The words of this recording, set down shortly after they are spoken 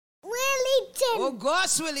Chin. Oh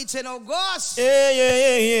gosh, Willie Chin, oh gosh.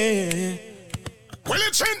 Yeah.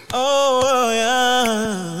 Willie Chin. Oh,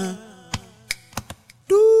 yeah.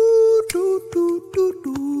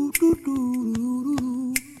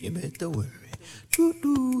 You better worry.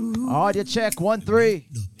 Audio check 1 3.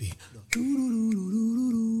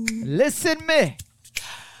 Listen me.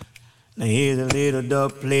 Now here's a little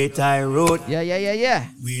dub plate I wrote. Yeah.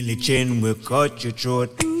 Willie Chin will cut your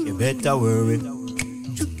throat. You better worry.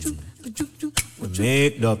 We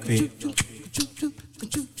make the pit.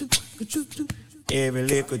 Every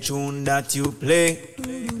little tune that you play,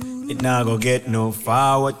 it not gonna get no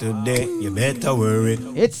forward today. You better worry.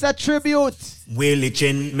 It's a tribute. Willie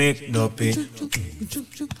Chin make the pit.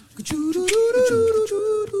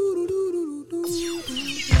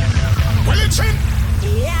 Willie Chin.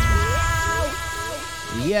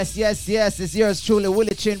 Yes. It's yours truly,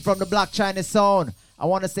 Willie Chin from the Black China Sound. I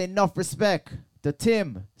want to say enough respect to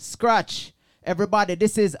Tim, Scratch, everybody.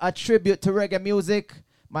 This is a tribute to reggae music.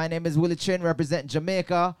 My name is Willie Chin, representing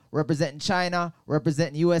Jamaica, representing China,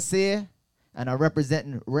 representing USA, and I'm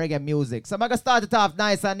representing reggae music. So I'm going to start it off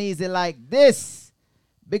nice and easy like this.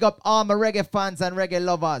 Big up all my reggae fans and reggae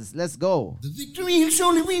lovers. Let's go. The victory is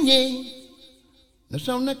only winning. The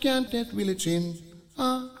sound that can't test Willie Chin.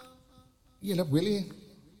 You love Willie.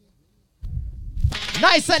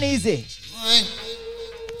 Nice and easy.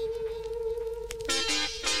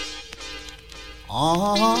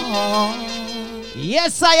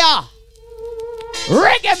 Yes, sire.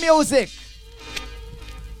 Reggae music.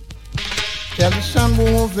 Tell the sun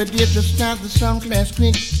over there to start the sound class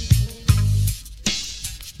quick.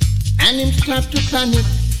 And him start to panic.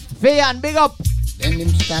 Fayan, big up. Then him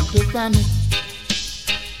start to panic.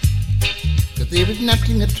 Cause there is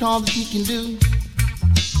nothing at all that he can do.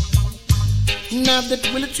 Now that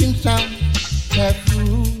Willie Chin sound that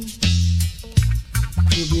through.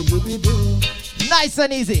 Nice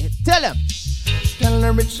and easy. Tell him. Tell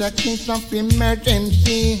her it's a case of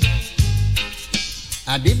emergency.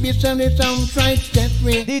 I did be sounding sound right that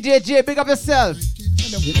way. DJ J, big up yourself.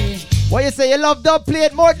 What you say? You love dub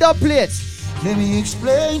plate? More dub plates. Let me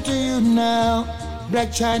explain to you now.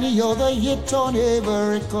 Black China, you're the hit on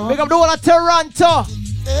every corner. Big up the whole of Toronto.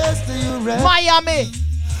 Yes, you right. Miami.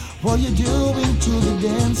 What you doing to the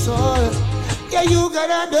dance hall? Yeah, you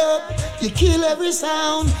got a dub. You kill every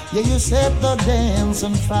sound. Yeah, you set the dance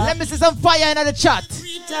on fire. Let me see some fire in the chat.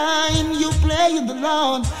 Every time you play in the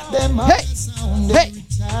lawn, them sound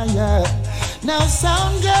tired. Now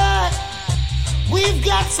sound good. We've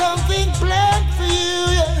got something planned for you.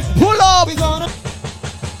 Yeah. Pull up. We're gonna.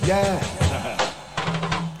 Yeah.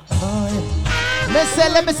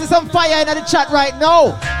 Let me see some fire in the chat right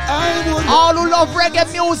now. All who love reggae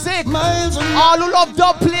music, all who love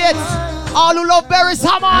dub plates, all who love Barry's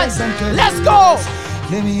Hammond. Let's go.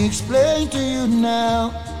 Let me explain to you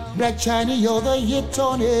now. Black China, you're the hit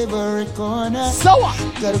on every corner. So what?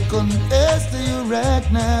 Gotta confess to you right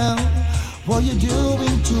now. What you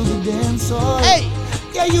doing to the dance hall? Hey.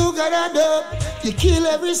 Yeah, you got a dub. You kill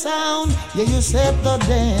every sound. Yeah, you set the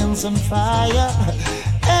dance on fire.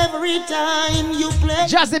 Every time you play,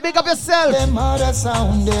 Jazzy, big up yourself. Them other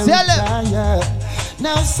sound they retire.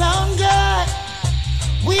 Now sound good.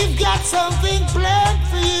 We've got something planned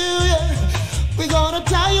for you. Yeah. We're gonna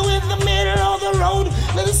tie you in the middle of the road.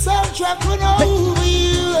 Let the soundtrack run over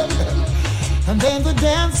you. And then the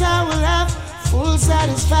dancer will have full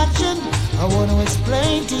satisfaction. I wanna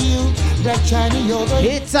explain to you that China, you're the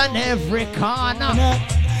hits on every corner.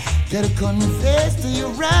 Gotta confess to you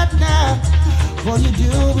right now. What you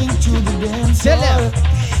doing to the dance hall?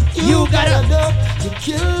 You got a dub, you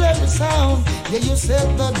kill every sound. Yeah, you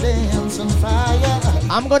set the dance on fire.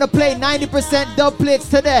 I'm gonna play 90% dub plates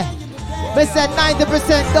today. We said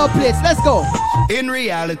 90% dub plates. Let's go. In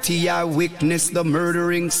reality, I witnessed the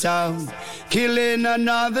murdering sound, killing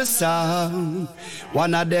another sound.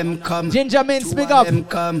 One of them come. Ginger Mints, big up. Them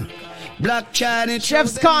come. Black China,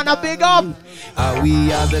 Chef's Corner, big up.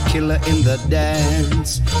 We are the killer in the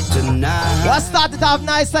dance tonight. Let's start it off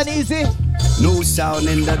nice and easy. No sound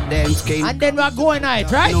in the dance game. And then we're going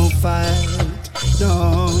night, right? No fight,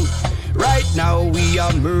 no. Right now we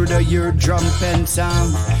are murder your drum pen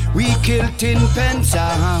sound. We kill tin pen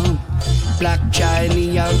sound. Black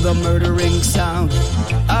China are the murdering sound.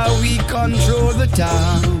 We control the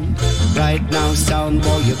town. Right now, sound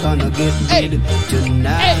boy, you're gonna get dead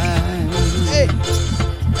tonight. Hey.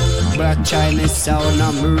 Black China sound,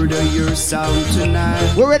 I murder your sound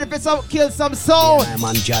tonight. We're ready for kill some sound. Yeah, I'm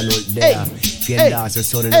on John right there. If you dance a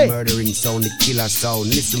sound of the murdering sound, the killer sound.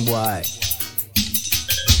 Listen, boy.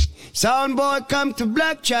 Sound boy, come to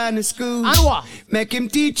Black China school. And what? Make him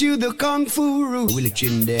teach you the kung fu rule. Willie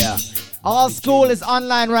Chin there. All school is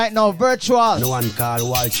online right now, virtual. No one call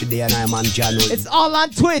Walsh today and I'm on John. It's all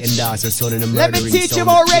on Twitch. And that's a son in the Let me teach you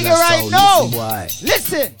about reggae right now.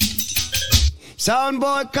 Listen. Sound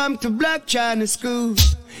boy, come to Black China school.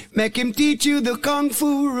 Make him teach you the kung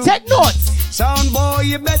fu rule. Take notes. Sound boy,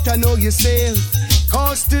 you better know yourself.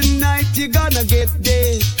 Cause tonight you gonna get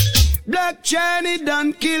dead. Black China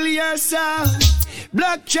done kill yourself.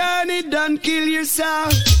 Black China done kill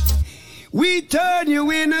yourself. We turn you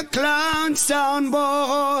in a clown, sound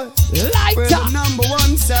boy. Lighter. We're the number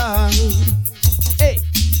one sound. Hey.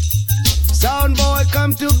 Sound boy,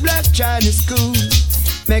 come to Black China school.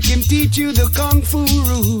 Make him teach you the kung fu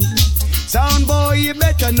rule. Sound boy, you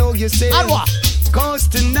better know yourself. Alwa. Cause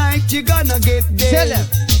tonight you gonna get dead. Tell him.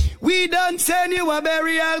 We done send you a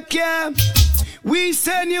burial camp. We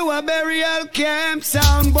send you a burial camp,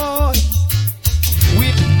 sound boy.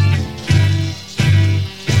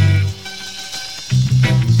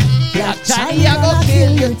 Black China gonna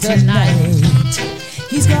kill you tonight.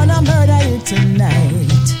 He's gonna murder you tonight.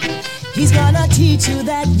 He's gonna teach you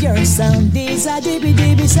that your sound is a dibby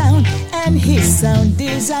dibby sound, and his sound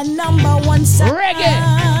is a number one sound. Reggae.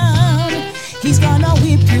 He's gonna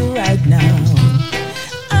whip you right now,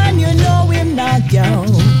 and you know him not yo.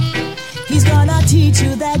 He's gonna teach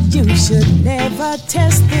you that you should never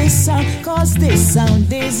test this sound, cause this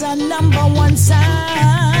sound is a number one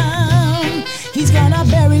sound. He's gonna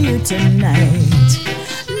bury you tonight.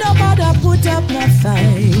 Nobody put up no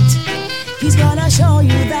fight. He's gonna show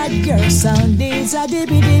you that your sound is a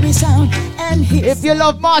dibby dibby sound, and if you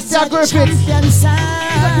love Marcia Griffiths, got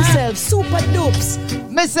yourself super dupes.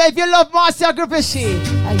 Me say if you love Marcia Griffiths,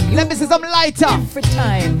 let me see some lighter. Every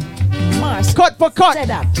time, Marcia cut for cut.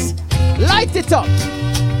 Setups. Light it up.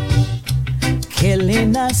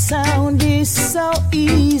 Killing a sound is so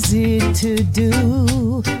easy to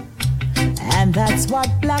do, and that's what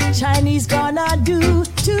Black Chinese gonna do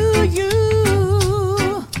to you.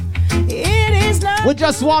 It is not. We're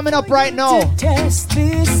just warming up right now. To test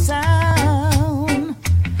this sound.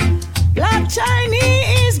 Black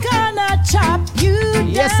Chinese gonna chop you down.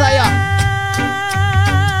 Yes, I am.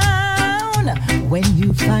 When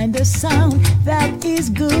you find a sound that is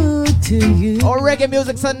good to you. Oh, reggae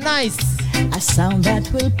music's so nice. A sound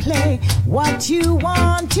that will play what you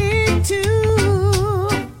want it to.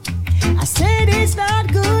 I said it's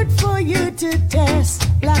not good for you to test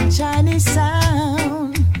Black Chinese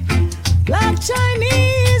sound. Black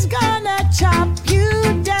Chinese gonna chop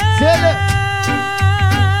you down.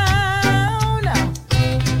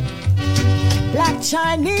 Black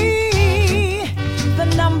Chinese, the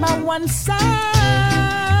number one sound.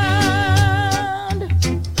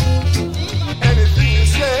 Anything you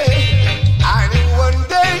say, I knew one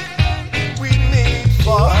day we need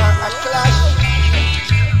for a clash.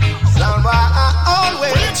 Sound why I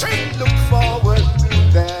always look forward to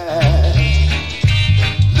that.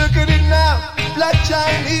 Look at it now, Black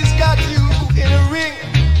Chinese got you in a ring.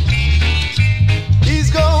 He's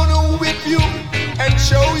gonna whip you and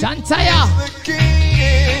show you he's the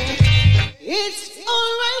king. It's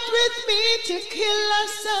alright with me to kill a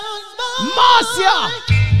sound boy. Marcia!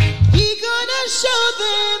 He gonna show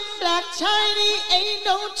them Black Chinese ain't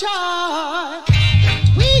no charge.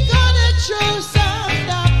 We gonna throw some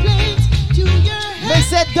dumplings to your head. They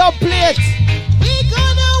said dub plate. We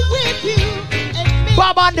gonna whip you and make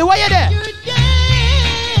Bob Andy, where you there? you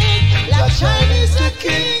dead. Black Chinese the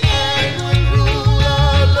king and will rule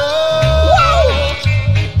all over.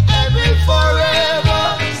 And will forever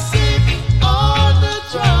sit on the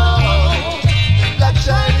throne. Black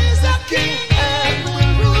Chinese the king and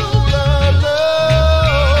will rule all over.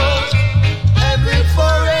 And will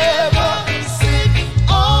forever sit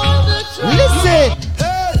on the throne. Listen.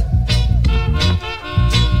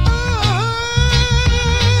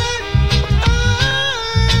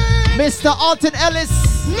 Mr. Alton Ellis.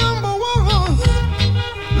 Number one.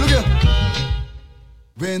 Look here.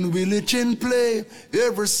 When Willie Chin play,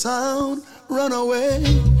 every sound run away.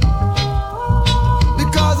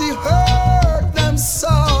 Because he heard them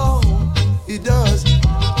song. He does.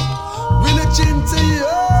 Willie Chin say he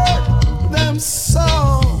heard them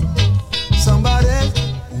song. Somebody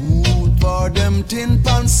would for them tin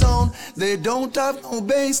pan sound. They don't have no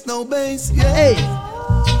bass, yeah. Hey.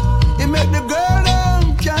 It make the girl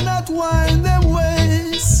them cannot wind them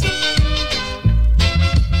waist.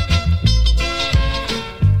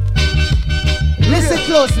 Listen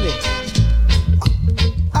closely.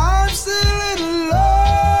 I'm still in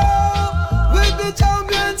love with the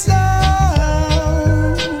champion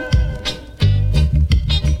sound.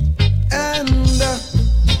 And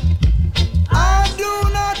I do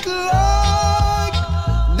not like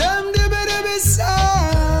them dibby dibby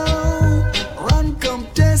sound.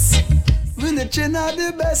 We're not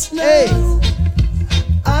the best now. Hey.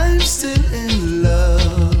 I'm still in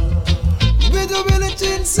love with the Willie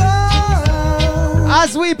Chin sound.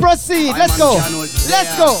 As we proceed, let's go.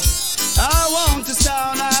 Let's go. I want the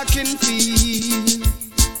sound I can feel.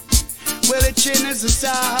 Willie Chin is the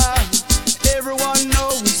sound everyone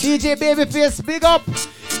knows. DJ Babyface, big up.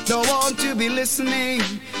 Don't want to be listening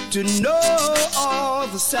to know all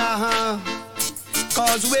the sound.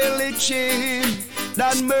 Cause Willie Chin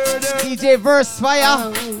that murder. DJ Verse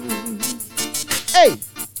Fire. Hey,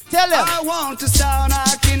 tell him. I want the sound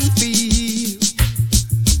I can feel.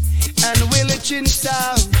 And Willie Chin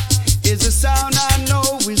sound is a sound I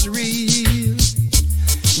know is real.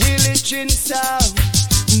 Willie Chin sound,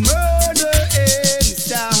 murder in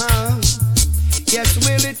sound. Yes,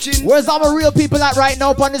 Willie Chin. Where's all the real people at right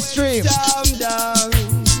now up on the stream? Down.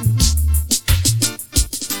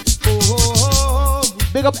 Oh.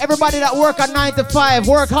 Big up everybody that work at 9 to 5,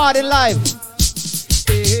 work hard in life.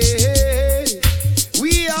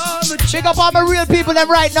 We are the Big up all the real people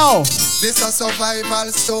them right now. This a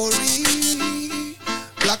survival story.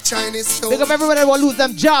 Black Chinese story. Big up everybody that will lose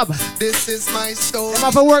them job. This is my story. Them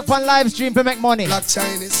have to work on live stream to make money. Black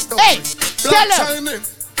Chinese story. Hey, Black tell them.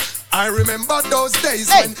 Chinese. I remember those days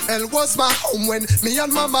when hell was my home, when me and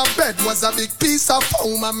mama bed was a big piece of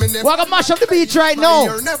home. I mean, we're gonna mash up the beach right now.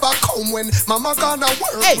 You never come when mama gonna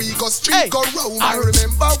work. We go street, go roam. I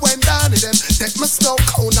remember when Danny them take my snow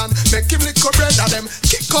cone and make him little bread and them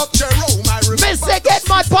kick up Jerome. I remember Mr. Get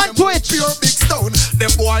Mad on Twitch. Pure big stone.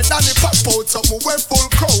 Them boy Danny pop out something wear full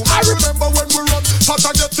crown. I remember when we run,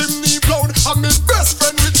 Pata get him knee blown. And my best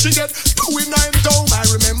friend Richie get 2 in 9 down. I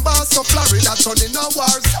remember so Florida turn in a war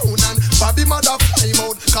zone and Bobby mother fly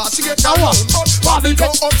out, cause she get down. But Bobby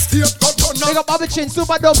go upstairs, go turn up. Big up Bobby Chin,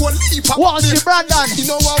 Super Dub, Walsh, Brandon,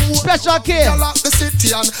 Special K. The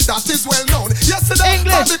city and that is well known. Yesterday,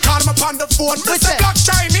 English. Bobby called me on the phone. Mr. Black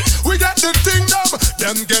Shiny, we get the thing done.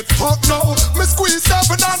 Them get fucked now. Me squeeze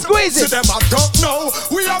 7 and squeeze it. See them I don't know.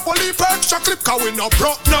 We have only extra clip cause we not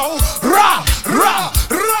broke now. Rah, rah,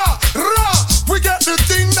 rah, rah. We get the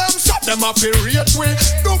thing them, shut them up in rate way.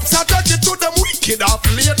 Dupes are taking to them wicked off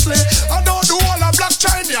lately. I don't do all of Black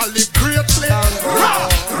China, I live greatly. Rah,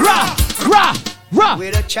 rah, rah, rah.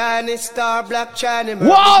 With a Chinese star, Black China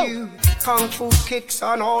Whoa. you. Kung fu kicks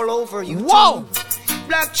on all over you. Whoa. Too.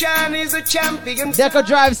 Black China is a champion. Deco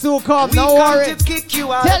Drive soon come, we no worry. come to kick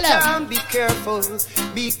you out Tell of town. Be careful,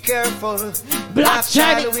 be careful. Black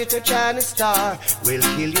China with a Chinese star will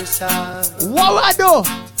kill your son. What I do?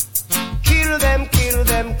 Kill them, kill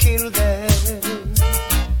them, kill them.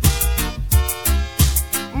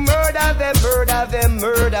 Murder them, murder them,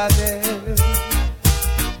 murder them.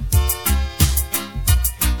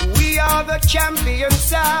 We are the champion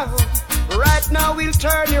sound. Right now we'll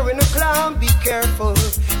turn you in a clown. Be careful,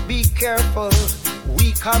 be careful.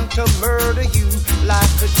 We come to murder you like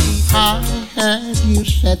a thief. I heard you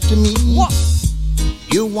said to me, what?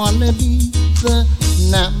 You wanna be the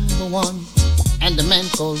 #1. And the man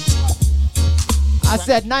called I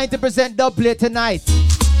said 90% dub play tonight.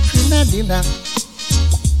 Trinidad.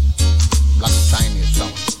 Black Chinese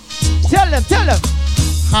song. Tell them, tell them.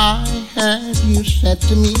 I heard you said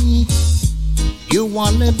to me, you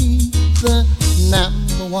wanna be the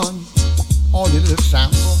 #1. All little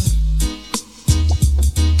sound boys.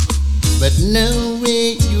 But no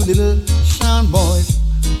way, you little sound boys.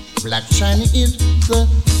 Black China is the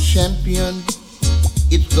champion.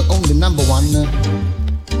 It's the only #1.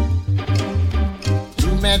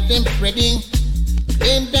 You met them spreading,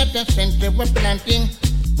 claim that the center were planting,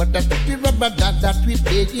 but that's the rubber that we're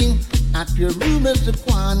taking. After rumors of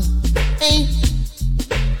one, hey,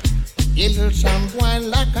 you little sound boy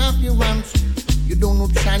like half your runs. You don't know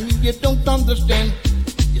Chinese, you don't understand.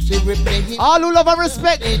 You say we're playing. All who love and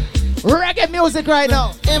respect reggae music right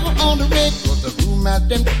now. Ever on the radio was the rumor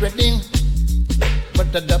them spreading,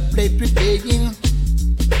 but the plate we're taking.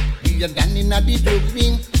 You're done in a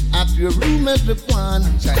developing after rumors of one.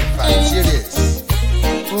 Hear this.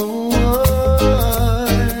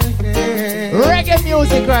 Reggae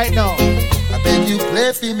music right now. I beg you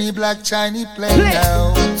play for me, Black Chinese, play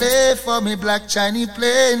now. Play for me, Black Chinese,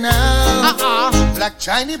 play now. Black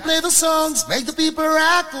Chinese, play the songs, make the people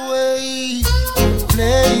rock away.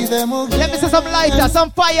 Play them again. Let me see some lighter,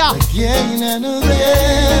 some fire. Again and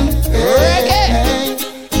again. Reggae.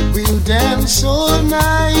 We'll dance all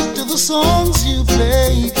night to the songs you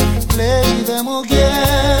play. Play them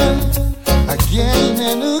again. Again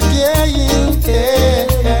and again.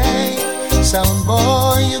 Hey. Sound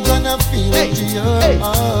boy, you're gonna feel it to your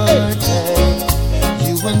heart. Hey.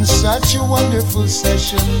 You in such a wonderful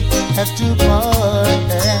session have to part.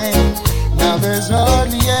 Hey. Now there's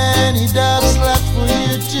hardly any doubts left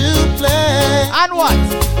And what?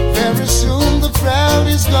 Very soon the crowd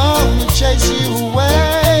is gonna chase you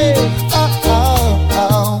away.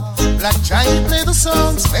 Black China play the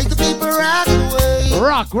songs, make the people rock away.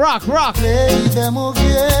 Rock, rock, rock. Play them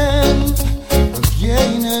again,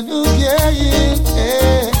 again and again.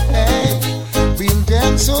 We'll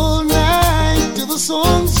dance all night to the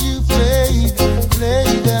songs you play. Play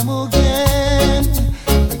them again,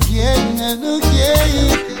 again and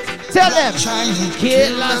again. Tell them.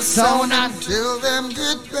 Kill us sound and tell them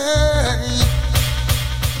goodbye.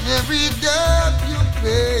 Every dub you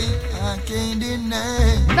pay, I can't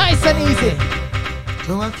deny. Nice and easy.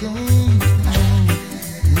 No, I can't.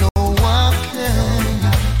 No, I can't.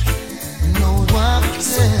 No, I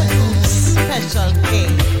can't. Special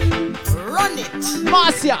king. Run it.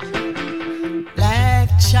 Marcia. Black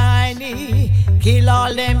Chinese, kill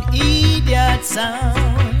all them idiot sound.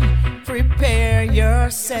 Prepare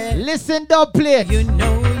yourself. Listen, don't play. You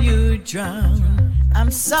know you drown.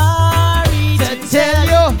 I'm sorry to tell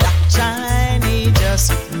you, Black Chinese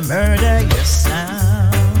just murder your sound.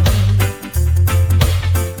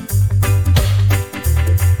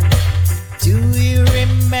 Do you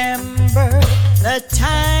remember the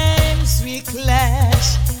times we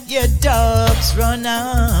clash? Your dogs run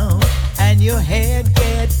out and your head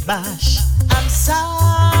get bashed. I'm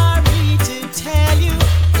sorry to tell you,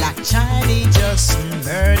 Black Chinese just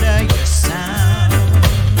murder your sound.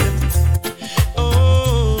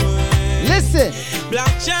 Oh, listen.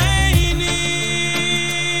 Black Chinese,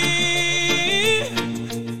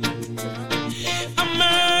 a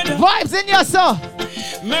murder. Vibes in your soul.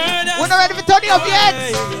 Murder. We're not ready for turn up yet.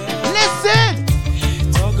 Listen.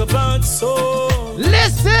 Talk about soul.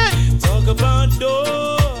 Listen. Talk about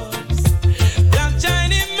doors. Black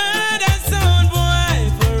Chinese murder sound boy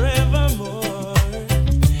forevermore.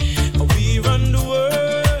 We run the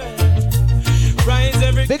world. Rise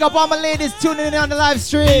every. Big up all my ladies tuning in on the live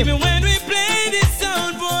stream. Even when we play this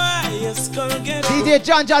sound boy, your skull get. DJ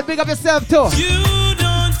John, big up yourself too. You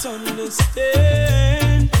don't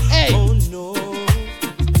understand. Hey. Oh no.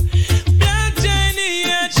 Black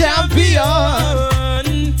Chinese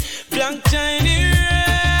champion. Black Chinese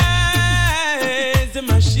rise the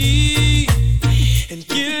machine and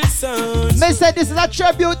kill sound. They said this is a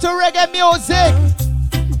tribute to reggae music.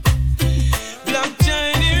 Black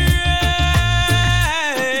Chinese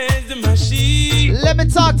rise the machine. Let me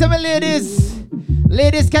talk to my ladies.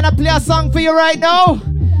 Ladies, can I play a song for you right now?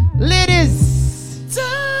 Ladies.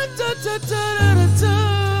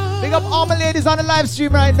 Big up all my ladies on the live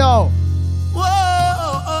stream right now.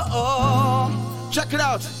 Whoa, check it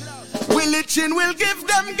out. Willie Chin will give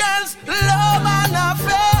them girls love and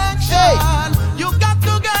affection. Hey. You got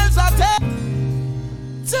two girls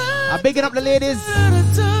I'm bigging up the ladies.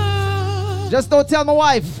 Just don't tell my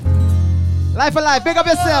wife. Life alive, big up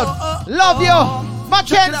yourself. Love you,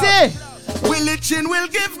 Mackenzie. Willie Chin will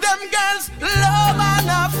give them girls love and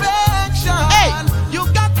affection. Hey. You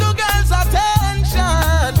got two girls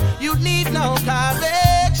attention. You need no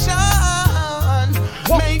correction.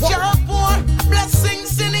 Make your poor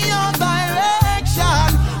blessings in your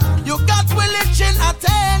direction. You got Willie Chin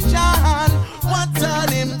attention. What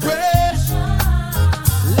an impression.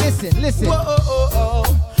 Listen. Whoa,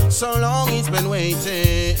 so long he's been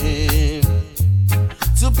waiting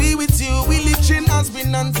to be with you. Willie Chin has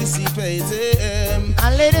been anticipating.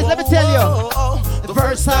 And ladies, let me tell you, the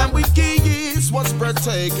first time with keys was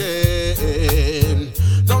breathtaking.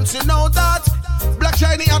 Don't you know that Black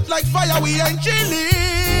Shiny hot like fire, we ain't chilling.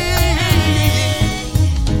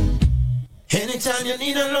 Anytime you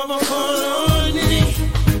need a lover, call on me.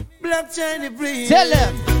 Black Shiny breathe. tell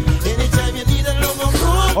them. Anytime you need a lover,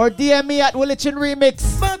 call. Or DM me at Willichin Remix.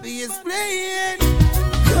 Bobby is playing.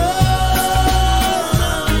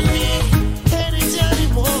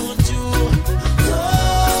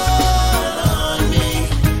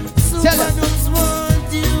 Tell them.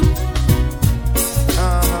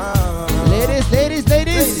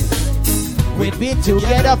 Ladies. We've been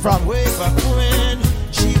together from way back when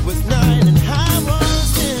she was 9 and I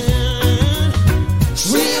was 10.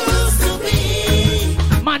 She used to be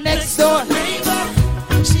my next door. neighbor.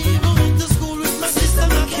 She went to school with my sister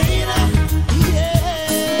Makeda.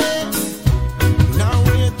 Yeah. Now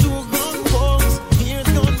we're two grown folks. Years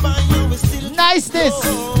gone by and we're still Niceness.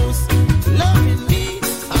 close. Loving me,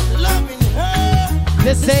 I'm loving her.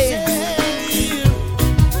 The same.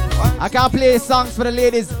 I can't play songs for the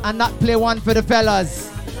ladies and not play one for the fellas.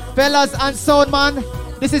 Fellas and sound man,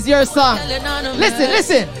 this is your song.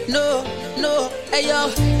 Listen. No, hey yo,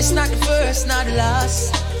 it's not the first, not the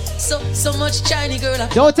last. So much Chinese girl.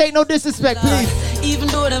 Don't take no disrespect, please. Even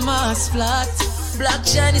though the mask flat, Black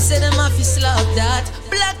Chinese said them off his slap that.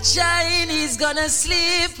 Black Chinese gonna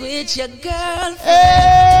sleep with your girlfriend.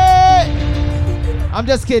 Hey! I'm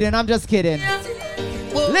just kidding.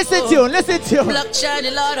 Whoa, Listen to you. Black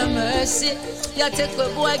Chinese, Lord of mercy. You take a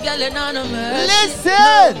boy, girl, and on a mercy.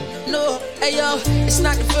 Listen! No, hey yo, it's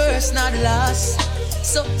not the first, not the last.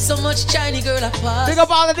 So much Chinese girl I pass. Big up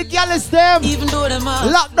all of the gals them. Even though them are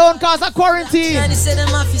lockdown cause of quarantine. Chinese say them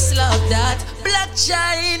off his love that. Black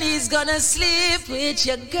Chinese gonna sleep with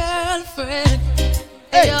your girlfriend.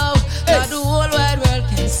 Hey yo, now the whole wide world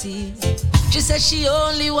can see. She said she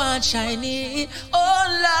only wants Chinese. Oh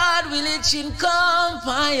Lord, will it chin come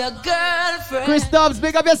by your girlfriend? Chris Dobbs,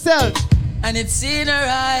 big up yourself. And it's in her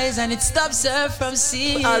eyes and it stops her from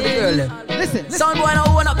seeing. All the girl. Listen. Sound boy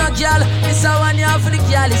now one up no girl. This a one year for the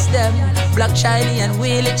girl is them. Black Chinese and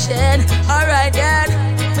Willie Chen. Alright then.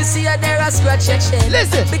 Me see you there a scratch your chin.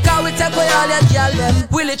 Listen. Because we take away all your girl them.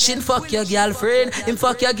 Willie Chin fuck your girlfriend. Him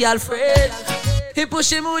fuck your girlfriend. He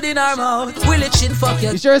push him wood in our mouth. Willie Chin fuck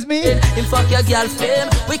your. You sure it's me? Him fuck your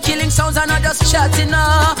girlfriend. We killing sounds and not just chatting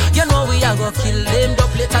now. You know we are go kill them.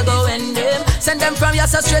 Double it a go end them. Send them from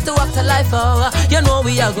yes straight to afterlife. Oh, you know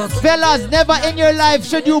we are go. Fellas, never in your life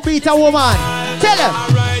should you beat a woman. Tell them.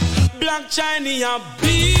 Alright, Black Chinese, I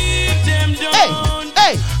beat them down.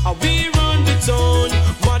 Hey. We run the town.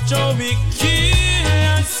 Watch how we kill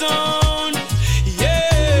and sound.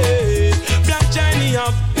 Yeah, Black Chinese,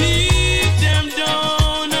 I beat them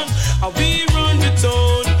down. We run the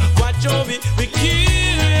town. Watch how we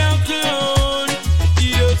kill and clown.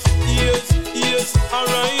 Yes,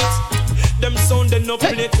 alright. Them sound they no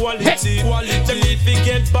play quality. Them need to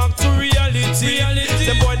get back to reality.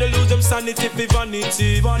 Them boy they lose them sanity for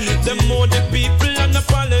vanity. Them more the people an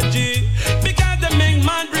apology. Because they make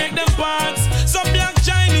man break them parts. So Black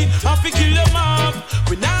Chinese have to kill them off.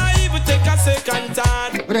 We not even take a second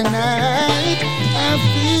thought. But tonight I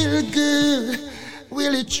feel good.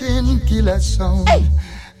 Willie Chin kill a sound.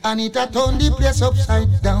 And it a turn the place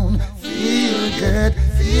upside down. Feel good,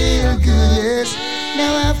 yes.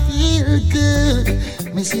 Now I feel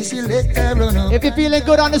good. Missy Selecta run up. If you're feeling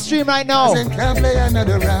good on the stream right now, can play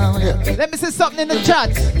another round. Let me see something in the chat.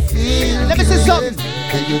 Let me see something.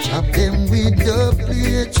 Can you chop them with the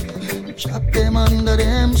plate? Chop them under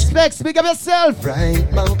them. Specs, big up yourself. Right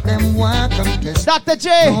about them walk and test. Dr.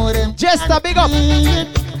 J, Jester, big up.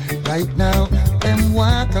 Right now, them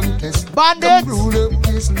walk and test. Bandits. Rule up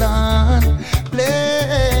this land.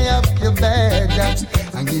 Play up your bad dance.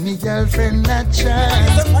 And give me girlfriend a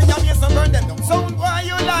chance. Sound why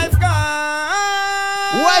your life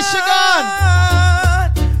gone. Where's she gone?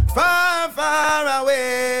 Far, far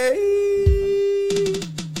away.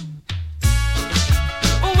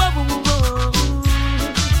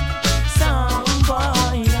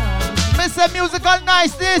 Mr. Musical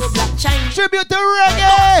Niceness. Tribute to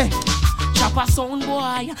reggae. Chopper sound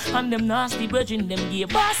boy, and them nasty virgin, them gay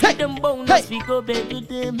boss, them bonus, we go bed with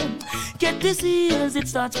them. Get this ears, it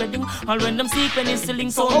starts spreading. All when them sick when it's selling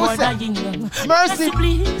so more dying young. Mercy,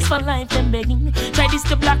 please, for life, them begging. Try this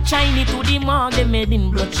to Black Chinese to the mark, they made in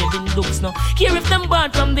bloodshedding looks now. Here if them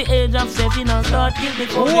bad from the age of 7 and start kill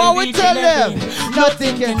before what we tell them?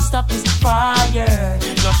 Nothing can stop this fire.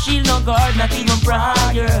 No shield, no guard, not even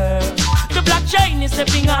prior. The Black Chinese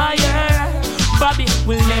stepping higher. Bobby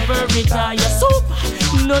will never retire. So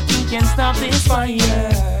nothing can stop this fire.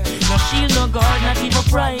 No shield, no guard, not even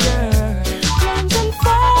prior. Flames on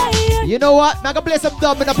fire. You know what? I'm gonna play some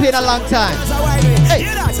dub in a plane a long time.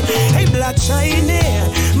 Hey, Black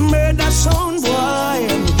Chinese, murder sound boy.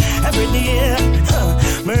 Every day,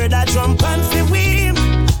 murder drum and fi we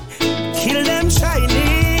kill them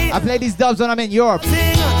Chinese. I play these dubs when I'm in Europe.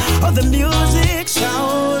 Of the music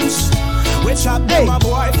sounds. We chop them a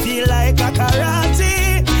boy feel like a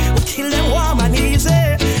karate. We kill them warm and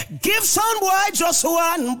easy. Give some boy just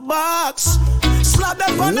one box. Slap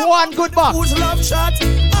them on one good box. Who's love shot?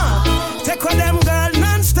 Take on them girl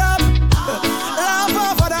non-stop. Laugh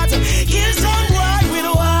over that. Kill some boy with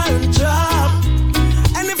one drop.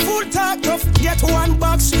 And if full talk tough, get one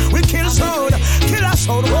box. We kill sound. Kill a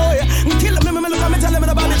sound boy. Kill them. Look at me, tell them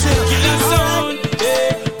about it. Kill a sound.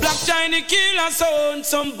 Black Chinese kill a sound,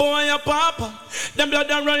 some boy a papa. Them blood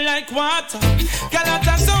a run like water. Girl out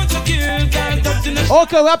a sound to kill, girl touch in the.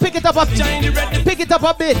 Okay, we'll pick it up a bit. Pick it up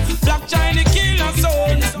a bit. Black Chinese kill a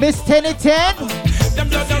sound. Miss 1010. Them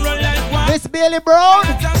blood a run like water. Miss Bailey Brown.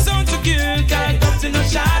 Girl out a sound to kill, girl touch in the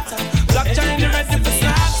shatter. Black Chinese ready for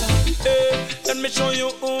slaughter. Let me show you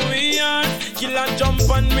who we are. Kill and jump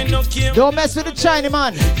and we no care. Don't mess with the Chinese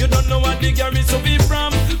man. You don't know what the Gary so be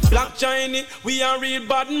from. Black Chinese, we are real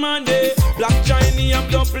bad man. Black Chinese have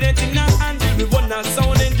the plate in our hand. We wanna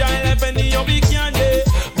sound enjoy life and you we can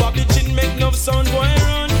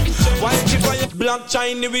Black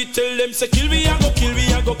China, we tell them, say kill we, I go kill we,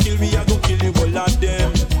 I go kill we, I go kill the whole of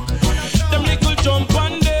them. Them little jump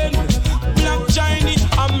and then Black China,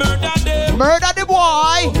 I murder them. Murder the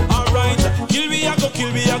boy. Alright, kill we, I go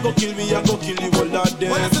kill we, I go kill we, I go kill the whole of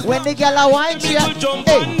them. When the girl a wine, she a...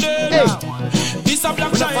 Hey. This a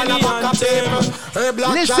Black China anthem. Hey,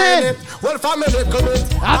 Black Listen. China, well, for me little bit.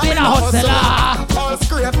 I've been a hustler. All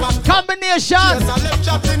scraper. Combination. Yes, I left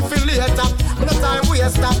chatting for later. When the time we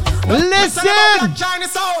stop. Listen. Black China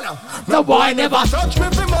sound. No boy never touch me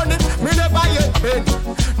for money. Me never yet paid.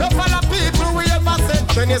 No follow people we ever said.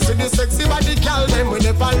 When you see the sexy body girl, them we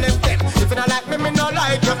never left them. If you don't like me, me no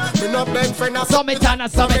like you. Me no beg friend. Summitan.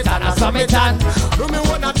 Do me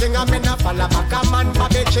one thing, I me no follow back a man.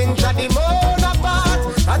 But they change the moon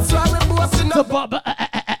apart. That's why we boasting up.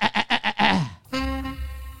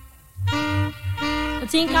 I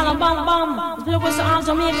think I'm a bomb. Look what's on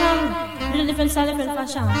Jamaican. Really different style, different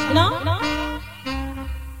fashion. You know?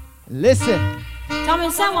 Listen. Tell me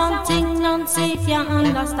say one thing, Nancy can't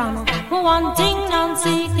understand. One thing,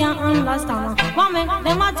 Nancy can't understand. What make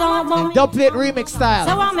them a talk about me? Don't play it remix style.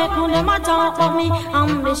 So what make them a talk about me?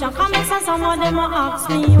 Ambition. Come and say some of them a ask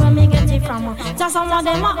me where me get it from. So some of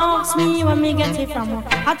them a ask me where me get it from.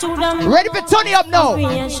 I told them ready for turn it up now.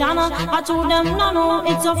 Creation. I told them no,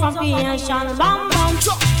 it's a from creation. Bam bam.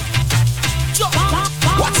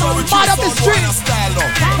 What's how we Mad up the street.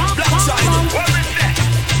 Black China.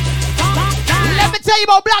 Let me tell you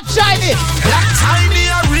about Black China. Black China,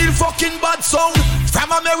 a real fucking bad song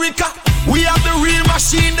from America. We have the real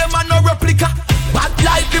machine, them are no replica. Bad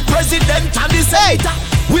like the president and the senator.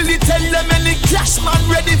 Will you tell them any clash man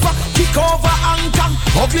ready for kick over Ankan?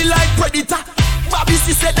 Ugly like predator. Bobby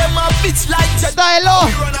said them a bitch like Jet. Stylo.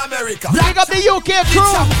 We run America. Big up the UK crew.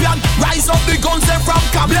 Champion. Rise up the guns and from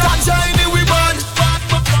Camp. Black China, we bad.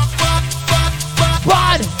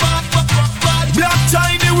 Bad. Black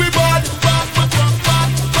China, we bad.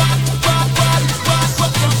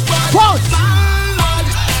 Quote.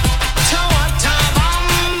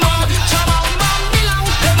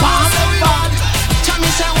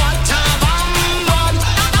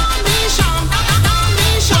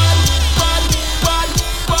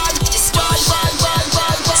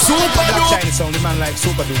 Sound the man like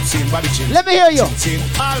Super Dude, sing Bobby Chin. Let me hear you.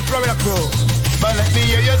 All Florida crew. But let me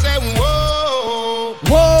hear you say whoa.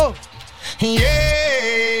 Whoa.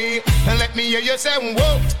 Yeah. And let me hear you say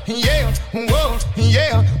whoa. Yeah. Whoa.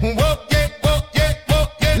 Yeah. Whoa. Yeah. Whoa. Yeah. Whoa.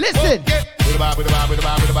 Yeah. Listen.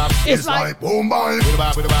 It's like boom boy.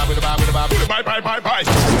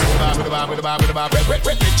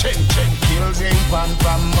 Kills in pan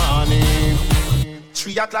from morning.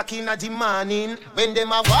 3 o'clock in the morning, when them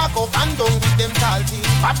a walk up and down with them tall teeth.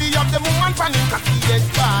 Body of them one pan in cocky head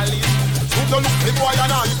balling. So don't look the boy and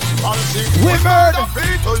I fancy. We murder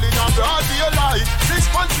people in a broad daylight. 6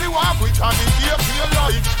 months we walk with and the day feel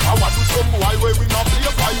light. I want to some boy where we not play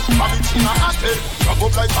fight. I'm in a hotel, drop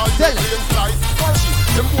up like all the plane flight.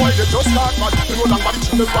 Them boy they just start mad. They no longer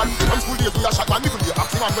bitch in the run. From school they do a shot and nickel they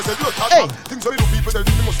acting and we say look at things where you people tell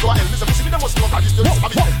me they must go hell. Listen, see me they must know that this is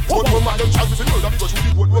habit. But one man them child we say no that because you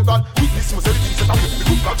the God, witness must everything set up here. The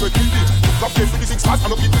good God will kill me. Look up here for the 6 stars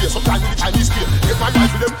and up in here. Sometimes with the Chinese clear. Get my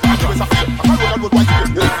life with them, and the rest of here. I can't roll and roll white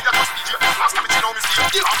here.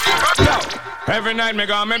 Every night me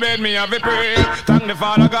go me bed, me have a pray. Thank the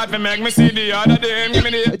Father God for make me see the other day. Give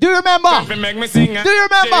me the. Do you remember? For make me sing. Do you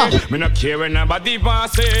remember? Me not care when nobody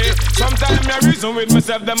pass say. Sometimes me a reason with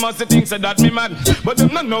myself. Them must think so that me mad. But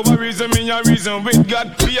them not know a reason. Me a reason with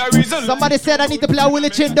God. Be a reason. Somebody said I need to play a Willie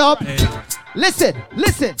Chin dub. Listen.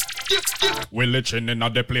 Willie Chin in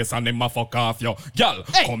the place and him a fuck off yo. Girl,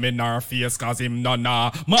 come in our face cause him no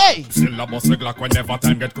nah. Still a bust the Glock whenever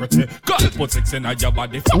time get critical. Put 6 in your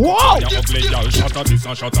body. Whoa! You ugly girl, shut up this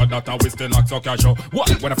and shut up that and we still act so casual.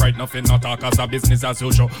 What? When I fight nothing not talk as a business as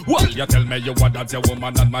usual. Well, you tell me you what that's your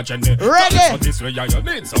woman and my Jenny. Reggae! So this way you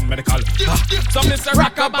need some medical. So Mr.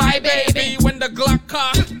 Rockabye baby, when the Glock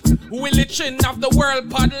cock, Willie Chin of the world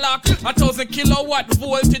padlock. 1,000 kilowatt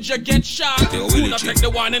voltage you get shot. Who not take the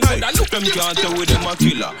one and put a look. Them can't tell with them a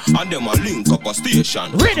killer and them a link up a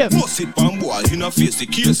station. Rhythm. Bust it pan boy in a face the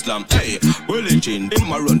case slam. Hey, Willie Chin,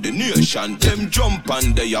 them a run the nation. Them jump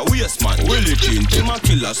and they a waste man. Willie Chin, them a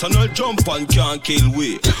killer so no jump and can't kill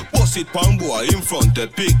we. Bust it pan boy in front the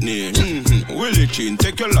picnic. Willie Chin,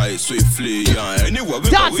 take your life swiftly. Yeah, anyway we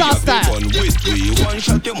go we have the one with we. One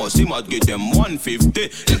shot they must him out get them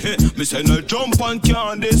 150. Me say no jump and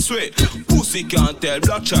can't this way. Pussy can't tell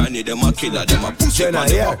Black China them a killer. Them a pussy man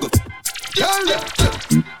them a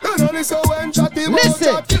You know this when chatty mouth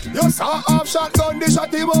chat. You saw half shotgun, the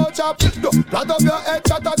chatty mouth chop. No, plant up your head,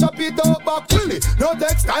 chat chop it up back fully. No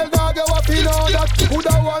textile dog, you want to know that.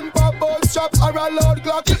 Coulda one pop bounce chop or a loud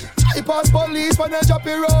Glock. I pass police when I drop a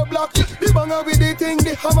roadblock. The banger with the thing,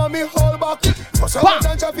 the hammer me hold back. Cause I want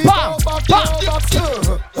to traffic go back.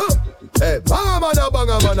 Hey, banger man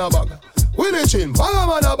a banger. Willie Chin, banger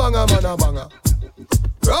man a banger.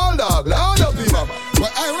 Roll dog, loud up the mama.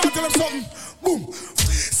 Well, I want to tell them something. Boom.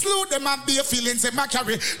 Slew them and be feelings in my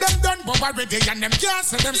carry. Them done but already and them can't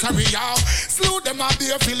say them sorry, y'all. Slew them and be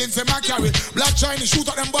feelings in my carry. Black Chinese shoot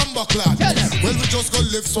at them bomber clad. Well, we just go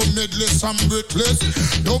live some medless and breathless.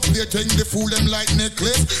 Don't play thing, they fool them like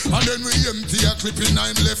necklace. And then we empty a clip in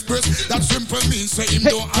I'm left press. That simple means say him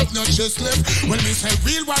don't have no chest left. When we say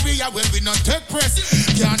real warrior, well we not take press.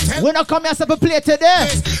 Can't tell. We're not coming as a play today.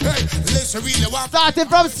 Hey, listen, really want. Starting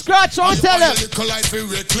from scratch, I'll tell him.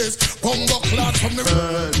 Bomber clad from the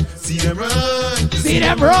See them run.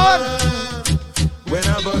 When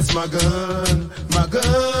I bust my gun.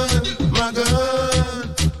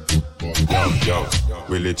 Yo,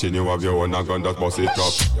 Willie Chin, you have your own gun that bust it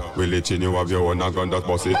up. Willie Chin, you have your own gun that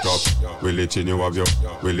bust it up. Willie Chin, you have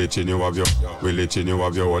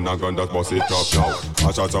your own gun that bust it up. Now,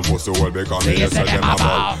 I shot some pussy well because me say them a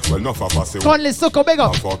ball. Well, enough of pussy. Conley Suko, big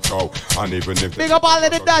up. And even if big up all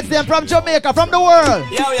of the dads them from Jamaica, from the world.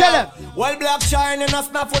 Tell them. Well, Black China, no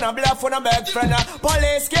snap on a bluff on a bag friend.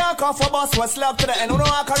 Police can't call for bus, was slap to the end. Who know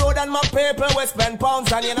I can road and my people, we spend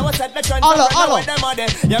pounds. And you know what's at the trench? Hello.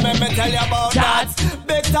 You make me tell you about that.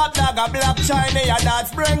 Big top dog, a Black China, your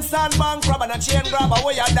dads. Bring sandbank crab and a chain grabber,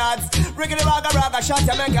 where your dads. Bring the raga, shot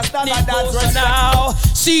you make a stand like that. Now,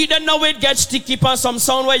 see then now it gets sticky on some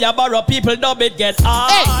sound where you borrow people dub it get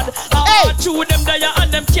hard. Hard to them there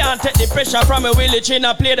and them can't take the pressure from a Willie Chin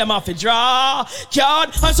and play them off a draw card.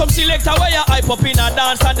 And some selector where you hype up in a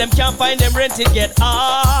dance and them can't find them rent it get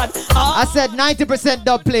hard. I said 90%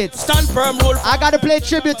 dub plates. Stand firm rule. I gotta play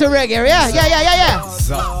tribute to reggae, yeah.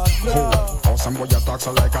 Some boy talk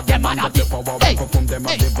so like a them and the power from them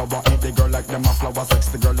a devour. Eat the girl like them a flower. Sex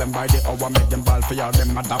the girl them by the hour. Make them ball for y'all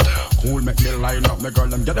them adapt. Cool make me line up. Me girl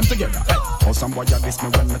them get them together. Oh some boy diss me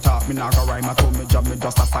when me talk. Me nah go rhyme. I told me job me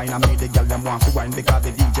just a sign. And me the girl them want to wine because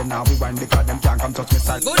the DJ now we wine because them can't come touch me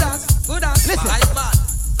style. Good ass. Listen.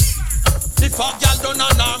 If a girl done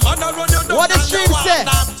an arm and a run you down. What the stream say?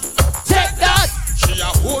 Take that. She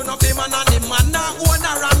a own of him and the man a own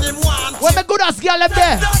her and him want. What the good ass girl up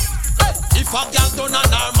there? If a girl done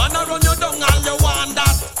an arm and a run you down and you want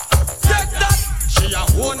that. Take that. She a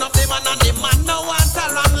own of him and the man a want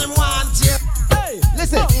her and him want you. Hey,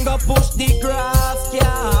 listen. Go push the grass,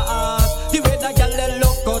 yeah. The way the girl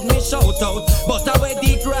look out me shout out, but the way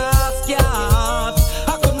the grass, yeah.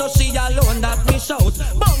 I could not see alone that me shout.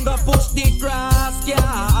 Bunga push the grass,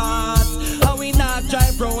 yeah. And we not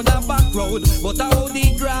drive round the back road, but how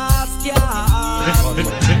the grass, yeah.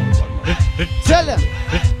 Tell them.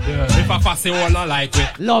 If I pass it all, I like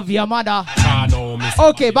it. Love your mother.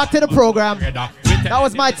 Okay, back to the program. That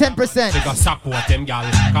was my 10%.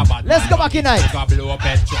 Let's go back in night. If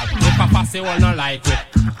I pass it all, I like it.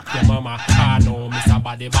 Your mama, no, Mr.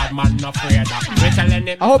 Body, bad man, not afraid of.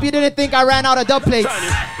 I hope you didn't think I ran out of dub plates.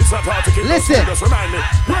 Listen.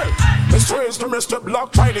 Mr.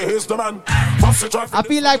 Black China is the man. I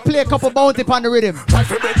feel like play a couple bounty on the rhythm.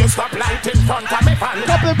 Couple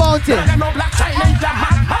bounty.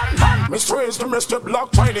 Mr.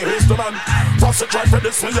 Black China is the man. First try for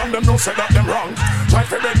this young them no say that them wrong. Try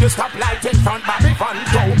for make the stop light in front, Bobby Fan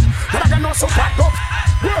go. But I can also back up.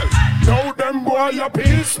 Well, now them boy you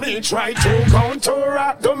piece me try to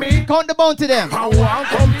counteract to me. Count the bounty them. I want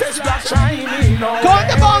come this Black China no.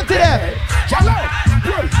 Count the bounty them.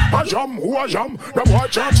 Well, I jump who I jump, them boy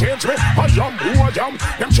can't change me. I jump who I jump,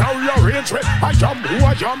 them can't rearrange me. I jump who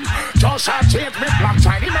I jump, just a change me. Black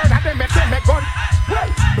China know that they make gun. Well,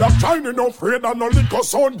 Black China no afraid of no liquor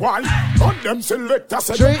sound boy. On them selectors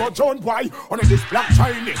say you go John boy. On this Black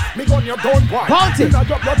China, me gun you down boy. Bounty. In a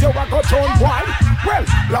job that you a go John boy. Well,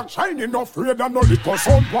 Black China no afraid of no liquor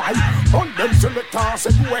sound boy. On them selectors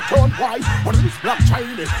say you a clown boy. On this Black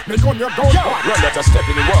China, me gun you down boy. Run let us step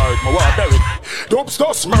in the world, my war Derek. Dubs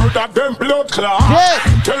just murder them blood clot.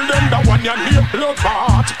 Tell them that one you name blood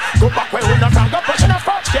part. Go back where we not from the person of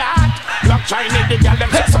fat cat. Black China, the girl them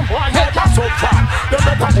say some boy head are so fat. They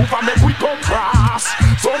better move and make we come cross.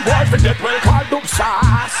 Some boy forget well called dub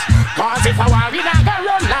sauce. Cause if I want we not gonna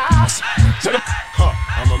run last. So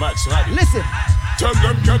I'm a match, right? Listen. Tell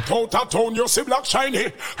them get out of town, you see Black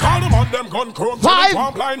Shiny. Call them on them gun chrome, so they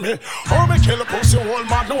can't blind me. Or me kill a pussy, old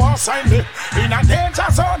man, no one sign me. In a danger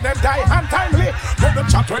zone, them die untimely. Let them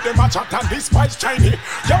chat with them a chat and despise Shiny.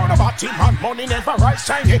 You're the body man, money never rise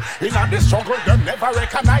Shiny. In a this struggle, them never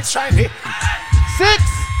recognize Shiny. 6.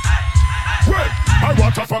 Well, I want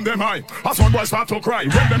water from them eye. As one boy start to cry,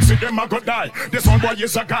 when them see them a go die. This one boy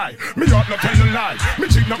is a guy. Me ought not tell a lie. Me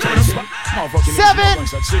cheat not tell a spot. 7.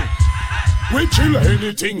 We kill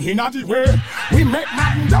anything in a the way. We make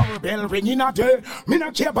Madden doorbell ring in a day. Me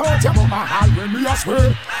not care about your mama hall when me a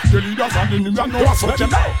swear. The leaders and the niggas know us what you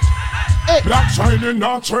know. Black China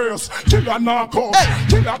not trace, killer not cause,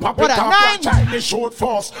 killer pop it up, Black China shoot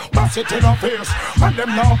force, pass it in the face, and them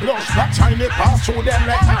now blush, Black China pass through them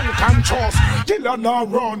like hand can trust, killer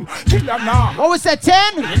not run, killer not. What was that,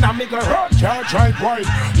 10? In a middle road, can't try wide.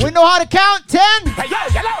 We know how to count, 10. Hey yo,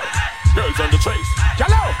 yellow, girls on the trace,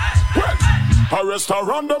 yellow, well. A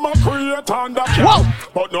restaurant them a create on the count,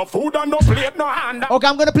 but no food and no plate, no hand. Okay,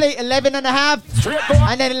 I'm gonna play 11 and a half,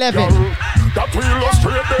 and then 11. That wheel is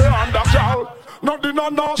straight there on the gal. No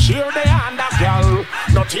dinner, no share there on the gal.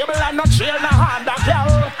 No table and no chair, no hand the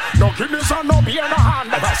gal. No Guinness and no beer, no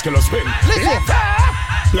hand the vascular spin. Listen.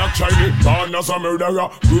 Black Chinese, born as a murderer,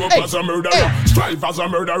 grew up as a murderer, strive as a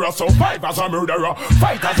murderer, survive as a murderer,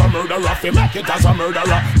 fight as a murderer, fi make it as a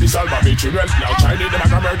murderer. This all Bobby children, Black Chinese, them a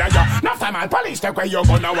go murder ya. Now time and police take where you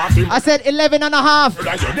gonna want him. I said 11 and a half.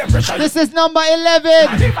 This is number 11.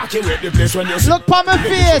 Evacuate the place when you look pa my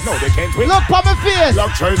face. Look pa my face.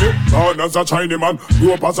 Black Chinese, born as a Chinese man,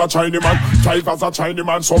 grew up as a Chinese man, strive as a Chinese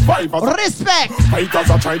man, survive as a respect. Fight as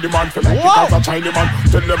a Chinese man, fi make it as a Chinese man.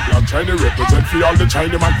 Tell them Black Chinese represent for all the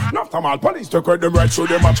Chinese man. Not time all police take away them right, so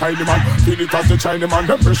them a Chinese man. Feel it as the Chinese man,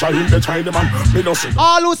 them pressure him the Chinese man. Me no see.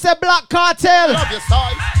 All who say Black Cartel. Love your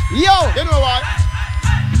style. Yo. You know what?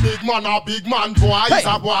 Big man a big man, boy is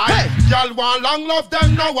a boy. Girl want long love,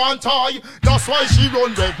 them no want toy. That's why she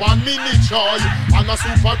run with 1 minute joy. And a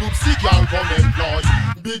super dupsy girl come employ.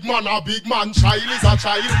 Big man a big man, child is a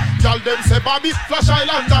child. Girl them say Bobby, flash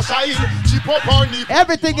island a shine. Chip up on the.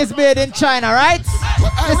 Everything is made in China, right?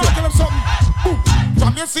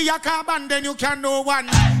 From you see a carbon, then you can know one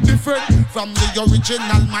different from the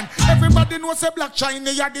original man. Everybody knows a Black China,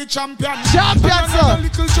 you're the champion. Champion, sir.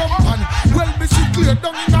 Little champion. Well, me see clear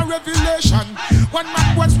down in a revelation. One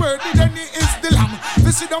man was worthy, then he is the lamb.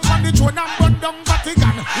 We sit down on the throne and burn down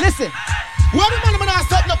Vatican. Listen. What the man I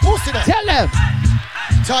start the pussy there? Tell them.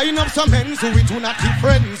 Tying up some men who we do not be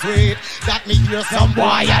friends with. That me hear some boy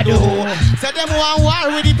I do. Say them want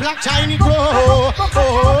war with the Black Chinese grow.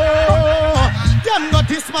 Them got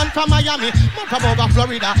this man from Miami, man from over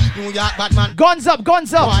Florida, New York, bad man. Guns up,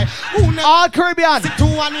 guns up. All Caribbean,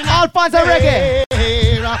 all fans of reggae.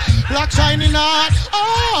 Black Chinese not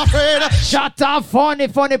afraid. Shut up, funny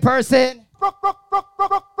person.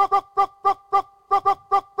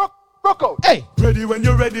 Hey, ready when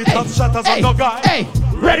you're ready, top shatters on the guy. Hey,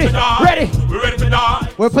 ready, ready. We're ready to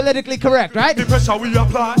die. We're politically correct, right? The pressure we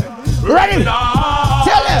apply. Ready?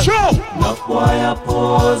 Tell him. True. Look boy I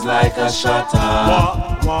pose like a shutter.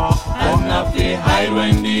 And not be hide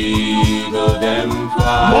when the eagle them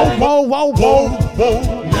fly. Whoa, whoa, whoa,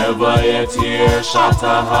 whoa. Never yet hear shutter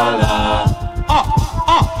holler.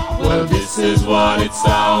 Well, this is what it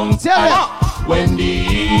sounds like when the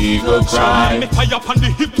eagle cry. Me tie up on the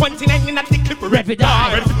hip 29 in a the clip. Ready to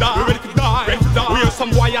die. Ready to die. Ready to die. Ready to die. We are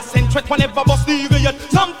some wire centric whenever bust the eagle yet.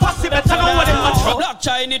 Some passive better know what they want. Black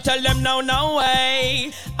China tell them now, no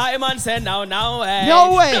way. I man say now, no way.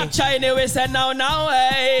 No way. Black China we say now, no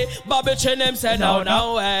way. Bobby Chin him say no,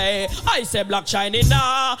 no way. I say Black China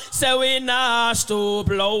nah, say we nah stoop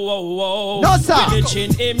low. No sir. Bobby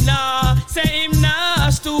Chin him nah, say him nah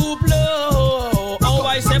stoop low. Oh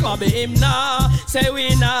I say Bobby him nah, say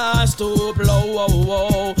we nah stoop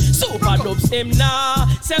low. Super dubs him nah,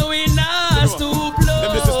 say we nah stoop low.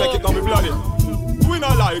 Them disrespect it on me bloody. We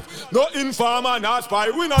not like no informer, not spy.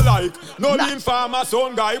 We not like no informer,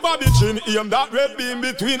 son guy. Bobby Chin aim that red beam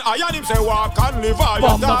between I and him say walk and live. I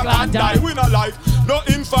talk and die. We not like no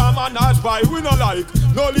informer, not spy. We not like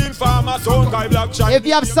no informer, son guy. Black China. If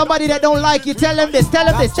you have somebody that don't like you, tell him this. Tell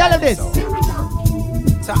him this. Tell him this.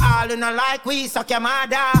 So all who not like we suck your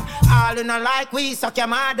mother. All who not like we suck your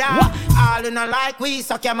mother. All who not like we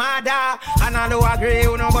suck your mother. And all who agree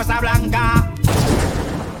who no Bossa Blanca.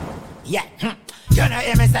 Yeah. You know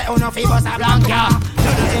hear me say uno fi Bossa Blanca. You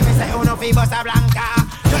know hear me say uno fi Bossa Blanca.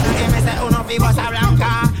 You know hear me say uno fi Bossa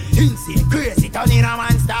Blanca. Insane, crazy, turn in a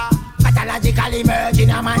monster. Pathologically emerging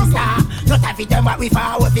a monster. Not a fit them what we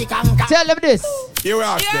for we conquer. Tell them this. Here we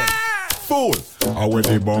ask them. Fool. How when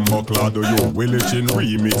the bomber clad you? Will it in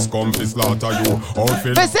remix come to slaughter you?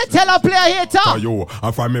 Outfit. Listen, tell a player here talk. You.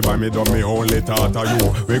 And for me by me done me only thought of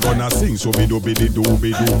you. We gonna sing so be do be do.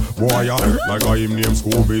 Boy ya like I him name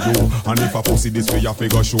Scooby Doo. And if I pussy this way you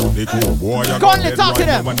figure shoot the cool. Boy ya gonna get right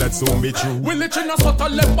now and that soon be true. Will it in a sort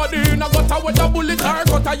of left body in a gutter with a bullet or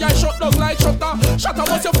gutter? Yeah, shot down like shutter. Shutter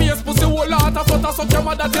was your face pussy whole lot of butter, so your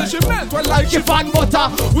mother till she melt well like she fan butter.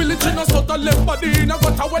 Willie Chin a stutter left body in a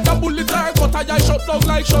gutter when the bullet like butter, yeah shut down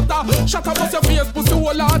like shutter. Shutter bust your face, pussy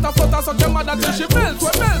whole heart a flutter, so your mother till she melt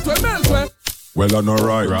well. Well, I know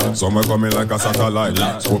right. Some are coming like a satellite.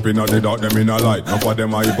 Scoping at the dark, them in a light. None of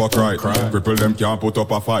them are hypocrite. Cripple them can't put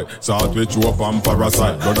up a fight. Salt with you up and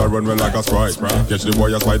parasite. Blood run well like a sprite. Catch the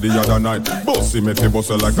boy a slide the other night. Boss him if he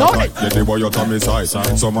bust like a kite. Get the boy out of his side.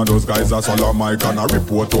 Some of those guys are solo mic and a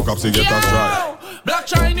report to cops to get a strike. Black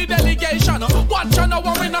Chinese delegation. Watch on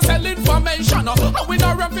our we not sell information. And we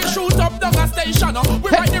not run shoot up the gas station.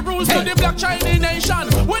 We write the rules to the Black Chinese nation.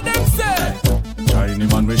 What them say? Chinese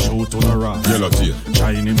man we shoot on a rock. Yellow tea.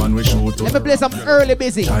 Chinese man we shoot on. Let me play some early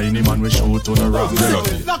busy. Chinese man we shoot on a rock. Yellow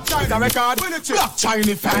tea. Black China record. Black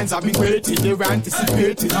Chinese fans have been waiting. They're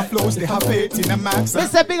anticipating. Applause they have faith in a max.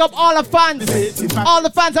 Let's say big up all the fans. All the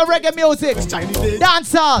fans of reggae music.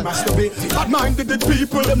 Dancehall. Bad minded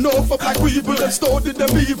people. Them know for black people. Them started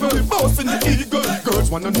them evil. Both in the eagle. Girls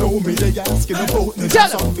wanna know me. They asking about me.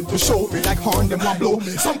 Something to show me. Like horn them want blow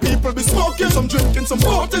me. Some people be smoking. Some drinking. Some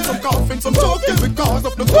farting. Some coughing. Some talking. Because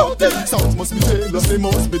of the clothing. Sounds must be jealous, they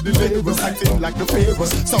must be delirious. Acting like the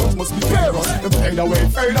pharaohs. Sounds must be fearless. Them fade away,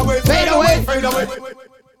 fade away, fade away, fade away.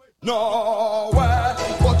 No way,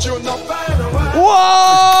 but you not fade away.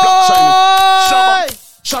 Whoa! Black Chinese, Shabba,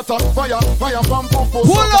 shut up, fire, pump,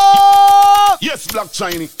 pull up! Yes, Black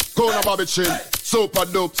Chinese, Kona Bobby Chin, Super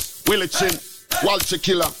Dopes, Willie Chin, Walter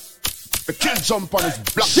Killer. The kill jump on his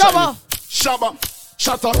Black Chinese, Shabba.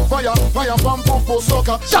 Shut up, fire, pump,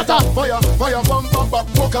 soca. Shut up, fire, pump,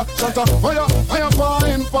 poker. Shut up, fire,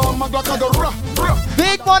 fine, pump, magla,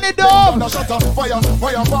 big money, dog. Shut up, fire,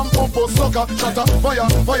 pump, soca. Shut up, fire,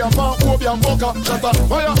 pump, obian, poker. Shut up,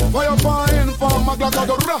 fire, fine, pump, magla,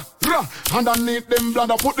 underneath them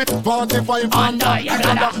bladder, put the 45 under your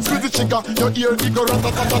bladder. Split the chica, your ear, the go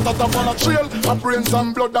rat-a-tat-a-tat-a on a trail. A brains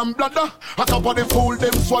and blood and bladder. A cup of the fool,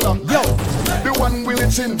 them swallow. Yo, the one will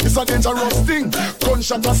it in, it's a dangerous thing.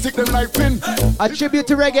 Gunshot and stick them like pin. A tribute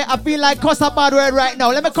to reggae, I feel like cuss a bad word right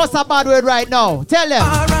now. Let me cuss a bad word right now. Tell them.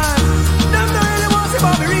 Alright, them don't really want to see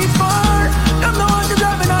Bobby reach far. Them don't want to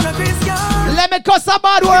driving on a Chris car. Let me cuss a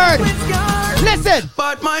bad word. Listen.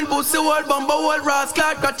 Bad mind, pussy, wall, bumble, wall, brass,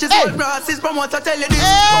 clad, crutches, wall, brass, is from what I tell you this.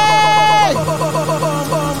 Hey! But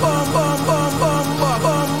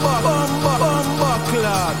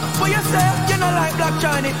you say, you know like Black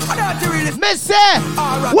Chinese, I don't really. Missy,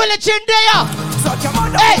 Willie Chin there.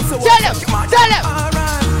 Hey, tell him.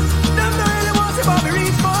 Alright, them don't really want to Bobby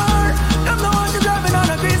reach far. Them don't want to driving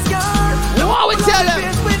on a Chris car. What we tell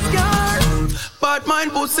him? Bad mind,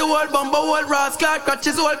 pussy, wall, bumble, wall, brass, clad,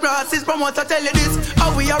 crutches, wall, brass, is from what I tell you this.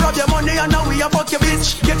 How we are rob your money and now we are fuck your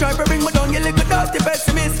bitch. You try to bring me down, you little dirty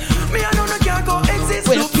pessimist. Me I know no can't go exist.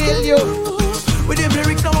 We'll kill you. With them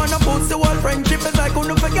lyrics, I wanna boost the whole friendship as I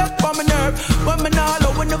couldn't forget from my nerve. When me now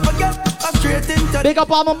low, when you forget, I'm straight into. Big up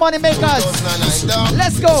all my money makers.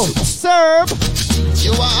 Let's go. Serve.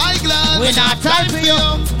 You are high glass. We not time for you.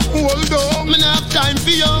 Hold on, me not have time for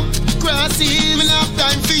you. Crosses, me not have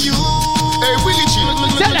time for you. Hey, Willie Chin, me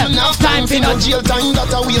not have time for no jail time. That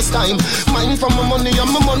a waste time. Mine from my money and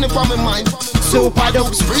my money from my mind. Super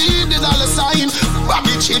Dopes, breed the dollar sign.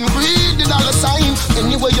 Bobby Chin, breed the dollar sign.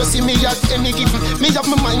 Anyway you see me at any given, me have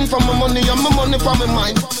my mind from my money and my money from my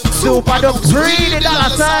mind. Super Dopes, breed the dollar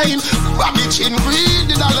sign. Bobby Chin, breed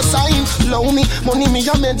the dollar sign. Low me, money me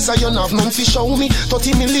a meds, so you have none fi show me.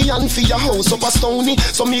 30 million for your house up a stony.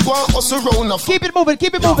 So me go and hustle round a. Keep it moving,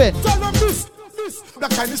 keep it moving. That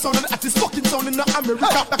kind of sound and at this fucking sound in the America.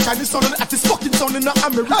 That kind of sound and at this fucking sound in the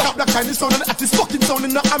America. That kind of sound and at this fucking sound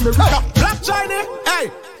in the America. Black China, hey,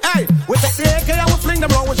 we take the AK and we fling them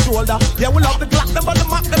around with shoulder. Yeah, we love the Glock, them but the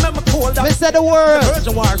Mac, them ever colder. We said the word. The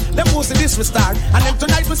Virgin War, them pussy disrespect. And then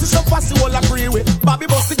tonight we see some fussy all agree with. Bobby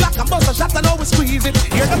bust the Glock and bust a shot and always squeeze it.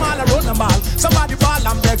 Hear them all run them all. Somebody ball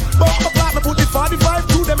and beg. Bump the block, me put the 45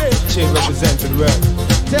 to them in. Chain represented well.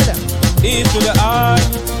 Tell them. E to the I.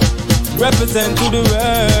 Represent to the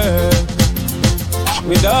world.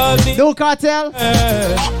 With all the New Cartel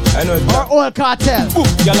I know or old cartel.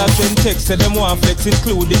 Y'all have send text, say them want flex,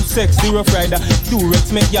 including sex. The Rough Rider,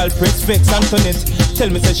 Durex, make y'all press vex. Antoinette, tell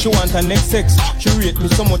me say she want her next sex. She rate me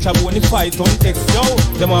so much I won't fight on text. Yo,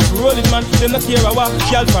 them want to roll it man, them not care about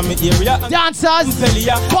y'all from me area. Dancers,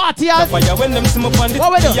 partiers. Fire when them see me on the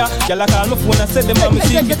area. Y'all call my phone and say them want me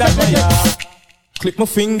see it at fire. Click my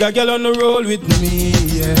finger, girl on the roll with me,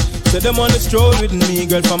 yeah. Say them on the stroll with me,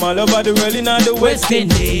 girl from all over the world in all the West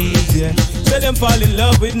Indies, yeah. Say them fall in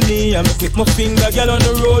love with me, I'm click my finger, girl on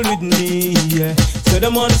the roll with me, yeah. Say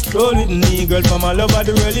them on the stroll with me, girl from all over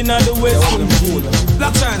the world in all the West Indies.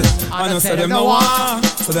 Black China, And I say them no want,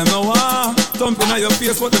 so them no want. Thumping at your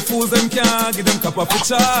face, what the fools them can't. Give them cup of a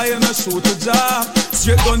chai and a shoot a jar.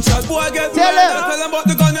 Straight gunshot, boy get mad. Tell them about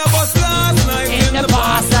the gun you bust last night. In the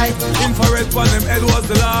past life. Infrared on them head was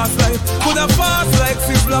the last life. Could have fast like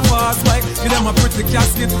Sizzler fast like. Give them a pretty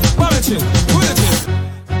casket. Pamichin, pull it in.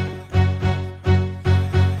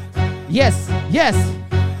 Yes, yes.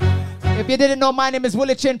 If you didn't know, my name is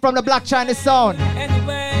Willie Chin from the Black China Sound.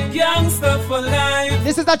 Anyway, youngster for life.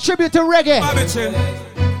 This is a tribute to reggae.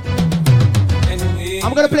 Anyway,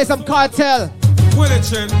 I'm gonna play some Cartel. Willie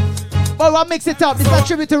Chin. But we'll mix it up. This is a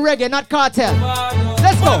tribute to reggae, not Cartel.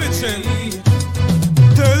 Let's go.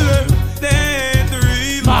 Tell them they ain't the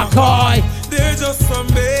real McCoy. They're just some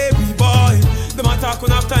baby boy. Them attack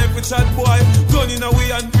on have time for chat boy. Gun in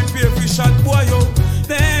away and prepare for shot boy. Yo.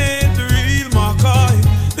 They ain't the real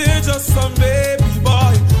McCoy. They're just some baby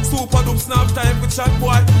boy. Super dope snap time for chat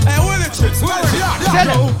boy. Hey, will it tricks? Will it?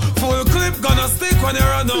 Yeah. Full clip gonna stick when you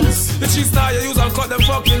run out. The cheese star you use and cut them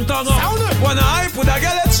fucking tongue out. When I put a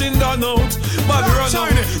girl at chin down out. Bobby run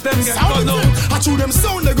out, them get gun out. I chew them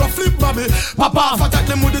sound, they go flip Bobby. Pop off, attack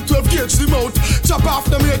them with the 12 gauge the mouth. Chop off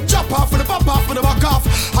them head, chop off with the pop off with the back off.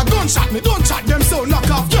 A gunshot me, don't chat them sound knock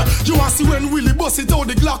off. Yeah, you want see when Willie bust it out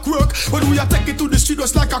the Glock work. When we are take it to the street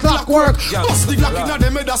just like a clockwork. Bust the Glock in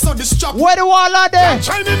them head, I saw this chop. Where the wall are there?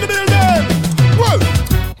 Shine in the building. Well.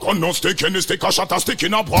 Gun no stick in the stick, a shot a stick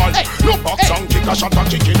in a boy. No box and kick a shot a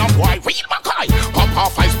kick in a boy. Real Mackay, pop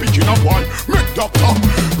off I speak in a boy. Make doctor,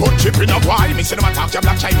 put chip in a boy. Me say them attack ya,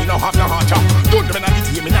 Black China no have no heart ya. Don't them in a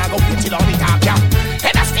team, me nah go put it on the top ya.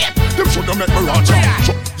 Head a step, them should them make me run ya.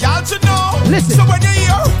 Y'all should know, listen. So when you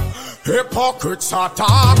hear hypocrites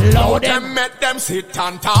attack, loud them make them sit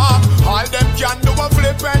and talk. All them can do a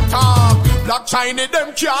flip and talk. Black China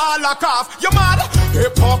them can't lock off. You mad?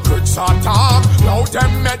 Hypocrites attack, loud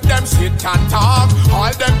them make them sit and talk.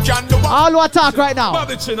 All them can do a all who attack right now.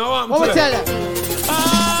 Bobby Chin, what we tell you?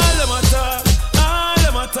 All them attack, all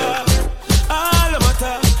them attack, all them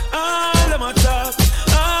attack, all them attack,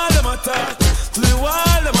 all them attack. To the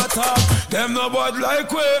wall them attack. Them no bad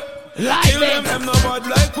like we. Kill them no bad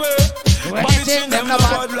like we. Bobby Chin, them no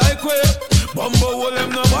bad like we. Bumbo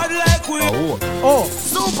them no bad like we. Oh,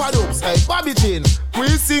 super dopes, hey, Bobby Chin. We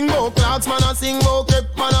sing about clouds, man, I sing about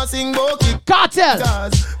crepe, man, I sing about kick. Cartel.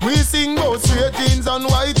 We sing about straight jeans and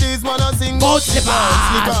whiteys, man, I sing about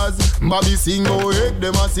slippers. Bobby sing about egg,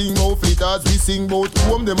 them a sing about flitters. We sing about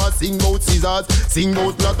comb, them a sing about scissors. Sing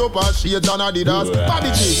about flat up and shades and Adidas. Bobby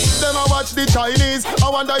Chin, them a watch the Chinese. I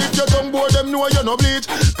wonder if your tongue board, them know you no bleach.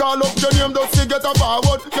 Call up your name, just to get a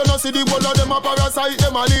forward. You know see the whole of them a parasite,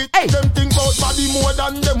 them a leech. Them think about body more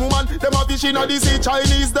than them woman. Them a fish in a the sea,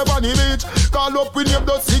 Chinese, them on the beach. Call up with name,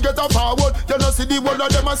 just to get a forward. You know see the whole of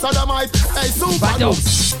them a sodomite. Hey, super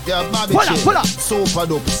dopes. Yeah, Bobby Chin. Pull up. Super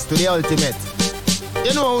dopes to the ultimate.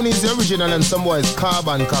 You know who needs the original and some boys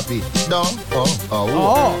carbon copy. No?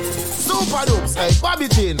 Oh. Super dopes, hey, Bobby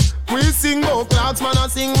Chin. We sing about clouds, man, I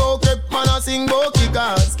sing about crepe, man, I sing about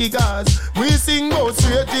kickers. We sing about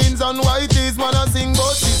straight jeans and whiteys, man, I sing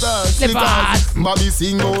about slippers. Bobby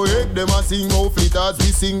sing about egg, them a sing about flitters.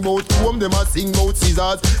 We sing about comb, them a sing about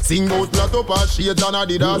scissors. Sing about flat up and shades and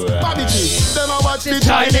Adidas. Bobby Chin, them a watch the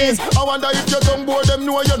Chinese. I wonder if your tongue board, them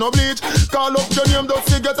know you no bleach. Call up your name, just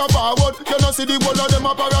to get a forward. You know see the whole of them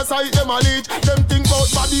a parasite, them a leech. Them think about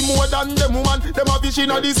body more than them woman. Them a fish in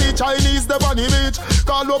a the sea, Chinese, them on the beach.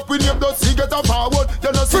 Call up with name, just to get a forward.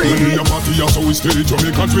 You know see when we a party, so we steady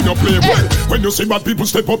Jamaicans, we no play well. When you see bad people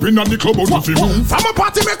step up in the club, out of you move. From a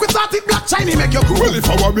party make we start it, Black China make you cool. Well, if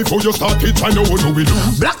I were before you start it, I know what we do.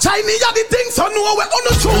 Black China, yeah, the thing, so know we on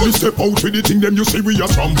the truth. When we step out with the thing, them you see we are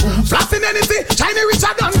some fools. Blasting anything, China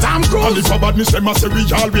richer than Tom Cruise. And if a badness, them a say we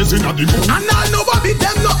always in the mood. And all nobody,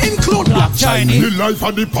 them no include Black China. The life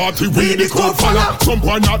of the party, we the cold fella. Some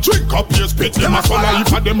boy not drink up, yes, spit them a swallow.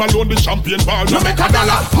 If a them alone, the champagne ball, no make a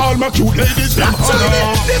dollar. All my cute ladies, them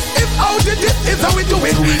holler. This is how the this is how we do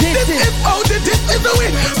it. This is how the this is the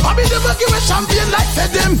way. Bobby never give a champion like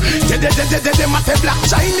said them. They must say Black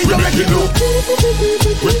China, you make it look.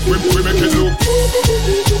 We make it look.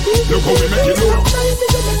 Look how we make it look.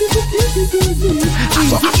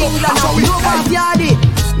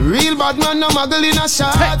 Real bad man, no muggle in a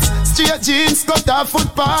shorts. Straight jeans, cut off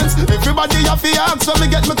foot pants. Everybody have the axe when me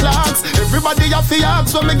get my clocks. Everybody have the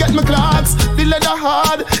axe when me get my clocks. The leather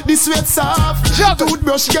hard, the sweat soft.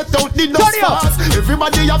 Toothbrush get out the dust fast.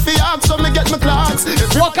 Everybody have the axe when me get my clocks.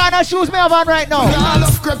 What kind of shoes me have on right now? I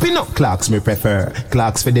love creeping up. Clocks me prefer.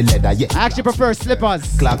 Clocks for the leather, yeah. I actually prefer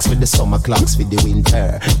slippers. Clocks for the summer, clocks for the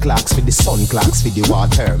winter. Clocks for the sun, clocks for the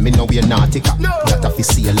water. Me know we're nautica, that of a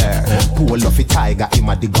sailor. Pull off a tiger, him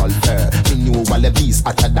a the golfer. Me know Wallabies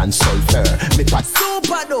hotter than sulfur. Me pat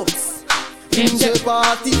Super dopes. him say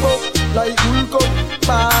party up like Hulk up,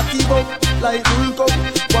 party up like Hulk up.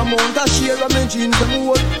 One month a share of me jeans them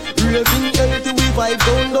old. Raving healthy we vibe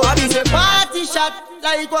down low. I be say party shot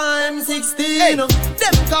like one M16.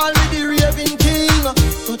 Them call me the raving king.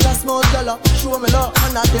 Touch a small dollar, show me love,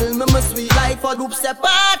 and I tell me my sweet life for dupes. Say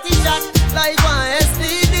party shot like one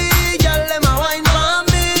STD. Girl them a wine for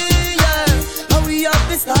me, yeah. And we have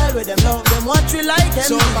the style with them love them what we like them.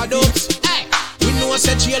 Super dopes. We know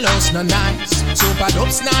say jailhouse no nice. Super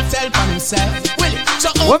dopes not help on himself. Will it? So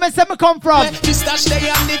where me say me come from? Mr. Stay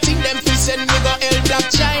on the thing them fi send me go El Black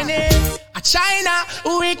China. A China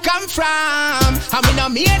we come from. And we no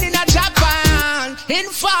made in a Japan.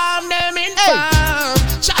 Inform them, inform.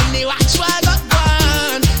 China watch what got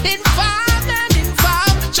one. Inform them,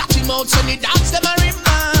 inform. Chat him out so the dogs them a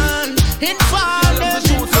remand. Inform them,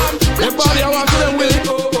 inform. Everybody I want to them will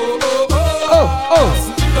go.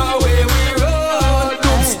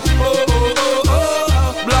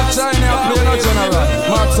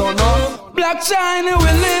 Black China, we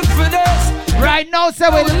live for this. Right now, say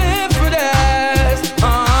we live for this.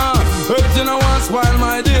 Everything I want spoil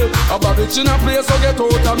my deal. About bitch in a place, so get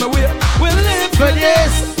out of my way. We live for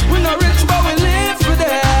this. We not rich, but we live for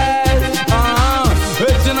this.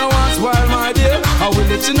 Everything I want spoil my deal. I will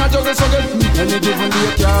let you not juggle, so get any given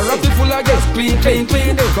day. Car up the full of gas. Clean, clean,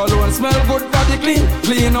 clean. Cologne smell good, body clean.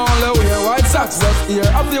 Clean all the way. White socks, left ear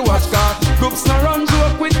of the wash car. Groups no run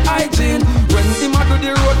joke with hygiene. When him a do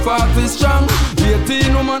the road path is strong.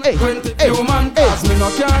 18 woman, 20 human. Cause me no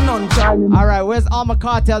care none time. Alright, where's all my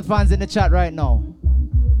cartel fans in the chat right now?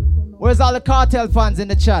 Where's all the cartel fans in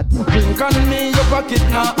the chat? Drink on me, your pocket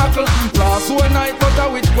now hackle. Last one night,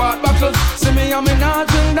 butter with quart buckle. See me and me not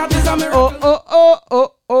drink, that is a miracle.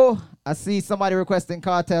 Oh. I see somebody requesting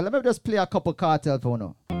cartel. Let me just play a couple cartel for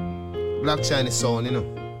now. Black Chinese sound, you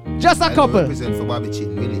know. Just a couple. I represent for Bobby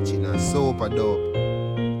Chin, Willie Chin, and Super Dope.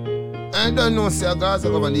 I don't know, say Gaza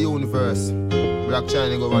govern the universe. Black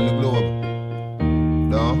China govern the globe.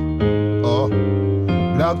 No? Oh.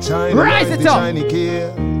 Black China, rise it up. China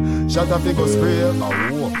kill. Shut up, it go spray.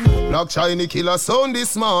 Oh, Black China killer sound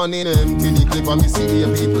this morning. Empty the clip and me see the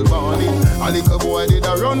people burning. A little boy did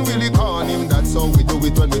a run, Willie con him. That's how we do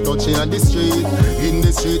it when we touch it on the street. In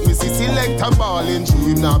the street, me see selector balling. True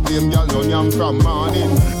him not blame y'all, none yam from morning.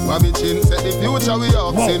 Bobby Chin said the future we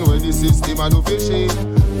oxen. Where the system a do fishy.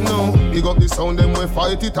 No, big up the sound them we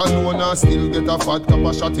fight it alone and still get a fat cup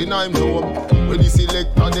of shot in I'm home. When the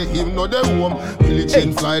selector they him know them home. Willie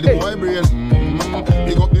Chin fly the boy brain.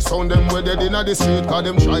 Big up the sound them where dead inna the street. Cause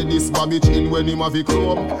them try this Bobby Chin when him have a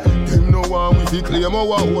chrome. Them no one with the claim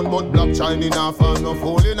our own. But Black China now found no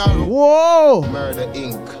hole in a room. Whoa! Murder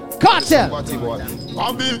Inc. Cartel!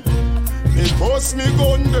 Bobby, me post me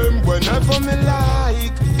gun them whenever me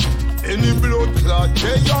like. Any blood clot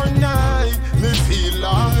day or night, me feel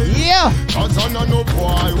like. Yeah! Cause I know no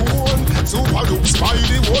boy won't. Super look by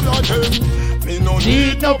the whole of them. Me no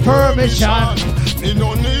need no permission. Me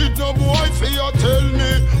no need no boy for you tell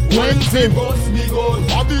me when to bust me gun.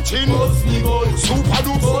 Bobby Chin bust me gun. Super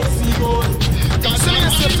look bust me gun. Cause I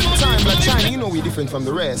yourself time Black China, you know we different from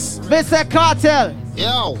the rest. Mr. Cartel!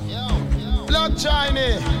 Yo! Black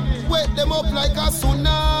China, wet them up like a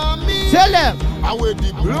tsunami. Tell them! I wear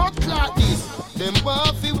the blood clot is. Them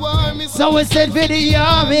buffy warm is. So we send for the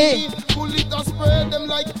army. Bullet and spread them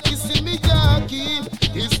like kissing me Jackie.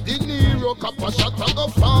 It's the Nero, Kappa shot and go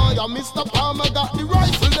fire. Mr. Palmer got the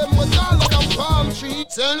rifle, them was all of them palm tree.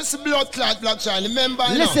 Tell us blood clot Black China, remember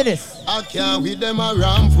now. Listen this. I can't with them a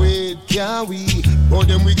ramp with, can't we? But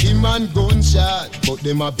them with him and gunshot. But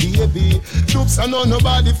them a baby. Troops and no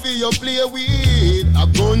nobody for you play with. A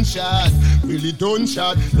gunshot, really done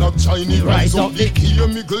shot. Black China rise up the key.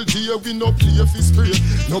 Miguel dear, we no play for spray.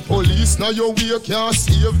 No police, now your way can't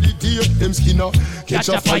save the day. Them skinner, catch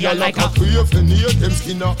a fire like a crave. Them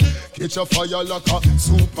skinner, catch a fire like a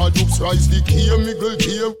super dupes. Rise the key, Miguel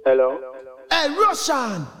dear. Hello? Hey,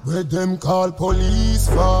 Russian! Where them call police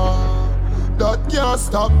for? That can't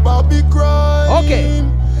stop Bobby crime. Okay.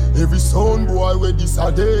 Every sound boy where this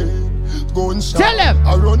a day. Gunshot. Tell them.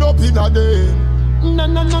 I run up in a day. Na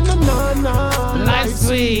na na na na na. Life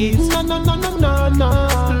sweet. Na na na na na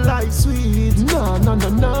na. Life sweet. Na na na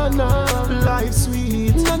na na. Life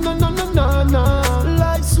sweet. Na na na na na na.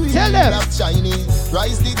 Life sweet. Tell them. Black China,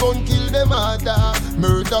 rise the gun, kill them mother.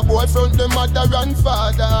 Murder boy from the mother and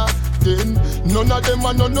father. Then none of them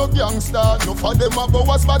are no gangster. No for them are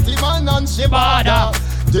Boas, Batman and Shibada.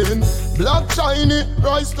 Then Black China,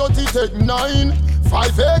 rise 30 take 9.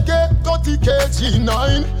 5 AK, 30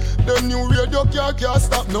 KG9. Them new radio can't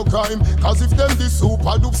stop no crime. Cause if them the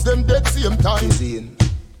super dupes, them dead same time.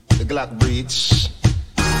 Glock breach.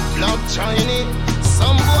 Black Chinese,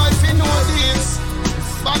 some boy fi know this.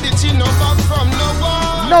 Body chin no back from no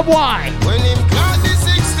boy. No boy. When him clock the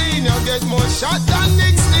 16, you get more shot than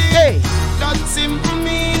 16. Hey. That simple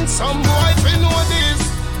means some boy fi know this.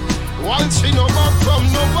 One chin no back from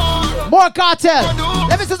no boy. More cartel.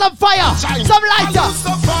 Let me see some fire. Some lighter.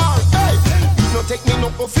 No take me no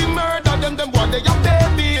puffy murder them boy they a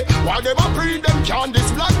baby. While them a breed them can this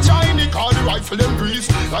Black Chinese. Call the rifle them grease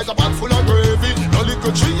like a pot full of gravy. No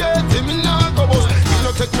liquor tree yet, him nah go bust. He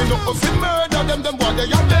no take me no puffy murder them boy they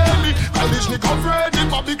a baby. Call this nick of ready,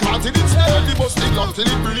 Bobby can't it steady. Bust the Glock till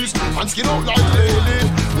it breeze and skin out like lady.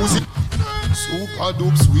 Who's it? Super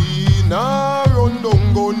dupes we nah run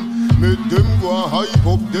down gun. Make them go and hype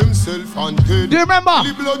up themselves and dead. Do you remember?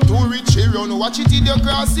 The blood too rich here run. Watch it in the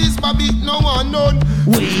grasses, Bobby, no one none.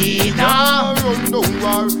 We nah run down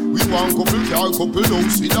war. We want couple car, couple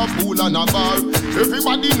house with a pool and a bar.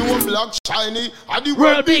 Everybody know Black Chinese are the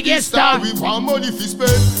world biggest star. We want money fi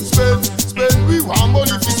spend. We want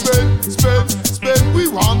money fi spend. We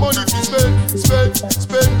want money fi spend.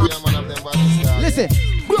 Listen.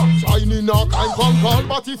 Shiny knock, I'm from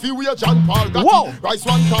but if you wear John Paul, got Rice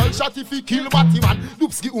one tall shot if he kill Batman.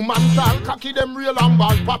 Dupski woman tall, cocky them real and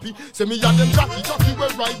ball papi. Say me and them jockey well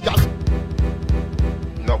right gal.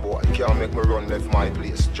 No boy, can't make me run left my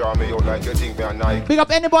place. Draw me out like you think me a Nike. Pick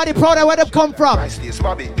up anybody proud of where them come from. MySpace,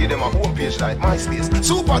 Bobby, give them a home page like MySpace.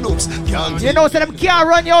 Super dopes, can't you know so them can't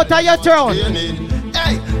run you out of your throne.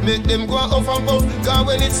 Hey, make them go off and go, cause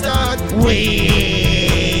when it start,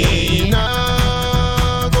 we nah.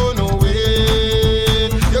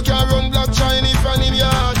 You can't run Black Chinese from him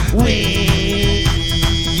yard.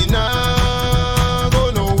 We nah go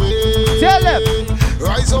no way. Tell them.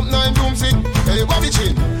 Rise up 9 broomstick. Hey, Bobby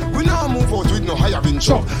Chin. We now move out with no higher bin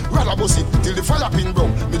chop. Rather bust it till the fire pin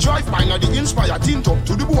broke. Me drive by now the Inspire tint up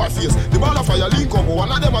to the boy face. The ball of fire link up.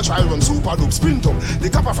 One of them a try run super dope sprint up. The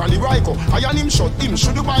capper from the Ryko. I and him shot him.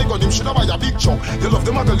 Should have buy gun him. Should have buy a big chop. You love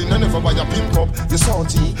the Magdalene and never buy a pimp cup. The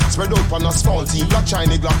salty spread out on asphalty. Black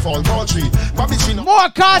Chinese Black fall tall tree. Bobby Chin. More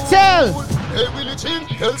cartel. Hey Willie Chin.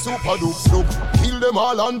 Hell super dope look. Kill them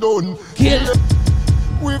all and done. Kill them.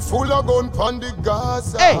 We full of gun pan the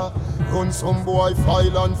Gaza. Hey. Run some boy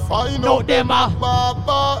file and find no out them a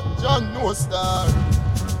Baba John no star.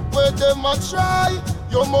 Where them a try,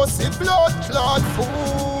 you must see blood clot fool.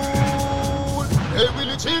 Hey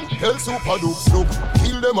Willie Chin, hell super dupes look.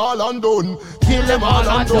 Kill them all and done. Kill them all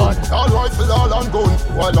and done. All rifle all and gun.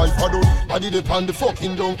 While life a done, body they pan the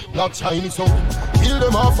fucking down. Black Chinese up. Kill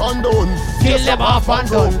them off and done. Kill them off and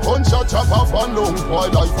done. Gunshot chop off and down.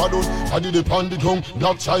 While life a done, body they pan the down.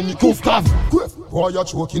 Black Chinese coof cough. Boy, you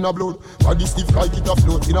choke in a blood. Body stiff like it a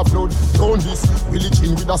float in a flood. Don't this. Willie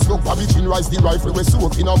Chin with a smoke. Bobby Chin rise the rifle. We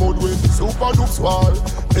soak in a mud wind. Super dupes war.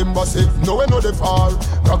 Member say, no way no they fall.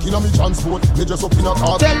 Rock in a me transport. They just up in a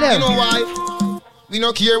car. Tell them. You know why? We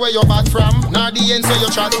no care where you're back from. Now the ends where you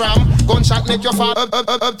chat from. Gunshot make you fall.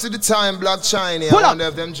 Up to the time, Black Chinese. I wonder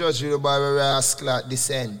if them judge you by a rascal at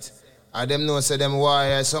descent. And them know say them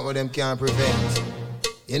warriors, something of them can't prevent.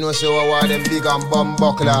 You know say what war them big and bomb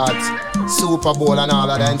buckler Super Bowl and all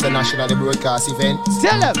of the international broadcast events.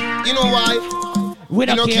 Tell them. You know why? We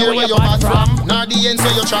don't care where you're back from. Now the ends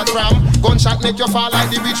where you chat from. Gunshot make you fall like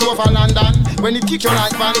the bridge over London. When it kick you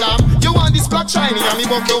like Van Damme. You want this Black Chinese and me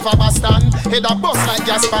buck you over Boston. Head a bust like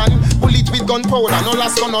gas pan. Bullet with gunpowder, no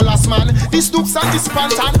last gun, no last man. This dukes and this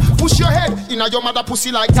pantan. Push your head in your mother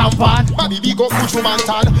pussy like tampon. Bobby big up push you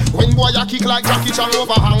bantan. When boy you kick like Jackie Chan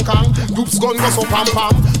over Hong Kong. Dukes gun go so pam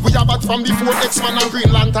pam. We are back from before X-Man and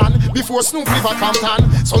Green Lantern. Before Snoop Liver Compton.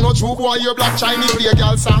 So no true boy your Black Chinese play a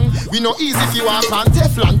girl song. We no easy if you want pan.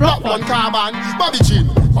 Teflon, black one carbon. Bobby Chin.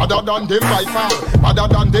 Other than them by far, other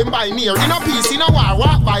than them by near. In a peace, in a war,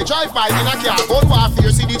 walk by, drive by, in a car. Gun warfare,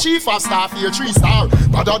 see the chief of staff here, 3-star.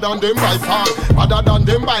 Other than them by far, other than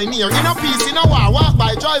them by near. In a peace, in a war, walk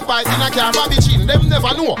by, drive by, in a car. Bobby Chin, them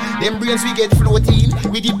never know. Them brains we get floating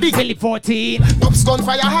with the big belly 14. Dupes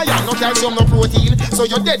gunfire higher, no calcium, no protein. So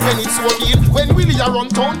you're dead when it's soaking. When Willie are run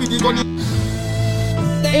town with the gun.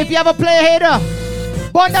 If you ever play a hater,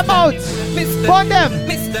 burn them out. Burn them.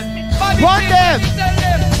 Burn them.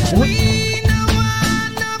 We no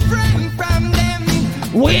want no friend from them.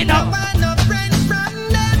 We no want no friend from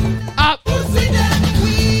them. Up. We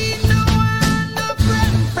no want no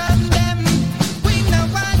friend from them. We no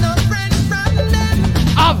want no friend from them.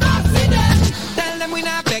 Up. Tell them we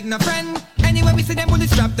not beg no friend. Anyway we see them, we'll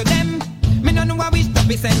strap to them. Me no know why we stop,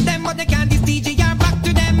 we send them, but they can't this DJ are back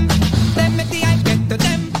to them. Them make the hype get to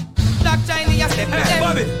them. Black Chinese step to them.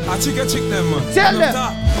 Bobby, I chick them man. Tell them.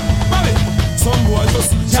 Bobby, some boy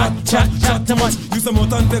just chat too much. Use them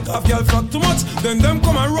out and take off, y'all fuck too much. Then them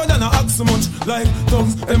come and road and I act so much. Like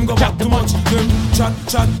thugs, them go back too much. Them chat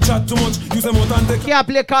too much. Use them out and take. Can't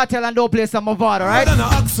play Cartel and don't play some Movado, right? And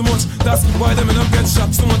I act so much. That's why them don't get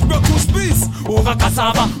shot so much. Bro, push peace over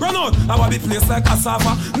cassava. Run out, I want be place like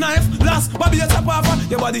cassava. Knife, last, baby, you chop off.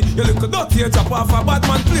 Your body, you look dirty, you chop off. Bad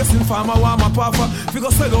man place in farmer, warm up off.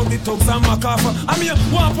 Figure sell out the thugs and macafa. I mean,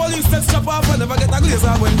 one police text chop off. Never get a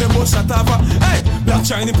glazer when them both shut off. Hey, black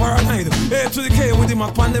shiny paranoid. A to the K with the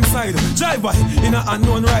map on them side. Drive by in an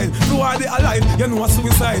unknown ride. Who are they alive? You know what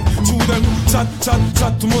suicide. Chew them, chat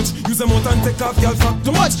too much. Use them out and take off, y'all fuck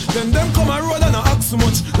too much. Then them come and road and I act so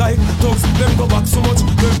much. Like thugs, them go back so much.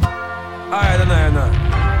 Them. Alright, nah.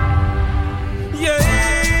 Yeah.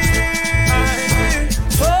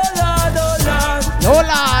 Oh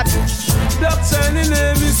Lord. Black shiny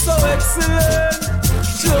name is so excellent.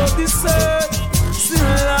 Show this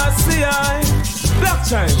Black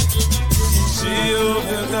China.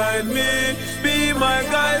 Jehovah guide me, be my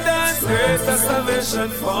guidance, greater salvation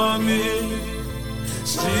for me.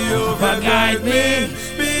 Jehovah guide me,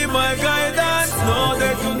 be my guidance, no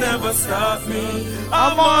they could never stop me.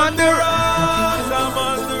 I'm on the rock,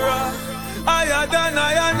 higher than I.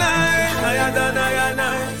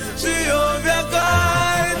 Jehovah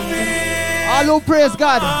guide me. All who praise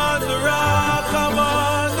God. I'm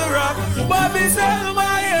on the rock, Bobby said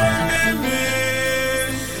my enemy.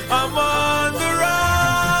 I'm on the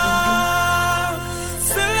rock,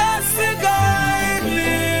 Celeste guide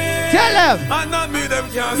me. Tell them. And not me them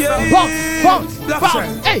can't stop.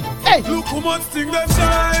 Hey. Look how much thing them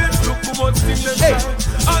shine.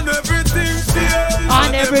 And everything feels.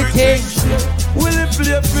 And everything. Will it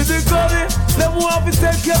play for the gully? Them want to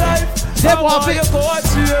take your life. Them want to go to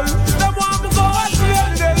jail. Them want to go to jail.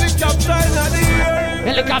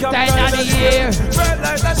 Helicopter in the air. Red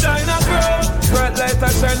light a shine a girl. Red light a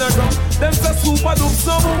shine a girl. Them say super duke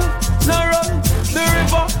some now run the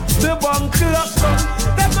river, the bank lock down.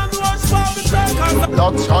 Them not watch for me talk.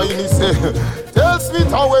 Black Chinese say, tell Smith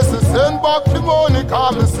how to send back the money,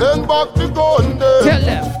 come send back the gun them. Tell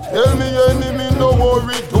them. Tell me enemy no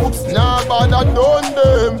worry, dukes nah bother done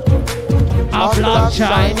them. A Black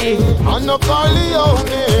Chinese and no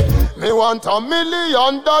Corleone. Me want $1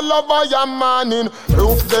 million by a man in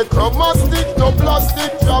roof the chromastic, no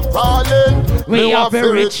plastic drop falling. We are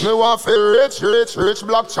very rich. Me want for rich,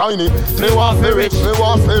 Black Chinese. Me want for rich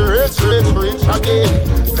again.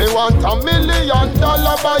 Me want $1 million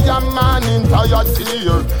by a man in tired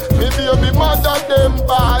tear. Me baby mother them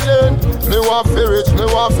ballin'. Me want for rich,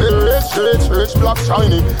 Black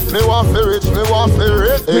Chinese. Me want for rich.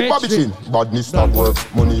 Hey, Bobby Chin, badness not work.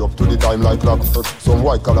 Money up to the time like clockwork. Some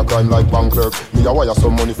white collar crime like bank clerk. Me a wire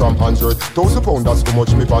some money from pants shirt. £1,000 that's too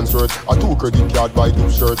much me pants shirt. A 2 credit card buy 2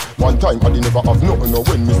 shirt. One time I didn't never have nothing. No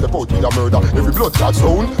when me step out with a murder. Every blood clot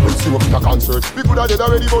sound will see up in a concert. We coulda dead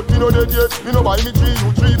already but me no dead yet. Me no buy me 3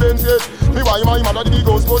 you 3 Benz yet. Me buy my mother the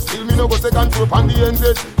ghost but still me no go second trip on the end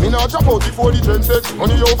yet. Me no drop out before the trend set.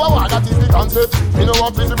 Money over war that is the concept. Me no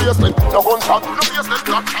want prison basement. No gunshot. No basement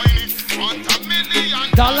Black Chinese. Want $1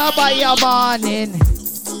 million by your morning.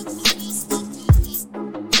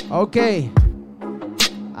 Okay,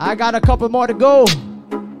 I got a couple more to go.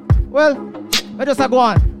 Well, let us go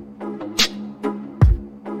on.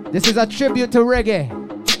 This is a tribute to reggae.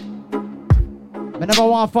 I never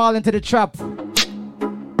want to fall into the trap.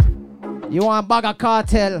 You want Bagga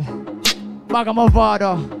Cartel, Bagga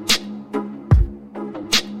Movado.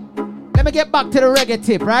 Let me get back to the reggae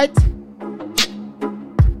tip, right?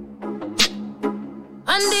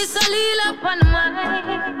 And this a lila upon my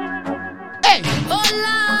hey.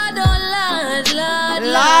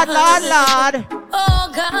 Lord. Oh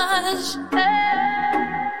gosh.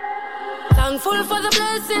 Thankful for the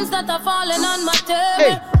blessings that are falling on my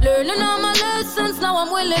table. Learning all my lessons, now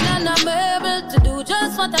I'm willing and I'm able to do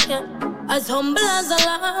just what I can. As humble as a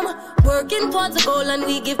lamb, working towards a goal and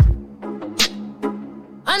we give.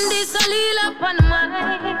 And this a lila upon my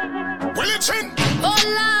Oh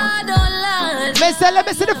Lord. Let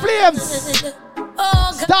me see the flames.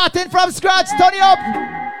 Starting from scratch, turn it up.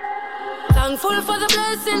 Thankful for the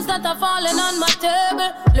blessings that are falling on my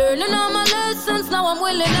table. Learning all my lessons, now I'm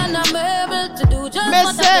willing and I'm able to do just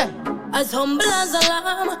what I can. As humble as a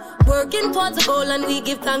lamb, working towards a goal and we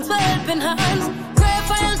give thanks for helping hands. Pray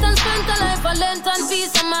for health and strength, a life for length and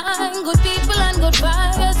peace of mind. Good people and good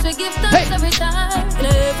vibes, we give thanks every time. In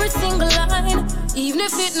every single line, even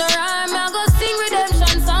if it no rhyme, I go sing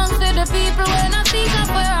redemption songs to the people when I think of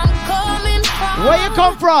where I'm coming from. Where you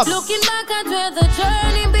come from? Looking back at where the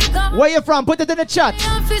journey began. Where you from? Put it in the chat.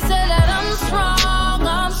 I'm strong.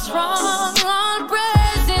 All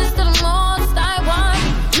praises to the most I want.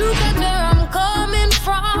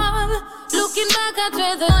 at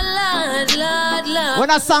where the Lord. When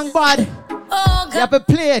I sang bad, oh, you have to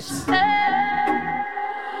play it.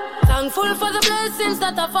 Thankful for the blessings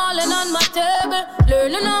that are falling on my table.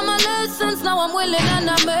 Learning all my lessons, now I'm willing and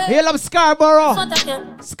I'm able. Hail up Scarborough.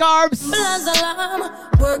 Scarbs.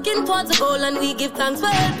 Working towards a goal and we give thanks for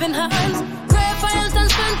helping hands. Pray for health and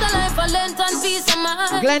strength, a life for length and peace of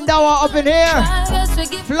mind. Glendower up in here.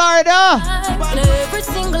 Florida. Every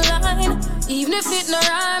single line, even if it no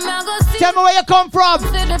rhyme, I go see. Tell me where you come from. To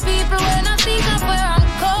the people when I think of where I'm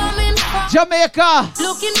coming from. Jamaica.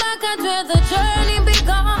 Looking back at where the journey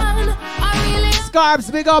began.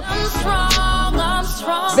 Scarbs, big up. I'm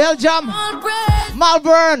strong. Belgium.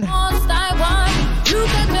 Malvern. Look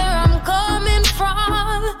at where I'm coming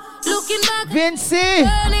from. Looking back. Vinci. I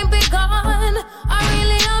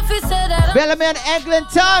really have to say that Bellamy and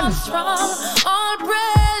Eglinton. All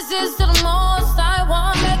praises to the most I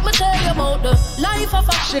want. Make me tell you about the life of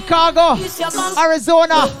a Chicago,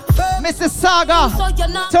 Arizona, Mississauga,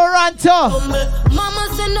 Toronto. Mama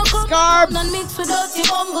said no come and mix with dirty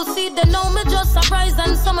bungle. See they know me just surprise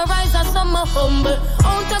and summarize as some humble.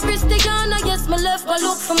 Out of Christiana, yes, me left go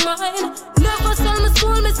look for mine. Never sell my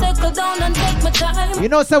soul, me settle down and take my time. You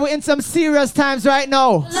know, so we're in some serious times right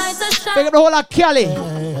now. Big up the whole of Cali.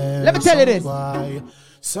 Let me tell you this.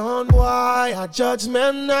 Son boy, a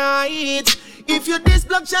judgment night. If you diss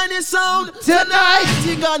Black Chinese sound tonight,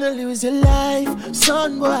 you're gonna lose your life.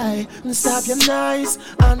 Son boy, stop your nice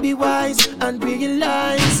and be wise and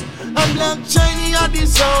realize I'm Black Chinese at the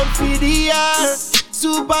sound for the air.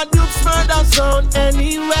 Super dupes murder sound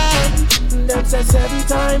anywhere. That's a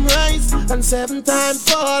 7-time rise and 7-time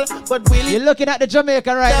fall. But will you're looking at the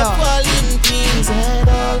Jamaican right now. Falling kings and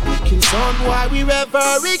all. Kill son boy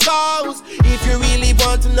wherever he goes. If you really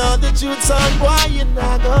want to know the truth, son boy, you're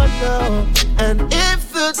not gonna know. And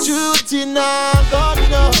if the truth, you're not gonna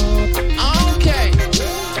know. Okay.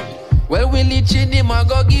 Well, Willie Chinny, I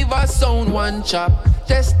go give a sound one chop.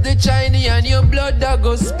 Test the Chinese and your blood that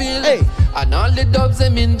go spill. Hey. And all the dubs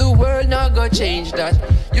them in the world now go change that.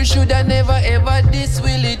 You shoulda never ever diss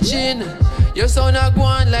Willie Chin. Your son a go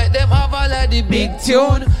on like them have all of the big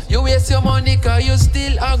tune. You waste your money cause you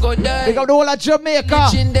still a go die. Big up the whole of Jamaica.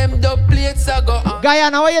 Chin them dub plates a go on.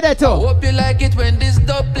 Guyana, where you there too? I hope you like it when this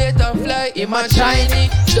dub plate a fly in my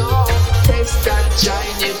Chinese. Don't taste that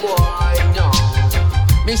Chinese boy, no.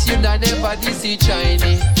 Miss you da never DC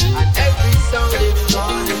Chinese. And every sound is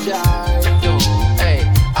gonna die, no. Hey,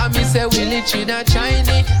 I miss a Willie China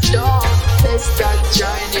Chinese. Don't taste that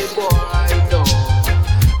Chinese boy, no.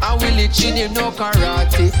 I Willie China no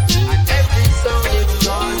karate. And every sound is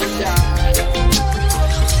gonna die.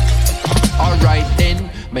 Alright then.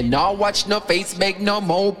 Me now watch no face, beg no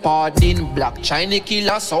more pardon. Black China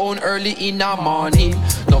killer sound early in the morning.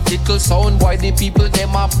 No fickle sound, boy, the people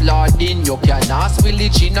them applauding. You can ask Willie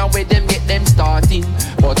China where them get them starting.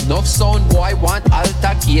 But enough sound, boy, want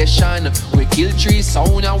altercation. We kill 3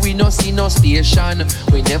 sound and we no see no station.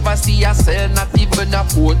 We never see a cell, not even a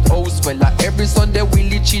courthouse. Well, every Sunday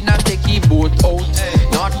Willie China take his boat out.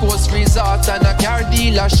 North Coast Resort and a car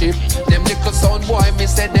dealership. Them little sound, boy, me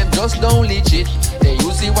said them just don't legit. They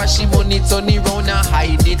use it wash money, turn it round and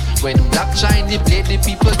hide it. When Black China play, the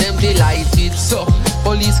people them delighted. So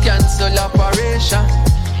police cancel operation.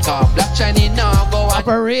 Cause Black China now go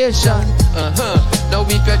operation. Now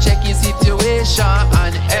if you check his situation,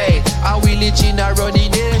 and hey, I will it in a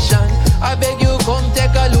running nation. I beg you come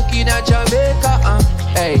take a look in a Jamaica.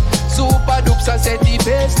 Hey, super dupes a set the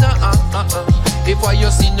base now. If what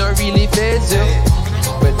you see no really phase you,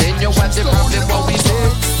 but then you want the problem what we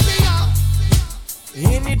say.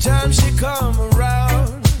 Anytime she come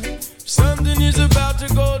around, something is about to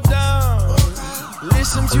go down.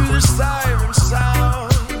 Listen to the siren sound.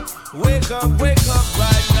 Wake up right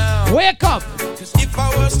now. Wake up. Cause if I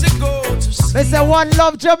was to go to sleep, they say one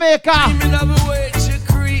love Jamaica.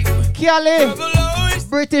 Cali,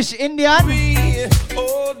 British Indian.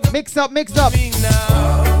 Mix up.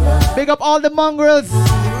 Big up all the mongrels.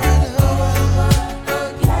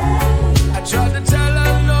 I tried to tell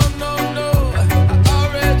her no.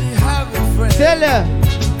 Tell her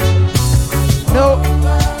no.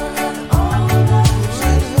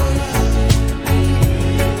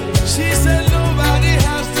 She said nobody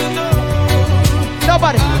has to know.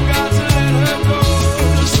 Nobody. I got to let her go.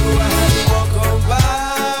 So I had to walk on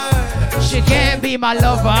by. She can't be my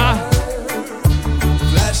lover.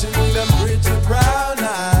 Flashing them pretty brown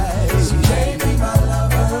eyes. She can't be my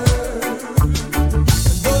lover.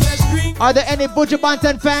 Are there any Buju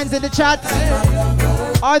Banton fans in the chat?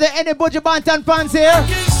 Are there any Buju Banton fans here?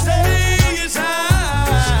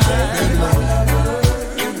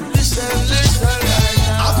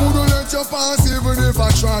 I couldn't let you pass even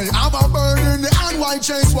try. I'm a bird in the hand, white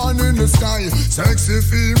chase one in the sky. Sexy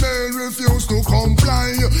female refuse to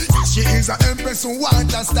comply. She is an empress who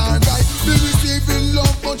understand right. Be receiving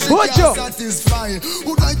love but she can't satisfy.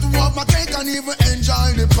 Would like to have my cake and even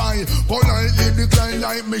enjoy the pie. Politely decline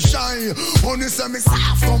like me shy. Only say me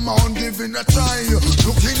soft, come on, giving a try.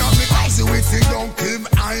 Looking at me crazy with it, don't give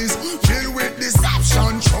eyes. Filled with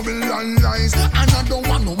deception, trouble and lies. And I don't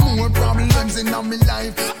want no more problems in my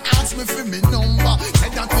life. Ask me for me number,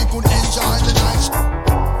 said that we could enjoy the night.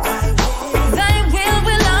 Thy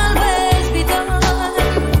will always be done.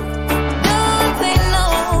 Don't they know?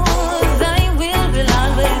 Thy will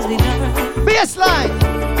always be done. Baseline.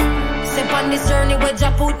 Step on this journey where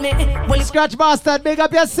Jah put me. Well, Scratch Bastard, big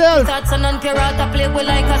up yourself. Thoughts and non-pirata play with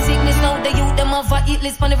like a sickness. Now the youth them have a hit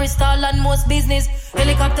list on every stall and most business.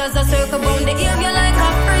 Helicopters are circle round the area like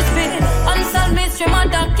a frisbee. Unsolved mystery, my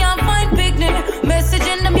dog can't find picnic. Message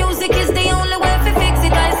in the music is the only way to fix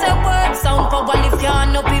it. I say word, sound power, lift your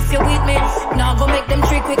hand up if you're with me. Now go make them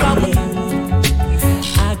trick quick out.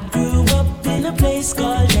 I grew up in a place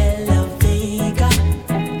called La Vega.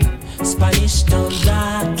 Spanish Town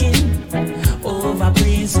rocking over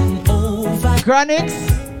prison over. Chronix.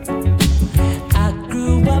 I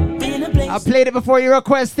grew up in a place. I played it before you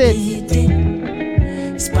requested.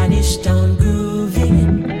 Spanish Town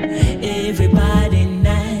grooving, everybody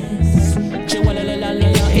nice.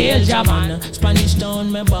 Hail Jaman, Spanish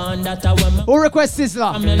Town, me born that I want. Who requests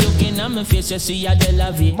Sizzla? I'm looking at my face, you see a De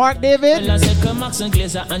La Vie. Mark David. Well, I say Max and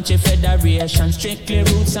Glazer, Anti-Federation. Strictly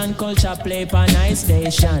roots and culture play per night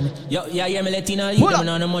station. Yo, yeah, yeah, me letting all you them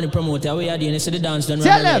on the money promoter. We are doing this to the dance done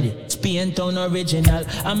right already. Spain Town original.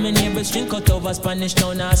 I'm in neighbor string cut over Spanish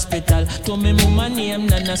Town hospital. To me mama name,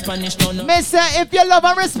 Nana Spanish Town. Mister, if you love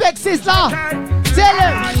and respect Sizzla, tell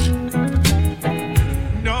him.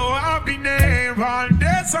 No, I've been there all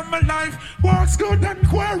days of my life. What's good and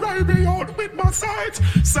where I be out with my sight.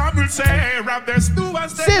 Some will say, Ram, there's two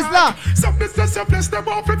as they like. Some business you bless them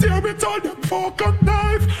off with you with all them fork and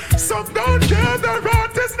knife. Some don't care their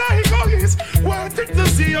art is like always. Waiting to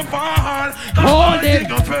see you fall. Hold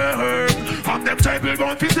it. On them table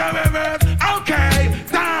won't be there. Okay,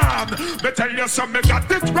 damn. But tell you something, got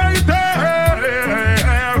it right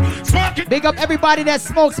there. Smoking. Big up everybody that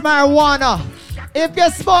smokes marijuana. If you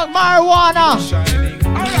smoke marijuana.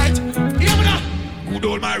 Alright, here we go. Good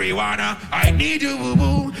old marijuana, I need you,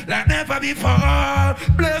 boo-boo, like never before.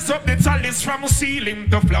 Bless up the chalice from ceiling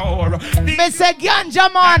to floor. Mr. Ganja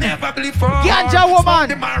man. Never before. Ganja woman.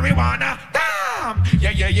 The marijuana, damn.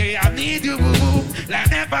 Yeah, I need you, boo-boo, like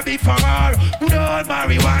never before. Good old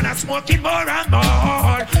marijuana, smoking more and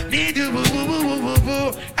more. Need you,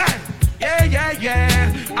 boo-boo. Hey. Yeah,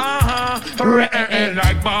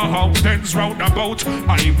 like mountains round about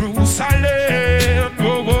Jerusalem.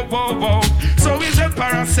 Whoa. So is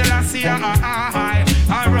Emperor Selassie,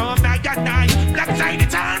 around night, black tiny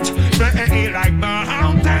tant. Like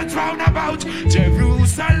mountains round about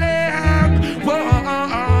Jerusalem.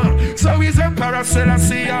 Whoa, so is Emperor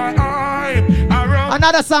Selassie, around.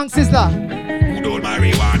 Another song, Sizzla. Old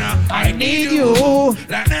marijuana, I need you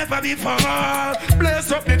like never before.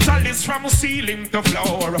 Bless up the chalice from ceiling to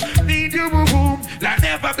floor. Need you boom like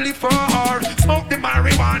never before. Smoke the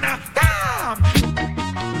marijuana, damn.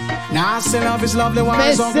 Now I say love is lovely, why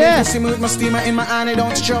is off me? See me with my steamer in my hand, it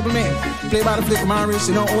don't trouble me. Play by the flick of my wrist,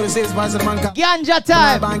 you know all this is, vice of the man. Ganja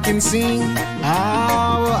time. Banking scene.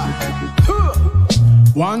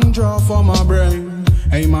 One draw for my brain.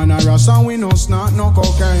 Hey man, I rush and we no snort, no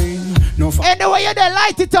cocaine. No anyway, you there,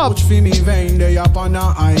 light it up. Watch for me vein, they up on a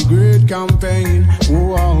high grade campaign.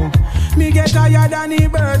 Whoa, me get tired than the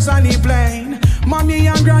birds on the plane. Mommy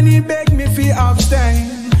and granny beg me fi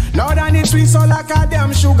abstain. Lord and it's sweet so like a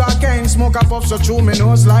damn sugar cane. Smoke a puff so through me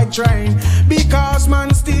nose like train. Because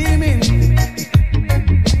man steaming,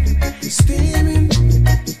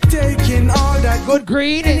 taking all that good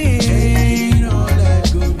green. All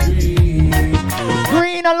that good green.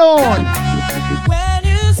 Green alone. When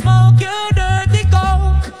you smoke your dirty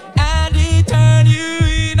coke and it turn you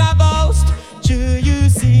in a ghost, do you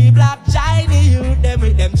see black shiny you them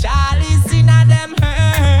with them chalice in a them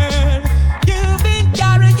hand? You've been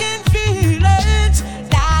carrying feelings,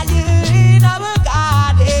 now you in our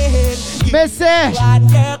garden. Missy,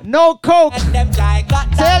 no coke.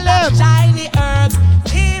 Tell them. Shiny herbs,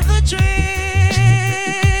 leave the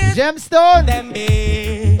tree. Gemstone. Them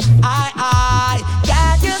be, I.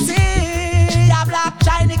 Can you see a black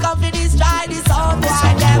shiny come for this try this on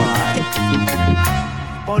why them?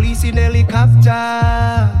 Police in helicopter,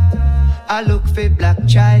 I look for black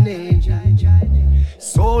Chinese.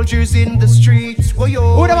 Soldiers in the streets, who do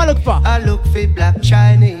I look for? I look for black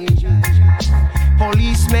Chinese.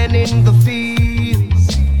 Police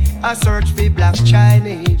I search for Black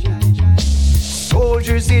Chinese.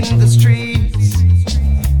 Soldiers in the streets,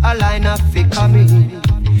 a line up for coming.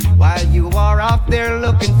 While you are out there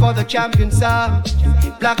looking for the champion sound,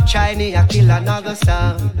 Black Chinese I kill another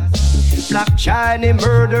sound. Black Chinese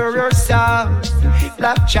murder your sound.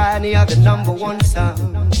 Black Chinese are the #1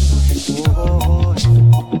 sound. Oh,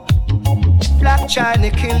 Black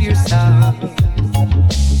Chinese kill your sound.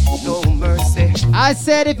 No mercy. I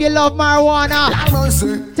said if you love marijuana,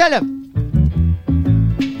 tell him.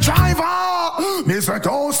 Driver, me say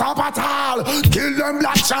don't stop at all. Kill them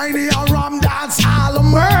Black Chinese and ram dance all.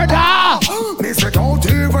 Murder, me say don't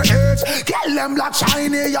even hit. Kill them Black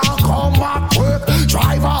Chinese and come back quick.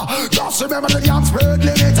 Driver, just remember the damn speed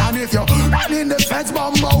limit. And if you're running the fence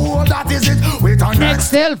bomber, oh, that is it. With a next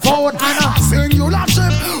cell phone and a singular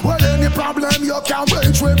chip. Well, any problem you can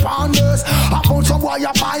reach with on this. I put some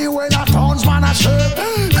wire by when a tons man a ship.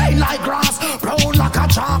 Green like grass, brown like a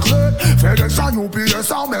chocolate. FedEx and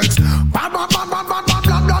UPS and mix. Bam, bam, bam, bam, bam, bam,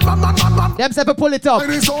 bam, bam, bam, bam, bam. Them say pull it up.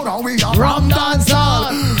 So now we are ram dance all.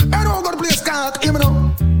 Anyone gonna play skunk, you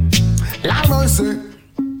know? Lord mercy.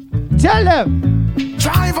 Tell them.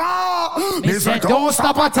 Driver, me say don't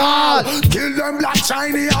stop at all. Kill them Black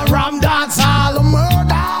Chinese and ram dance all.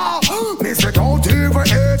 Murder, me say don't even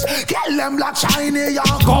hit. Kill them Black Chinese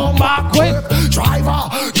and come back quick. Driver,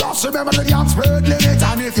 just remember the damn speed limit.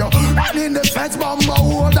 And if you're running the fence bomber,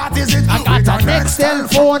 oh, that is it. I got a next cell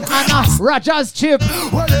phone and a Rogers chip.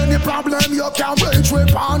 Well, any problem you can reach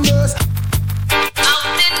with on this.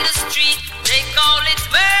 Out in the street, they call it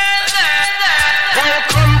murder.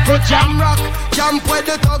 Welcome to Jamrock, camp where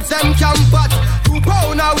the thugs them camp at. 2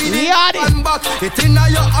 pound now we need one back. It inna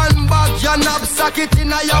your handbag, your knapsack, it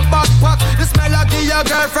inna your backpack. The smell of your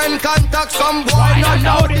girlfriend contact. Some boy not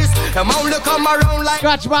know this. Them only come around like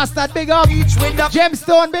Scratch Bastard, big up.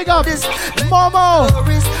 Gemstone, big up. Momo.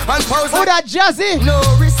 Who that Jazzy?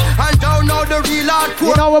 Norris, and down now the real hardcore.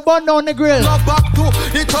 You know we burn down the grill. No back to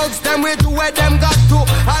the thugs them we do where them got to.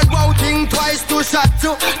 And won't think twice to shot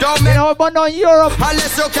to. Don't you know we burn down Europe.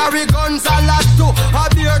 Unless you carry guns a lot to.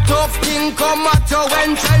 A beer tough thing come at you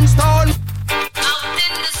when trench town. Out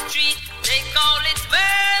in the street, they call it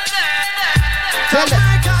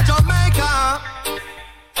Jamaica, Jamaica,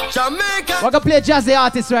 Jamaica. We're gonna play Jazzy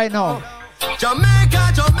artist right now.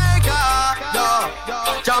 Jamaica, Jamaica, yeah.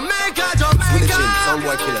 Jamaica, Jamaica.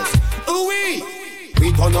 Soundboy killers. Ooh-wee.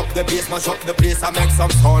 We turn up the bass, mash up the place and make some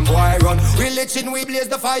sound boy run. We lichin', we blaze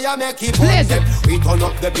the fire, make it burn them. We turn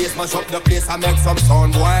up the bass, mash up the place and make some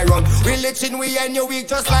sound boy run. We lichin', we end your week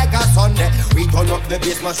just like a Sunday. We turn up the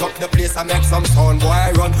bass, mash up the place and make some sound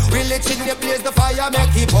boy run. We lichin', we blaze the fire,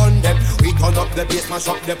 make it burn them. We turn up the bass, mash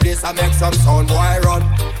up the place and make some sound boy run.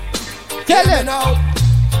 Tell me now.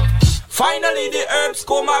 Finally the herbs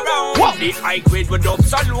come around. What? The high grade with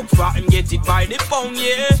ups I look for him, get it by the pound,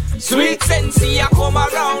 yeah. Sweet sensei I come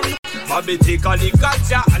around. Bobby take a lick at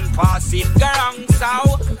ya and pass it around.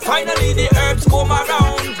 So finally the herbs come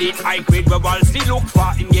around. The high grade with balls they look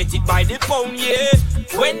for him, get it by the pound,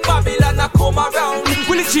 yeah. When Babylon I come around,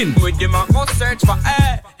 will it chin with them I go search for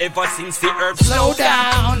air. Ever since the herbs slow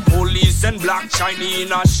down, police and Black Chinese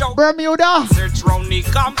in a show. Bermuda search round the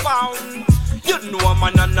compound. You know a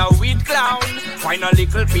man and a weed clown. Find a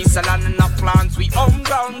little piece of land and a plants we own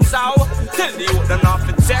ground. So tell the youth them not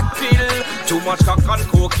to take pill. Too much cock and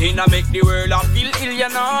cocaine a make the world a feel ill, you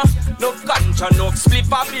know. No ganja, no split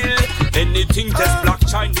a pill. Anything just Black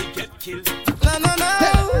Chinese get killed.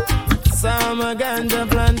 No. Some a ganja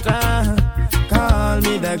planter. Call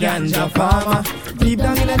me the ganja farmer. Deep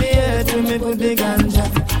down in the earth when me put the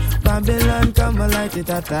ganja. Babylon come and light it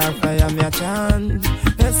at our fire, me a chant.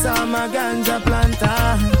 Yes, I'm a ganja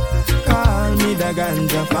planter. Call me the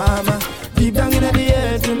ganja farmer. Deep down in the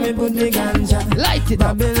earth when me put the ganja. Light it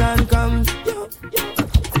Babylon come.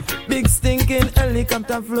 Big stinking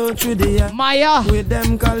helicopter flow through the air. Maya. With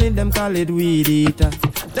them call it weed eater.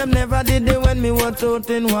 Them never did it when me was out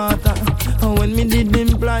in water. And when me did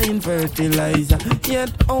them applying fertilizer.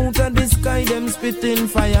 Yet out of the sky them spitting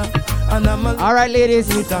fire. And I'm alright ladies.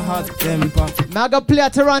 With a hot temper. Now go play a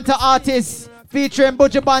Toronto artist featuring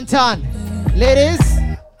Buju Banton. Ladies.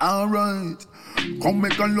 Alright. Come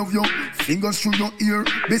make I love you. Fingers through your ear.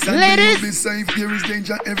 Ladies. Be safe. There is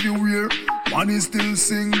danger everywhere. One is still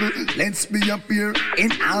single, let's be appear.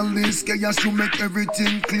 In all this chaos you make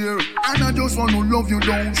everything clear. And I just want to love you,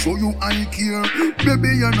 don't show you I care.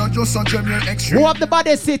 Baby, you're not just a general extreme. Who up the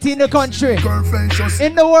baddest city in the country? Girlfriend just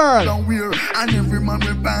in the world. And every man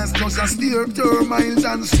will pass just a steer. Turmoils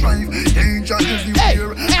and strife, danger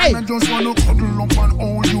everywhere. And I just want to cuddle up and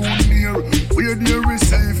hold you near. Where there is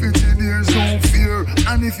safety, there's no fear.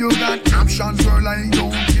 And if you got captions, girl, I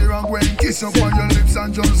don't care. I'm going to kiss up on your lips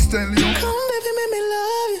and just tell you. Come, baby, make me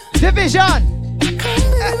love you. Division.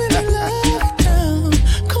 Come, baby, make me love you.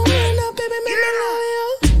 Come on now, baby, make me love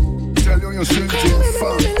you. Tell you you're sweet Come, to baby,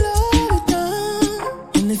 fuck. make me love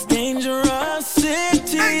you. In this dangerous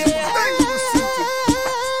city,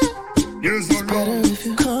 There's no better if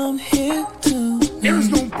you come here too. There's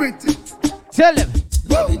no pity. Tell him.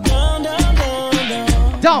 Down, down, down,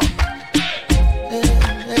 down. Down.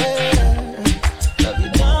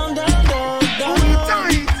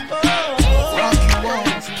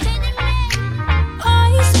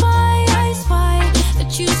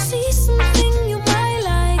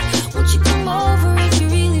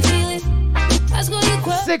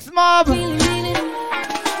 Six Mob.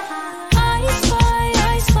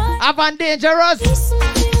 Avant Dangerous.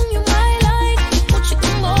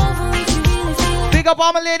 Big up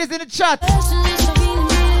all my ladies in the chat.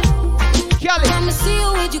 Kelly. Come to see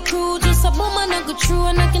you with your crew, just a woman I go true,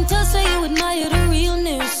 and I can tell say you admire the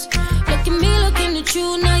realness. Look at me, looking at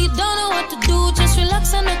you, now you don't know what to do. Just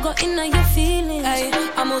relax and I go in on your feelings. Hey,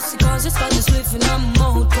 I'm mostly conscious, I just live in a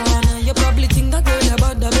mode corner. You probably think that girl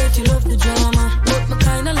about that, bet you love the drama. But me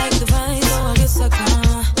kinda like the vibe, so I guess I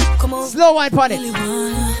can. Come on, slow wine pon it.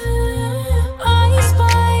 I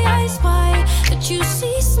spy that you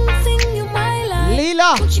see something you might like.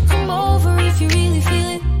 Leela. Won't you come over if you really feel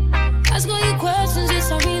it? Ask all your questions,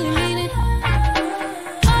 yes, I really mean it.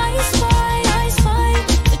 I spy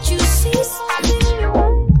that you see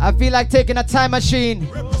something. I feel like taking a time machine.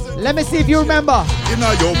 Let me see if you remember. You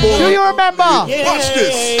know your boy. Do you remember? Yeah. Watch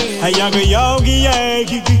this. I young yogi, yeah.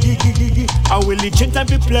 I will listen time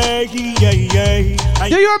to play, yeah.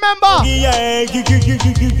 Do you remember? Yeah.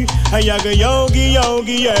 I young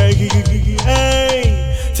yogi, yeah. Hey.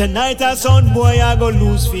 Tonight a son boy I go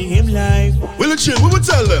lose for him life. Will it chill? We will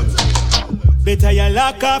tell them. Better you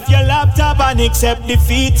lock off your laptop and accept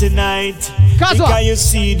defeat tonight. Because you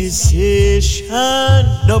see this session,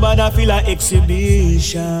 nobody feel like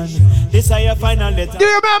exhibition. This is your final letter. Do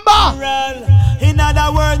you remember? In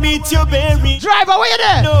other words, meet your berry. Driver, where you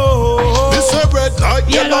there? No. This is red light,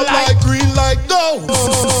 yellow light, green light, no.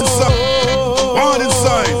 Warning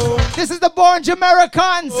sign. This is the Born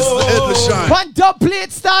Jamericans. This is the headless shine. One dub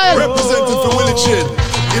plate style. Representing for Willie Chin.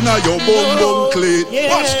 In your boom cleat.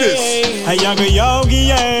 Watch this. I yaga yogi,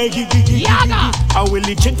 Yaga. I will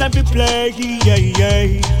listen time to play,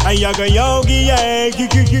 yeah. I yaga yogi, I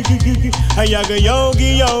yaga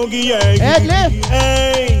yogi,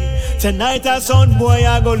 hey. Tonight a son boy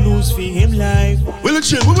I go lose for him life. Willie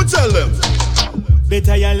Chin, we will tell them.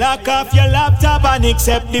 Better you lock off your laptop and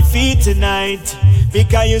accept defeat tonight.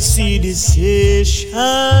 Because you see this session,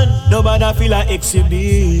 nobody feel like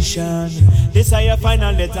exhibition. This is your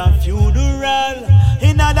final letter funeral.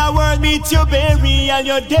 In other words, meet your burial,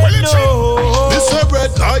 you're dead, no. This is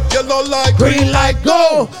red light, yellow light, green light,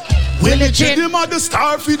 go. Willie Chin, him at the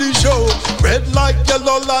star for the show. Red light,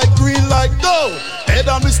 yellow light, green light, go. Head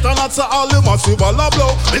on Mr. Natsa, all him a super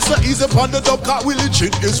blow. Mr. Easy pon the dub, cat Willie Chin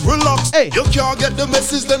is relaxed. Hey. You can't get the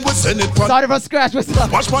message, then we send it pon. Sorry for scratch, what's up?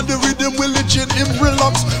 Watch pon the rhythm, Willie Chin, him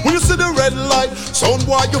relax. When you see the red light, sound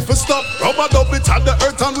boy, you fi stop. Rubber dub it at the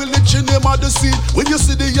earth and Willie Chin, him at the sea. When you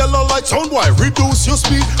see the yellow light, sound boy, reduce your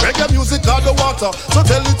speed. Reggae music out the water, so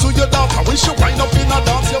tell it to your daughter. When she wind up in a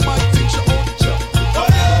dance, you might think she own it.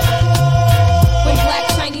 When Black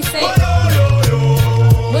Chinese say,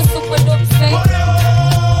 when Super Dope say,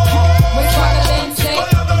 when Charlemagne say,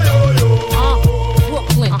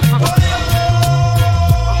 Brooklyn.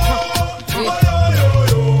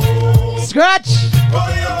 Scratch.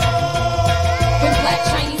 When Black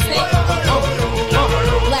Chinese say,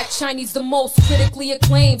 Black Chinese the most critically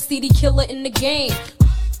acclaimed CD killer in the game.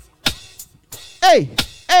 Hey.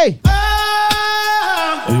 Hey,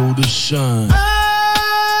 yo, this shine.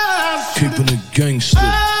 Keeping it gangster.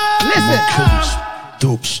 Listen. Killers,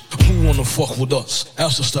 dopes. Who wanna fuck with us?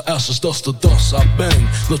 Asses to asses, dust to dust. I bang.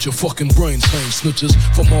 Let your fucking brains hang. Snitches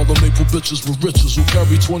from all the maple bitches with riches who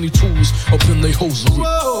carry 22s up in they hosiery.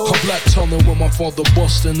 A black telling when my father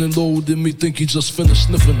bustin' and loaded me. Think he just finished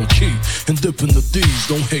sniffing the key and dipping the D's.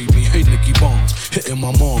 Don't hate me, hate Nicky Bonds. Hitting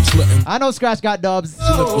my mom's, letting. I know Scratch got dubs.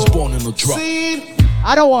 Jeanette was born in a drop.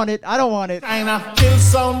 I don't want it. China, kill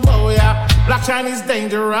some boy, yeah. Black Chinese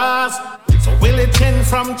dangerous. So Willie Chin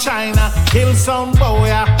from China, kill some boy,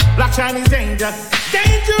 yeah. Black Chinese dangerous.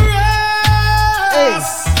 Hey.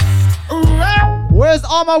 Where's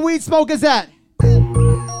all my weed smokers at?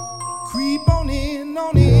 Creep on in,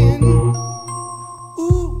 on in.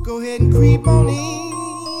 Ooh, go ahead and creep on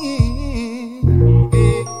in.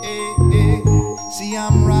 Hey, hey, hey. See,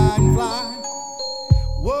 I'm riding fly.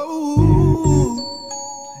 Whoa.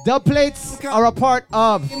 Dub plates are a part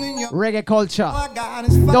of reggae culture.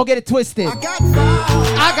 Don't get it twisted. I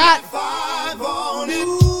got five on it.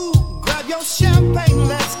 Grab your champagne,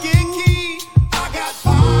 let's get key. I got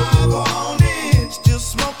five on it. Still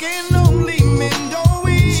smoking only Mendo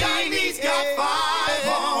weed. Chinese got five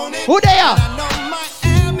on it. Who they are?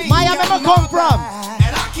 Miami come from.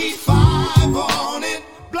 And I keep five on it.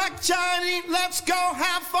 Black Chinese, let's go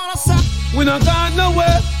have fun. We not got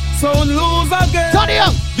nowhere, so lose again. Turn it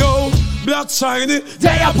up. Yo, Black Shiny,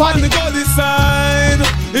 day up on the golden side.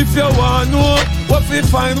 If you want to know what we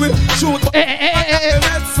find, we shoot the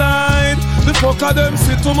red side. The fuck of them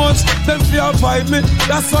see too much, them fear fight me.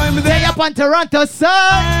 That's why me day up on Toronto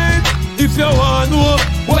side. If you want to know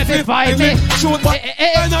what we find me, shoot the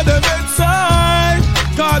red side.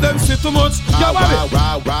 God, them see too much.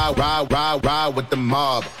 Ride with the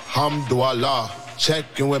mob. Hamdulillah, check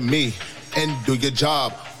in with me and do your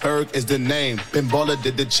job. Erg is the name. Bimbola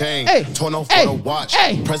did the chain. Torn off for the watch.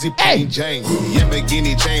 Prezi plain Jane.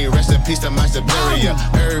 Yamagini chain. Rest in peace to my superior.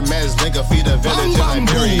 Hermes nigga feed a village in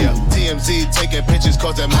Liberia. TMZ taking pictures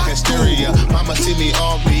cause I'm my hysteria. Mama see me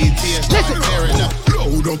on BET and start tearing up.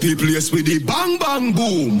 Load up the place with the bang bang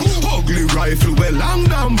boom. Ugly rifle with long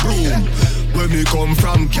damn broom. When me come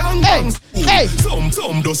from Kangang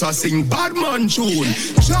some does a sing bad man tune.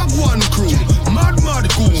 Jaguan crew, mad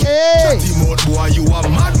coon. Chatty mouth boy, you a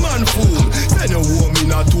madman fool. Send a woman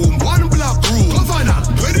in a tomb, one black room. Governor,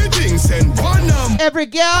 where the thing send one every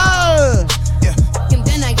girl. And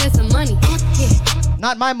then I get some money.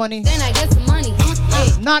 Not my money. Then I get some money.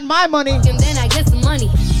 Not my money. And then I get some money.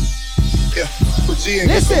 Put G and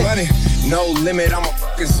get some money. No limit, I'm a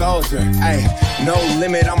fucking soldier. Ay, no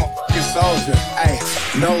limit, I'm a fucking soldier. Ay,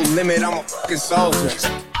 no limit, I'm a fucking soldier.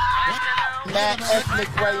 Mad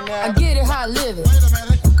ethnic right now. I get it how I live it.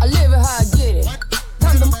 I live it how I get it.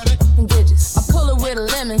 Come to and digits. I pull it with a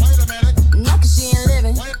lemon. Not cause she ain't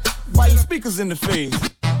living. Why you speakers in the face?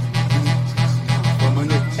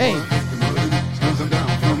 Hey.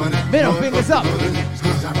 Middle fingers up.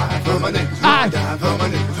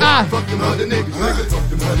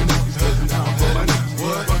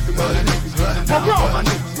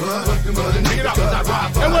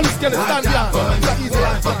 Everyone's gonna stand down.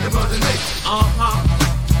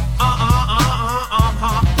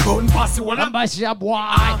 Gun pass you one up.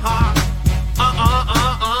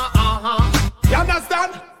 You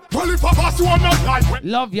understand?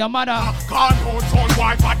 Love your mother.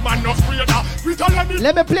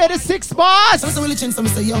 Let me play the 6 bars. That's really chin, so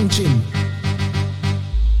Mr. Young Chin.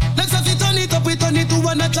 Let's have it turn it up, we turn it to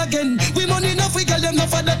one notch again. We money enough, we get them no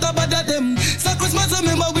for that about them. So Christmas,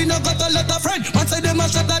 remember we not got a lot of friends. One side them, I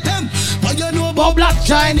shot at them. What you know about Black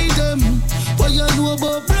Chinese them? What you know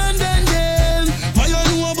about Brandon them? What you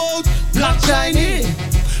know about Black Chinese?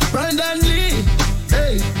 Brandon Lee.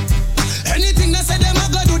 Hey. Anything that say them, I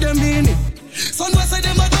gotta do them mean it. Son boy say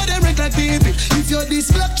them, I gotta them rank like baby. If you're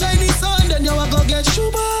this Black Chinese son, then you are gonna get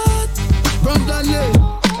Schubert. Brandon Lee.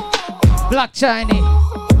 Black Chinese.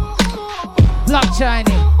 Black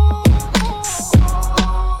Chinese.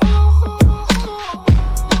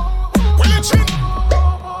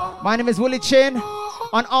 My name is Willie Chin.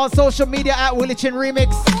 On all social media at Willie Chin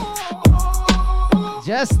Remix.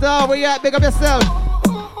 Jester, where you at? Big up yourself.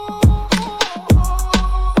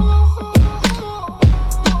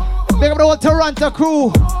 Big up the whole Toronto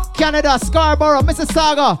crew. Canada, Scarborough,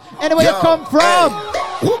 Mississauga. Anywhere you come from.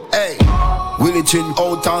 Hey. Willie Chin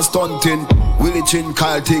out and stunting. Willie Chin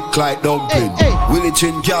Kyle tick like dumpling. Willie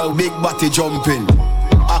Chin gal big body jumping.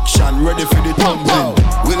 Action ready for the tumbling.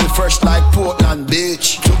 Willie fresh like Portland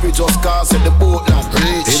bitch. To be just cars at the Portland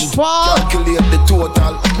rich. Calculate the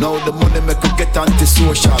total. Now the money make you get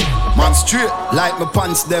anti-social. Man straight like my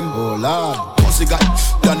pants them. Oh Lord. Pussy got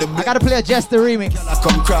done the I gotta play a Jester remix. I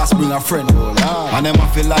come cross bring a friend. Oh Lord. And them I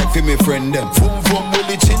feel like for me friend them. Boom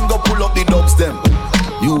Willie Chin go pull up the dubs them.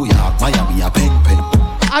 New York, Miami, a pen.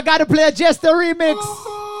 I gotta play a Jester remix.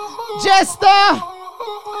 Jester,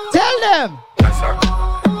 tell them.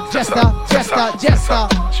 Jester. She want a Zessa.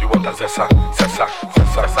 She want a Zessa.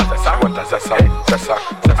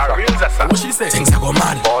 A real Zessa. What she say? Things are go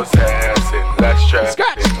mad. More zessing, less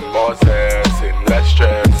stressing. More zessing, less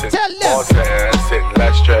stressing. Tell them. More zessing,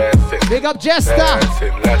 less stressing. Big up Jester.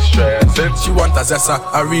 Less stressing. She want a Zessa,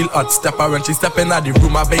 a real hot stepper. When she step in at the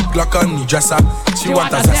room, a big Glock on the dresser. She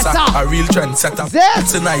want a Zessa, a real trendsetter.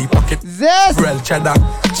 It's in her pocket. Real cheddar.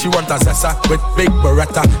 She want a Zessa with big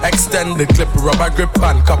Beretta. Extended clip, rubber grip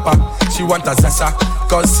and copper. She want a Zessa,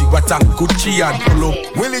 cause she what a Gucci and Polo.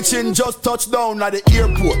 Willie Chin just touched down at the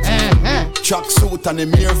airport. Track suit and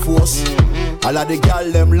the Air Force. All of the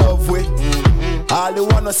gal them love with. All the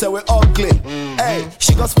wanna say we ugly. Hey,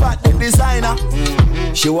 she gon' spot the designer.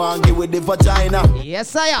 She want give with the vagina. Yes,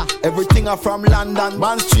 sire. Everything are from London.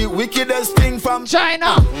 Bond Street, wickedest thing from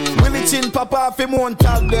China. Willie Chin, Papa, if him won't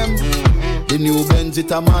tag them. The new Benz,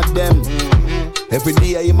 it a mad them. Every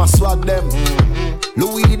day he must swag them.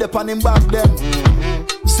 Louis the pan him back them.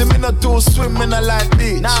 See me not too swim, me not like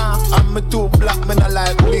beach. Nah, I'm me too black, me not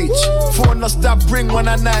like bleach. Phone no stop ring when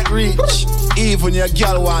a night reach. Even your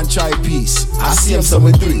girl want try peace. I see him, so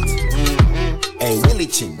me do it. Hey, Willie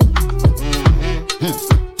Chin.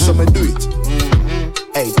 So me do it.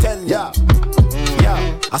 Hey, tell ya.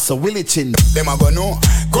 I saw Willie Chin. Them a go know.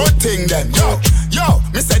 Good thing them. Yo,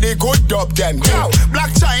 me say the good dub them. Yo,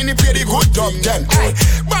 Black China play the good dub them. Hey,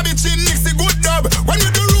 Bobby Chin mix the good dub. When we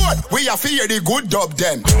do road, we have fear the good dub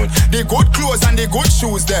them. The good clothes and the good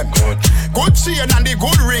shoes them. Good chain and the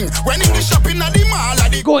good ring. When in the shopping at the mall,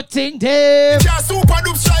 the good thing them. Yeah, super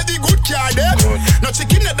dupes try the good car them. No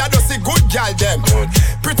chicken that does the good gal them.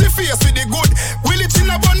 Pretty face with the good. Willie Chin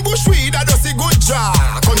a bun bush weed that does the good job.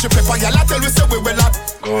 Country pepper gal I tell we say we well up.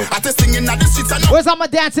 I just singing at the streets and where's all my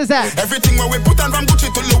dancers at? Everything where we put on from Gucci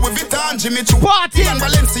to Louis Vuitton, Jimmy Choo, Party and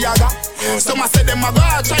Balenciaga. Some I say them a go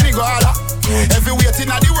Chinese go holla. Every weight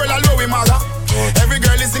in the world a low we maga. Every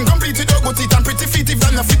girl is incomplete with good teeth and pretty feet. If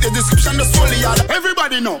them not fit the description, just fully yada.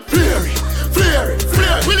 Everybody know. Flare it, flare it,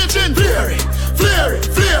 flare it. Willie Chin, flare it, flare it,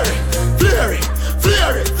 flare it, flare it,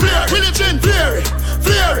 flare it, flare it. Willie Chin, flare it,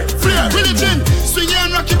 flare it, flare it. Willie Chin, swing your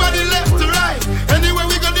and rock your body left to right. Anywhere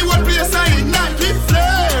we go, the one place I ignite. We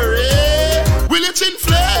flare it, Willie Chin,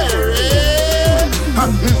 flare it.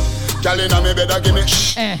 Girl inna me bed, give me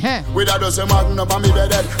with a dozen magnum on me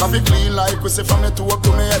bed. I feel clean like we say from the toe up to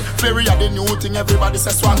me head. Flary a the new thing, everybody say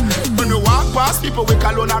swag. When we walk past people, we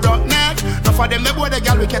call on a rock neck. Now for them, the boy, the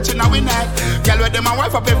girl we catching a we neck. Girl with them and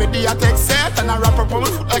wife up every day, I take set and I wrap up on my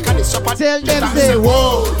foot like a this shop. Tell them say,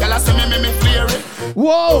 whoa. Girl I say me flary.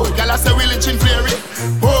 Whoa. Girl I say Willie Chin flary.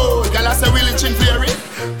 Whoa. Girl I say Willie Chin flary.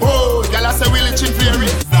 Whoa. Girl I say Willie Chin flary.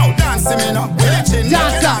 Now dance me now, Willie Chin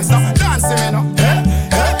dance now, dance me now.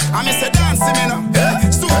 I miss a dancing me now.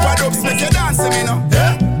 Super dopes make you dancing me now.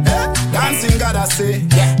 Dancing gotta say,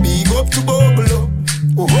 big up to Bobolo.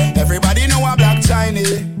 Everybody know a Black China.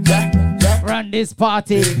 Run this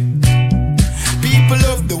party. People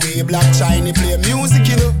love the way Black China play music,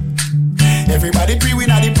 you know. Everybody pre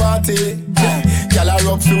win at the party. Y'all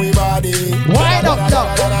are up for we body. Wind up now.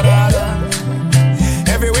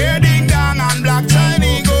 Everywhere ding dong and Black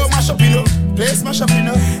China go mash up, you know. Place mash up, you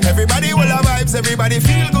know. Everybody will have vibes, everybody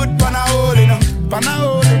feel good, pan a hole, you know. Pan a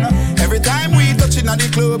hole, you know. Every time we touch in at the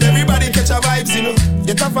club, everybody catch a vibes, you know.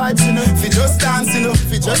 Get a vibes, you know. Fi just dance, you know.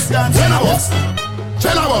 Fi just dance.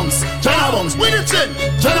 Jenna Bungs, with the chin.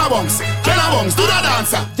 Jenna Bungs, do the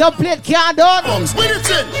dancer. Don't play it, can't do it. Bungs, with the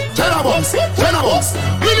chin. Jenna Bungs,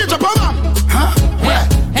 really jump a man. Huh? Where?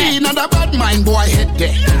 He not a bad mind boy head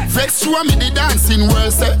there. Vex through me the dancing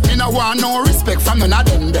world say. Me no want no respect from none of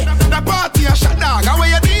them there. The party a shot dog, and where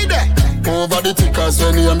you did there? Over the tickers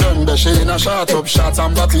when you done there. She in a shot up shots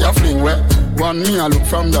and body a fling where. One me a look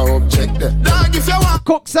from the object there. Dog if you want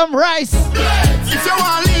cook some rice. If you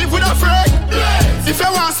want live with a friend. If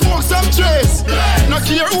you want smoke some trace. No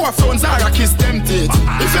care who a phones are a kiss them teeth.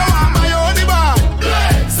 If you want my own bar.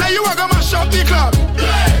 Say you a go mash up the club.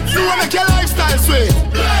 You wanna make your lifestyle sweet.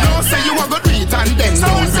 No say you a go do it and then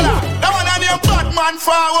don't do. That one on your bad man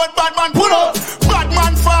forward, bad man pull up. Bad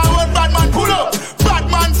man forward, bad man pull up. Bad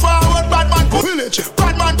man forward, bad man pull up.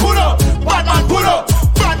 Bad man pull up, bad man pull up.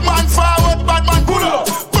 Bad man forward, bad man pull up.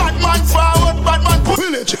 Bad man forward, bad man pull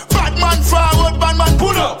up. Bad man forward, bad man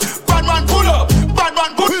pull up. Bad man pull up, bad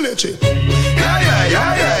man pull up.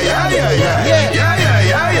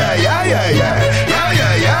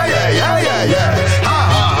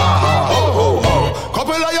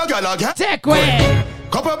 Take way.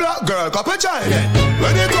 Couple black girl, couple China.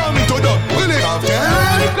 When they come to the willing of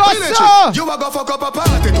them, you a go fuck up a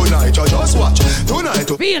party tonight. You just watch tonight.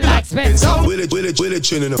 Feel like Spencer. Willie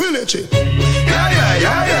chin in a village.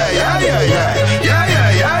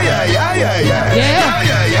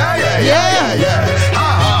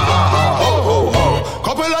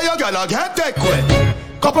 Couple of your girl get that quick.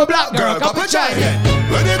 Couple black girl, couple China.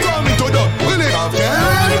 When they come to the willing of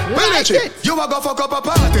them, you a go fuck up a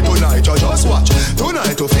party tonight. You just watch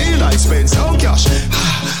tonight to feel like spend some cash.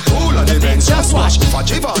 Cool on the bench, just watch. For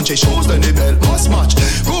Givenchy shoes, then the belt must match.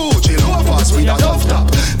 Gucci loafers with a tough top.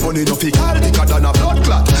 Money no fi call thicker than a blood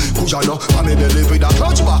clot. Kuja no, I me live with a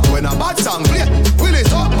clutch back. When a bad song play, will it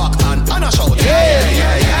talk back and Anna shout.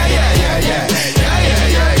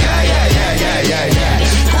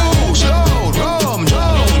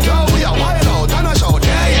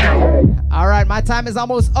 All right, my time is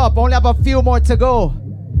almost up. Only have a few more to go.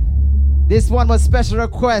 This one was special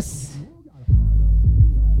request.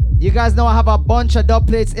 You guys know I have a bunch of dub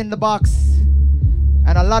plates in the box.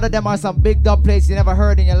 And a lot of them are some big dub plates you never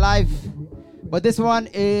heard in your life. But this one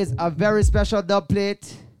is a very special dub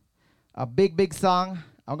plate. A big song.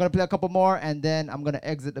 I'm going to play a couple more and then I'm going to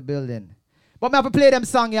exit the building. But I'm going to play them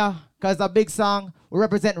song, yeah. Because a big song will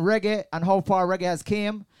represent reggae and how far reggae has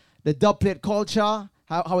came. The dub plate culture.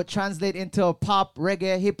 How it translates into pop,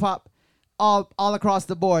 reggae, hip-hop. All across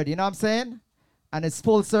the board. You know what I'm saying? And it's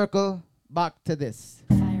full circle back to this.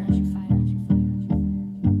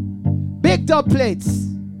 Big dub plates.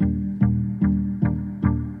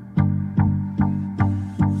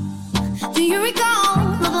 Do you recall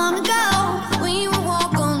not long ago when you would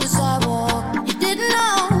walk on the sidewalk? You didn't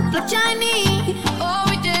know Black Chinese. All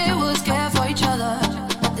we did was care for each other.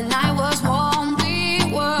 The night was warm,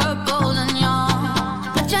 we were bold and young.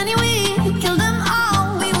 Black Chinese, we killed them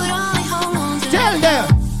all. We would only hold on to tell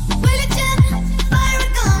them.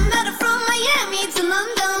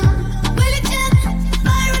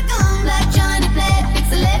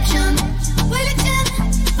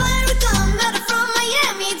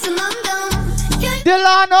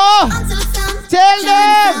 Delano, tell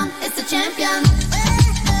them. It's the champion.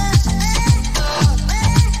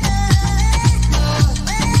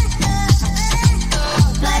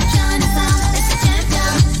 Black China sound, it's the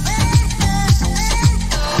champion.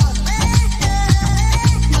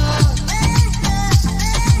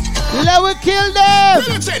 Let we kill them.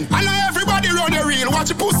 Listen, I know everybody round the real. Watch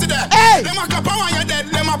your pussy there. Hey. Them a cap when you're dead.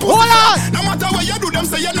 Them a pussy. Hold on. No matter what you do, them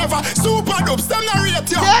say you never. Super dubs, them not rate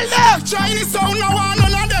you. Tell them. Chinese sound, no one,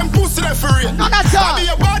 none of them pussy there for real. None at all. Be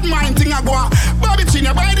a bad mind thing I go on. Bobby Chin,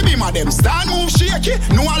 you buy the beam of them. Stand, move, shaky.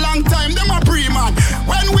 No a long time, them a pre-man.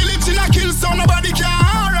 When we live in a kill sound, nobody can.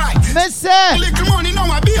 Alright. Missy. Little money, now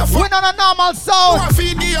I be a we not a normal sound. No a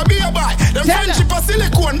feed you, be a buy. Them friendship a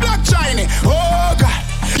silicone, Black China. Oh God.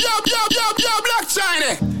 Yo, Black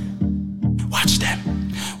China. Watch them,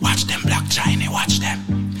 Black China, watch them.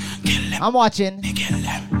 Kill them. I'm watching. Kill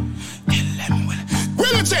them.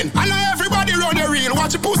 Wilton, I know everybody round the real.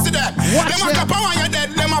 Watch your pussy there. Them a cap when you're dead,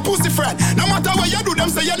 them a pussy friend. No matter what you do, them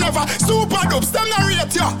say you never. Super dubs, them not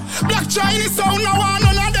rate you. Black Chinese sound, no one,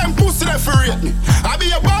 none of them pussy there for rate me. I be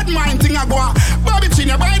a bad mind thing I go on. Bobby Chin,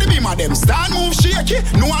 you buy the beam of them. Stand, move, shaky.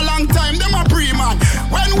 No a long time, them a pre-man.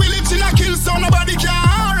 When we live in a kill sound, nobody can.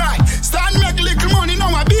 Alright. Stand, make little money, now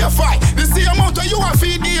I be a fight. The same amount of you a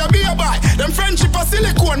feed, you be a buy. Them friendship a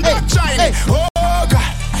silicone, Black China. Oh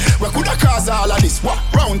God. We coulda cause all of this. What?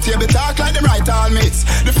 Round table talk like them right all mates.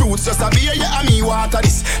 The fruits just a beer, yeah, and me water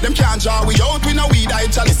this. Them can't draw we out with no weed I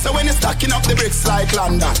chalice. So when you stacking up the bricks like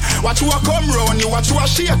London, watch you a come round, you watch you a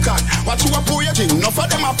shake on. Watch you a pour your drink, enough of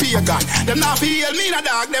them a pagan. Them not feel me na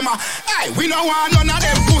dog, them a hey, we no want none of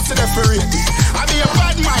them pussy the for it. I be a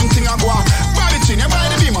bad mind thing I go on. Bobby Chin, you buy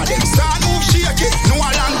the beam of them. Start move shake it. No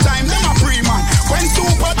a long time, them a pre-man. When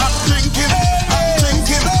super I'm drinking, I'm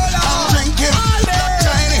drinking, I'm drinking.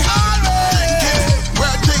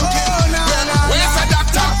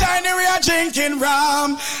 Drinking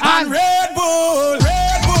rum and Red Bull,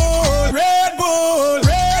 Red Bull, Red Bull,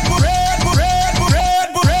 Red Bull, Red Bull, Red Bull,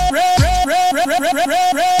 Red Bull,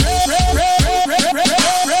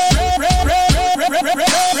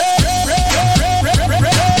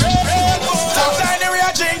 sometimes we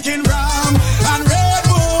are drinking rum and Red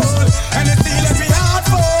Bull, and it feel every heart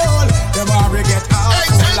full. Them worry get out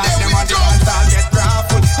full like them on the dance all get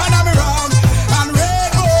grappled, and I'm rum and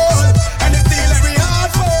Red Bull, and it feel every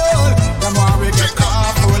heart full. Them worry get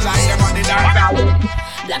out full like them on the dance all.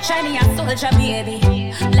 Black Shiny a soldier baby.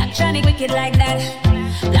 Black Shiny wicked like that.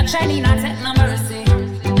 Black Shiny not take no mercy.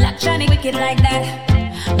 Black Shiny wicked like that.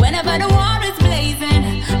 Whenever the war is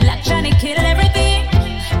blazing, Black Shiny kill everything.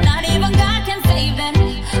 Not even God can save them.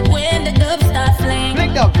 When the dub starts playing,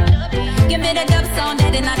 give me the dub sound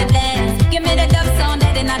that in the dance. Give me the dub sound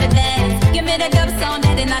that in the dance. Give me the dub sound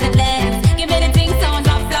that in the dance. Give me the ting sound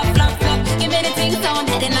flop flop flop flop. Give me the ting sound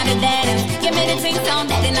that in the dance. Give me the ting sound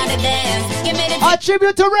that in the dance. Give me the a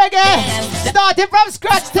tribute to reggae. Starting from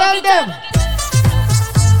scratch, tell them.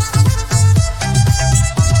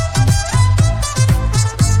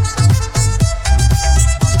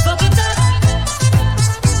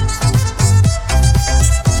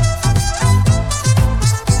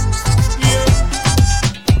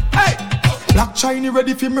 Black China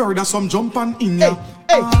ready for murder, some jump and in ya.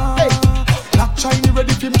 Black China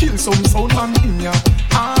ready for kill some sound man in ya.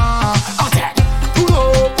 Attack. Pull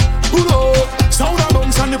up. Sound a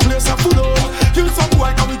bounce and the place a full up. Kill some boy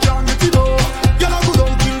and we can't get it up. Y'all a good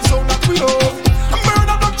on kill sound that we up.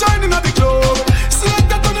 Murder Black China in the club. Select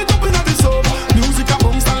that on it up in the sub.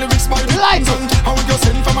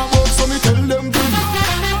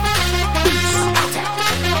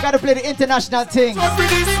 gotta play the international thing. Tell them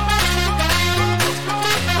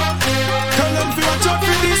to watch out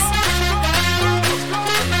for this.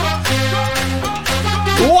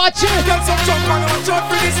 Watch it. Get some jump and watch out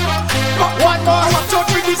for this. One more. Watch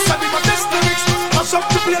out for this. I be my best lyrics. Mash up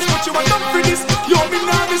the place, but you are done for this. Yo, me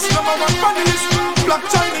now this number one panelist. Black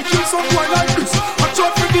China kill some boy like this. Watch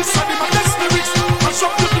out for this. I be my best lyrics. Mash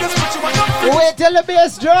up the place, but you are done for this. Wait till the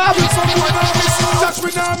bass drop. Kill some boy like this. Touch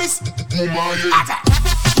me now, miss.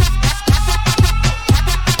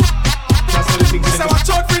 So watch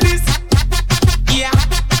out for this. Yeah.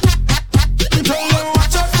 Tell them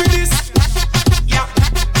watch out for this. Yeah.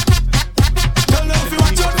 Tell them if you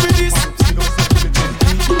watch out for this.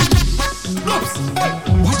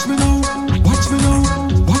 Watch me now. Watch me now.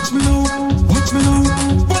 Watch me now. Watch me now.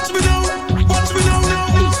 Watch me now. Watch me now.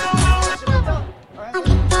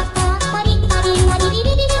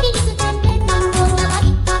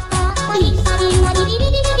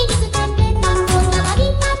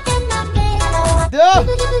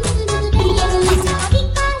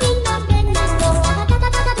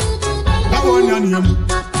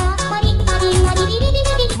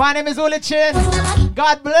 My name is Uli Chin.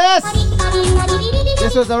 God bless.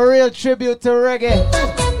 This was a real tribute to reggae.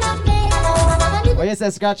 What you say,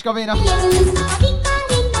 Scratch? Come in now.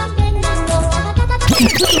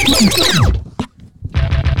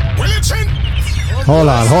 Hold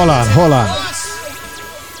on.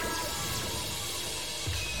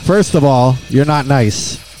 First of all, you're not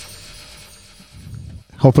nice.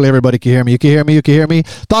 Hopefully everybody can hear me. You can hear me.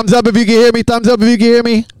 Thumbs up if you can hear me. Thumbs up if you can hear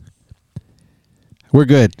me. We're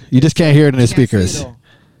good. You just can't hear it in the speakers.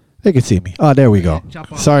 They can see me. Oh, there we go.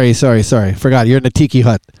 Sorry. Forgot. You're in the tiki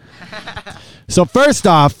hut. So first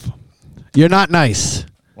off, you're not nice.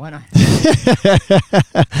 Why not?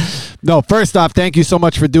 No, first off, thank you so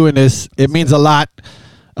much for doing this. It means a lot.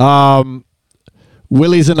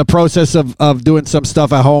 Willie's in the process of doing some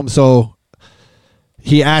stuff at home, so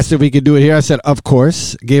he asked if we could do it here. I said, of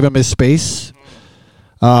course. Gave him his space.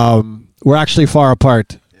 We're actually far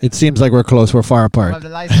apart. It seems like we're close. We're far apart.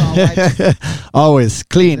 Always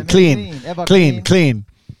clean.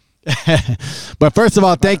 But first of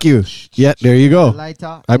all, thank you. Yeah, there you go.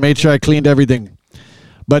 I made sure I cleaned everything.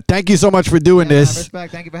 But thank you so much for doing this.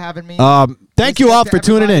 Respect. Thank you for having me. Thank you all for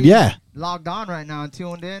tuning in. Yeah. Logged on right now and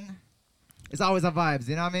tuned in. It's always a vibes.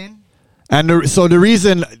 You know what I mean? And so the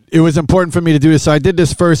reason it was important for me to do this, so I did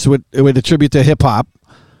this first with a tribute to hip hop.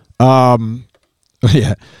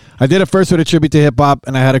 Yeah, I did it first with a tribute to hip hop,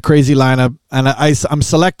 and I had a crazy lineup. And I'm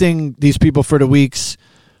selecting these people for the weeks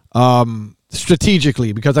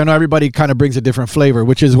strategically because I know everybody kind of brings a different flavor,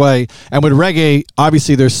 which is why. And with reggae,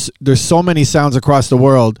 obviously there's so many sounds across the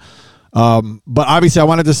world. But obviously I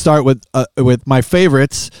wanted to start with my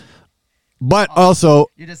favorites. But also,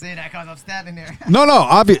 you're just saying that because I'm standing there. No.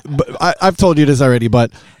 I've told you this already,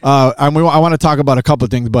 but I want to talk about a couple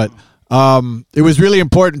of things. But it was really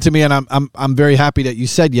important to me, and I'm very happy that you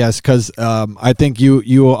said yes because I think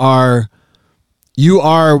you are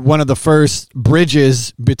one of the first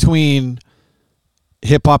bridges between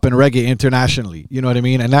hip hop and reggae internationally. You know what I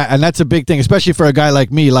mean? And that's a big thing, especially for a guy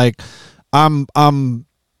like me. Like I'm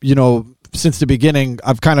since the beginning,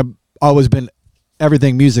 I've kind of always been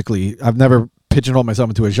everything musically. I've never pigeonholed myself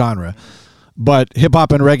into a genre, but hip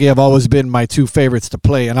hop and reggae have always been my two favorites to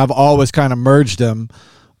play, and I've always kind of merged them.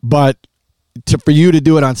 But for you to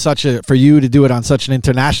do it on such an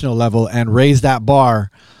international level and raise that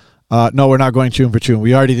bar, no, we're not going tune for tune.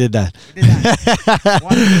 We already did that. The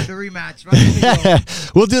rematch.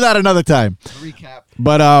 We'll do that another time. Recap.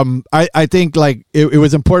 But I think like it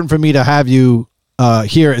was important for me to have you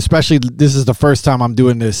here, especially this is the first time I'm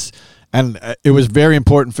doing this. And it was very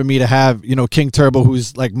important for me to have, King Turbo,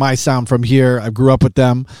 who's like my sound from here. I grew up with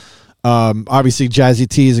them. Obviously, Jazzy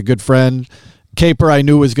T is a good friend. Caper, I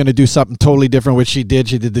knew was going to do something totally different, which she did.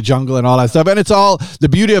 She did the jungle and all that stuff. And it's all, the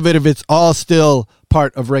beauty of it, if it's all still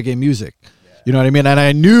part of reggae music. You know what I mean? And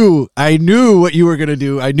I knew what you were going to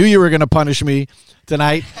do. I knew you were going to punish me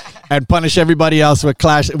tonight and punish everybody else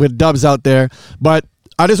with dubs out there. But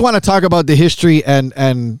I just want to talk about the history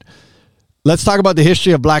and let's talk about the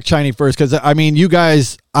history of Black Chiney first, because I mean, you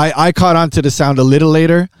guys, I caught on to the sound a little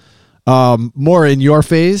later, more in your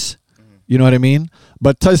phase. You know what I mean?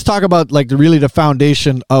 But let's talk about like the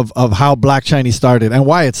foundation of how Black Chiney started and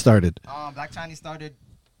why it started. Black Chiney started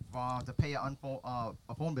to pay a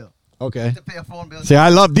phone bill. Okay. To pay a phone bill. See, I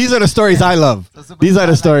love these are the stories I love. These are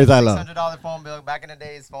the stories I love. $600 phone bill. Back in the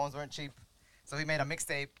days, phones weren't cheap, so he made a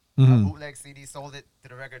mixtape, a bootleg CD, sold it to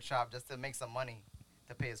the record shop just to make some money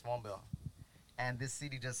to pay his phone bill. And this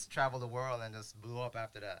CD just traveled the world and just blew up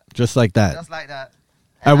after that. Just like that. Just like that.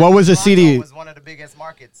 And what was the CD? Was one of the biggest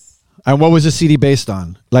markets. And what was the CD based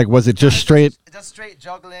on? Like, was it just straight? Just straight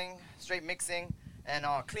juggling, straight mixing, and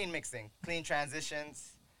clean mixing, clean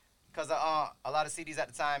transitions. Because a lot of CDs at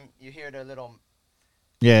the time, you hear the little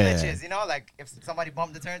glitches, you know? Like, if somebody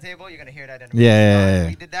bumped the turntable, you're going to hear that in the Yeah.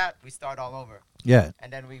 We did that, we start all over. Yeah.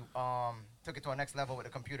 And then we took it to our next level with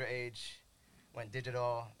the computer age, went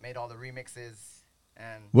digital, made all the remixes.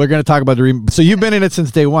 And We're going to talk about the So you've been in it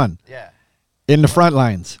since day one? Yeah. In the front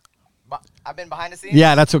lines? I've been behind the scenes.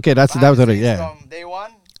 Yeah, that's okay. That was what yeah. From day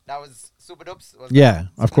one, that was Super Dupes. Yeah,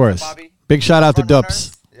 of course. Big shout out to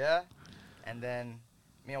Dupes. Yeah. And then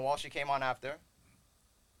me and Walshy came on after.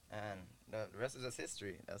 And the rest is just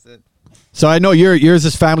history. That's it. So I know yours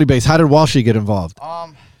is family based. How did Walshy get involved?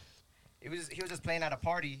 He was just playing at a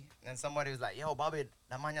party, and somebody was like, "Yo, Bobby,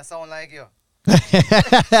 that man you sound like you."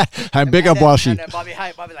 I'm big up Walshy. And then Bobby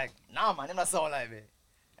like, "Nah, man, him not sound like me."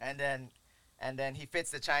 And then he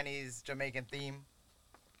fits the Chinese Jamaican theme,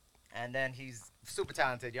 and then he's super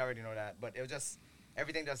talented. You already know that, but it was just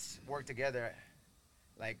everything just worked together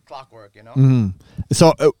like clockwork, you know. Mm-hmm.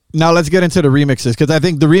 So now let's get into the remixes, because I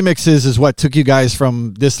think the remixes is what took you guys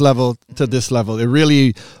from this level to this level. It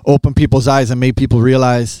really opened people's eyes and made people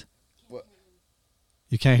realize. What?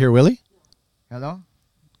 You can't hear Willie? Hello?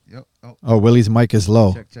 Yo. Oh, Willie's mic is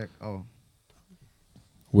low. Check. Oh.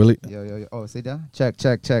 Willie. Yo. Oh, see that?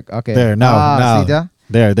 Check. Okay. There, now. See that?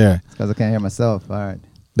 There. Because I can't hear myself. All right.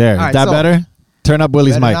 There. All right, Is that better? Turn up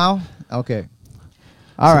Willie's mic. Now? Okay.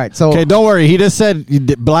 All right. So. Okay, don't worry. He just said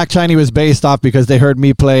Black Chiney was based off because they heard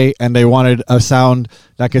me play and they wanted a sound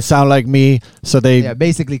that could sound like me. So they. Yeah,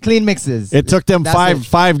 basically clean mixes. It took them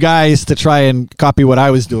five guys to try and copy what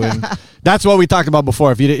I was doing. That's what we talked about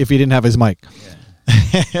before. If he didn't have his mic.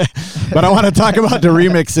 Yeah. But I want to talk about the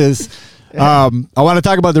remixes. I want to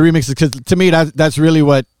talk about the remixes because to me that's really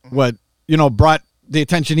what brought the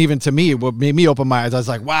attention even to me. What made me open my eyes. I was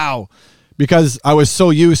like, wow, because I was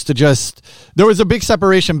so used to there was a big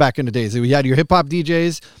separation back in the days. You had your hip hop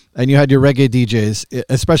DJs and you had your reggae DJs,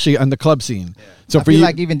 especially on the club scene. Yeah. So I feel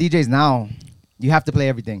like even DJs now, you have to play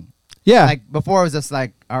everything. Yeah. Like before, it was just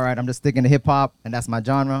like, all right, I'm just sticking to hip hop and that's my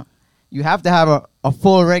genre. You have to have a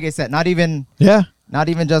full reggae set, not even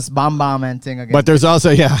just bomb and thing again. But there's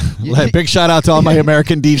also big shout out to all my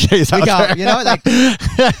American DJs out there. You know, like,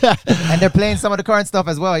 and they're playing some of the current stuff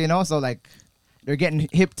as well. You know, so like they're getting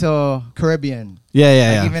hip to Caribbean.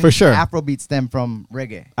 Yeah, even for sure. Afrobeats stem from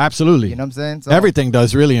reggae. Absolutely. You know what I'm saying? So, everything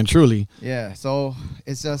does, really and truly. Yeah, so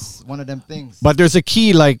it's just one of them things. But there's a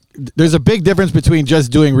key, there's a big difference between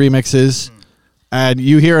just doing remixes. And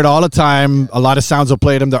you hear it all the time. A lot of sounds will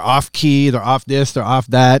play them. They're off key. They're off this. They're off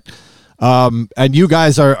that. And you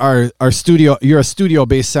guys are studio. You're a studio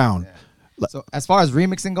based sound. Yeah. So as far as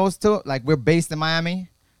remixing goes too, like we're based in Miami,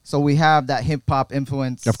 so we have that hip hop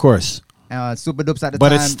influence. Of course. Super Dupes at the time.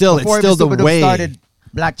 But it's still the way. Started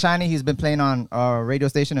Black Chiney. He's been playing on a radio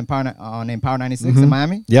station named Power 96 in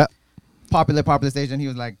Miami. Yeah. Popular station. He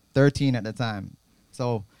was like 13 at the time.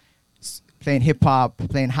 So. Playing hip hop,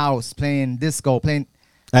 playing house, playing disco, playing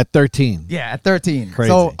at 13. Yeah, at 13. Crazy.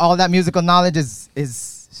 So all that musical knowledge is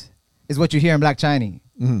what you hear in Black Chiney.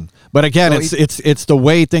 Mm-hmm. But again, so it's the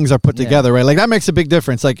way things are put together, right? Like that makes a big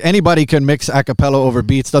difference. Like anybody can mix a cappella over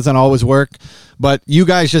beats, doesn't always work, but you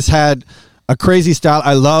guys just had a crazy style.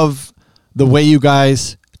 I love the way you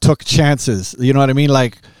guys took chances. You know what I mean?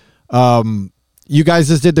 Like you guys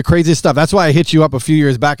just did the craziest stuff. That's why I hit you up a few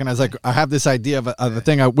years back, and I was like, I have this idea of a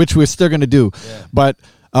thing which we're still going to do. Yeah. But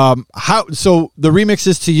so the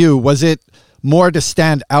remixes to you, was it more to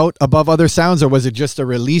stand out above other sounds, or was it just a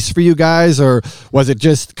release for you guys, or was it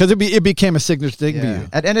just because it became a signature thing for you?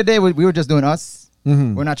 At the end of the day, we were just doing us.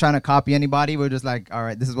 Mm-hmm. We're not trying to copy anybody. We're just like, all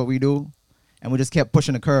right, this is what we do, and we just kept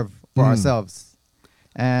pushing the curve for ourselves,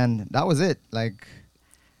 and that was it. Like,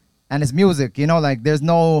 and it's music, you know, like there's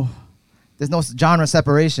no genre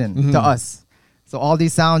separation to us. So all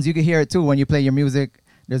these sounds, you can hear it too when you play your music.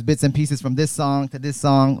 There's bits and pieces from this song to this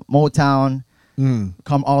song, Motown,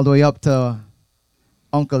 come all the way up to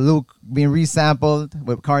Uncle Luke being resampled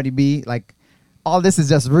with Cardi B. Like all this is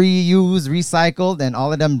just reused, recycled, and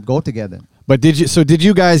all of them go together. But did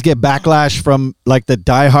you guys get backlash from like the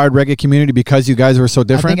diehard reggae community because you guys were so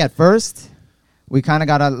different? I think at first we kind of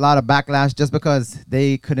got a lot of backlash just because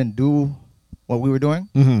they couldn't do what we were doing.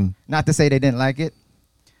 Not to say they didn't like it.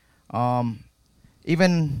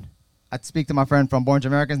 Even I'd speak to my friend from Born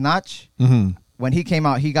Jamaicans, Notch. When he came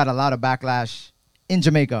out, he got a lot of backlash in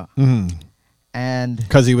Jamaica. And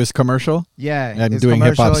because he was commercial? Yeah. And doing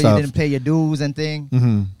hip hop stuff. You didn't pay your dues and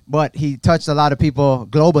thing. But he touched a lot of people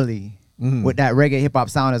globally with that reggae hip hop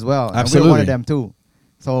sound as well. Absolutely. And we're one of them too.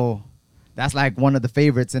 So that's like one of the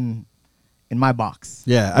favorites in my box.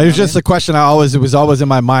 Yeah, it was just a question it was always in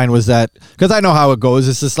my mind was that, because I know how it goes.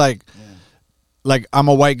 It's just like I'm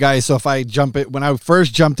a white guy, so if I when I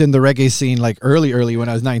first jumped in the reggae scene, like early when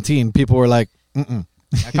I was 19, people were like, mm-mm.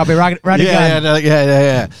 I copy Radigan.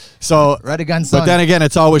 Yeah. So, Radigan son. But then again,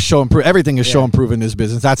 it's always show and prove. Everything is show and prove in this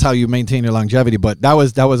business. That's how you maintain your longevity. But that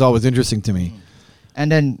was always interesting to me.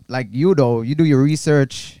 And then, like you do your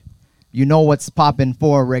research. You know what's popping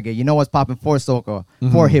for reggae. You know what's popping for soca,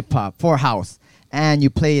 for hip hop, for house, and you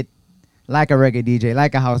play it like a reggae DJ,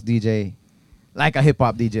 like a house DJ, like a hip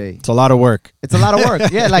hop DJ. It's a lot of work. It's a lot of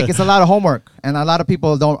work. Yeah, like it's a lot of homework, and a lot of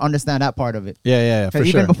people don't understand that part of it. Yeah, for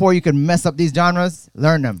even sure. before you can mess up these genres,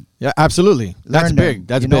 learn them. Yeah, absolutely. That's Learn big. them,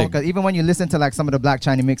 That's you know? big. 'Cause even when you listen to like some of the Black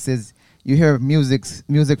Chinese mixes, you hear music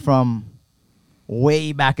from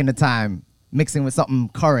way back in the time mixing with something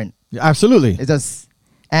current. Yeah, absolutely. It's just,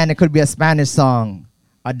 and it could be a Spanish song,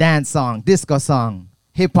 a dance song, disco song,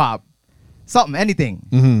 hip hop, something,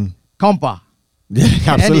 anything, compa,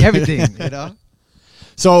 Yeah, absolutely. everything, you know.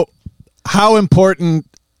 So, how important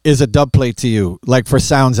is a dub plate to you? Like for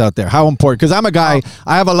sounds out there, how important? Because I'm a guy,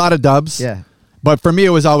 I have a lot of dubs. Yeah. But for me, it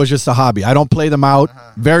was always just a hobby. I don't play them out.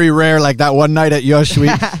 Very rare. Like that one night at Yush,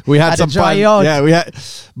 we had some fun. Yeah, we had.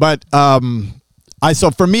 But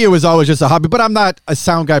so for me, it was always just a hobby. But I'm not a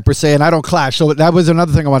sound guy per se, and I don't clash. So that was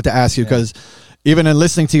another thing I wanted to ask you, because even in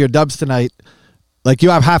listening to your dubs tonight, like you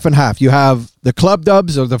have half and half. You have the club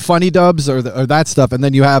dubs or the funny dubs or that stuff, and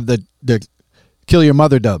then you have the Kill Your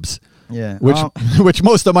Mother dubs. Yeah, which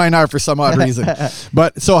most of mine are for some odd reason.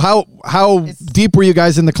 But so how deep were you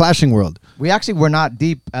guys in the clashing world? We actually were not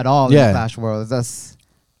deep at all in the clash world. It's just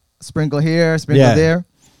sprinkle here, sprinkle there.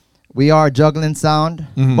 We are juggling sound,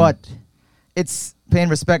 but it's paying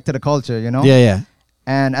respect to the culture, you know? Yeah.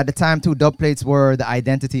 And at the time, too, dub plates were the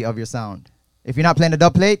identity of your sound. If you're not playing the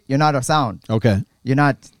dub plate, you're not a sound. Okay. You're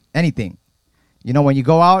not anything. You know, when you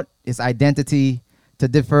go out, it's identity to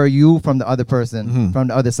differ you from the other person, from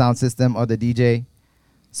the other sound system or the DJ.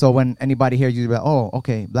 So when anybody hears you, like, oh,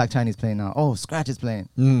 okay, Black Chinese playing now. Oh, Scratch is playing.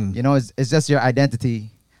 You know, it's just your identity.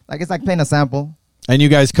 Like, it's like playing a sample. And you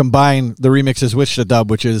guys combine the remixes with the dub,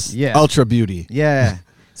 which is Ultra Beauty. Yeah.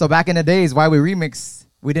 So back in the days, while we remix,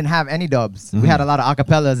 we didn't have any dubs. We had a lot of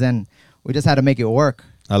acapellas, and we just had to make it work.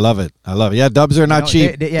 I love it. Yeah, dubs are not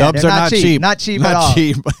cheap. Dubs are not cheap. Not cheap at all.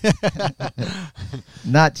 Cheap.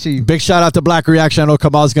 Not cheap. Big shout out to Black Reaction. I know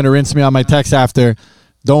Kamal's going to rinse me on my text after.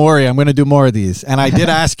 Don't worry, I'm going to do more of these. And I did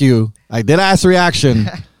ask Reaction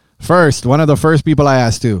first. One of the first people I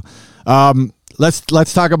asked to.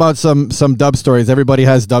 Let's talk about some dub stories. Everybody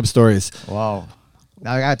has dub stories. Wow.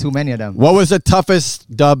 I got too many of them. What was the toughest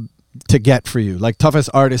dub to get for you? Like toughest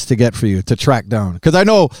artist to get for you, to track down? Because I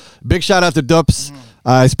know, big shout out to Dups.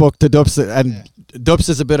 I spoke to Dups, and Dups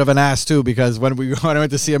is a bit of an ass too, because when I went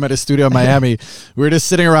to see him at his studio in Miami, we were just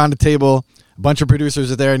sitting around the table. A bunch of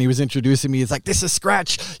producers are there, and he was introducing me. He's like, "This is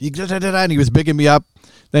Scratch," and he was bigging me up.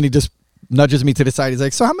 Then he just nudges me to the side. He's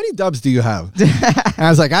like, "So how many dubs do you have?" And I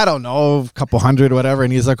was like, "I don't know, a couple hundred, whatever."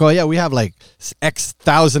 And he's like, "Oh yeah, we have like X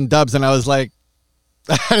thousand dubs." And I was like,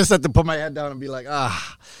 I just had to put my head down and be like,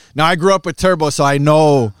 Now I grew up with Turbo, so I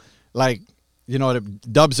know, like, you know, the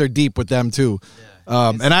dubs are deep with them too.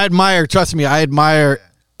 And I admire, trust me, I admire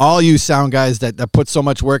all you sound guys that put so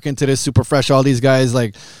much work into this. Super Fresh, all these guys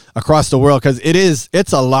like across the world, because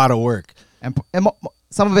it's a lot of work. And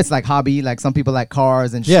some of it's like hobby, like some people like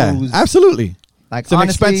cars and shoes. Yeah, absolutely. Like, it's an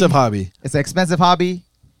expensive hobby. It's an expensive hobby.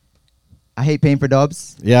 I hate paying for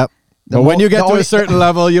dubs. Yep. But when you get to a certain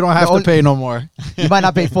level, you don't have to pay no more. You might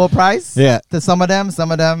not pay full price. Yeah. To some of them,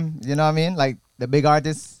 you know what I mean? Like the big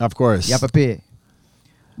artists. Of course. You have to pay.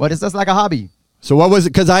 But it's just like a hobby. So what was it?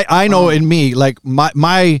 Because I know in me, like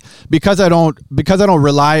my because I don't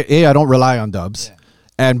rely. I don't rely on dubs,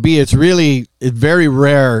 and B, it's very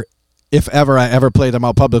rare, if ever I ever play them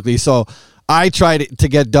out publicly. So I try to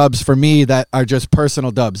get dubs for me that are just personal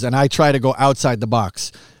dubs, and I try to go outside the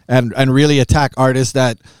box and really attack artists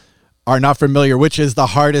that are not familiar, which is the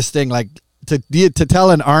hardest thing. Like to tell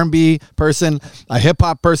an R&B person, a hip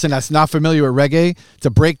hop person that's not familiar with reggae, to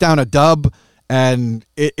break down a dub. And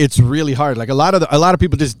it's really hard. Like a lot of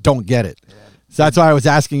people just don't get it. Yeah. So that's why I was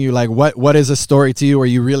asking you, like, what is a story to you where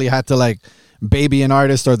you really had to like baby an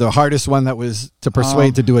artist, or the hardest one that was to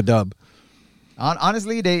persuade to do a dub?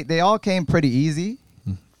 Honestly, they all came pretty easy.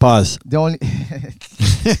 Pause. The only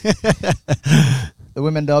the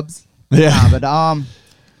women dubs. Yeah. But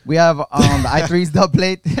we have the I3's dub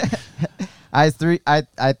plate.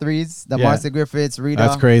 I3's, the Marcia Griffiths, Rita.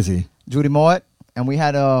 That's crazy. Judy Mowat. And we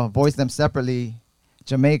had to voice them separately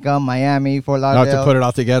Jamaica, Miami, Fort Not Lauderdale. to put it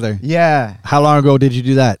all together. Yeah. How long ago did you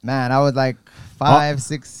do that? Man, I was like 5,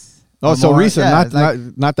 6. Oh, or so more. recent. Yeah, not, it's like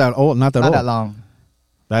not that old. Not that not old. that long.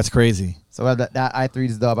 That's crazy. So we have that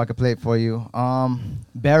I3's dub. I could play it for you.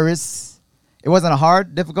 Barris. It wasn't a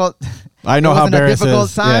difficult. I know it how wasn't a Barris difficult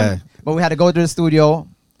is. time, Yeah. but we had to go to the studio.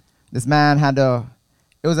 This man had to.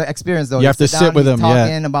 It was an experience though. You have to sit sit down, with he's him, yeah.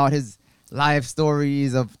 talking about his life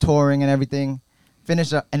stories of touring and everything.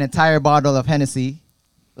 Finish an entire bottle of Hennessy,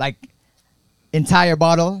 like entire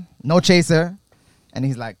bottle, no chaser, and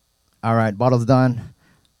he's like, "All right, bottle's done.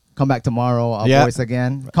 Come back tomorrow. I'll Yeah. voice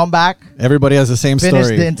again. Come back. Everybody has the same Finish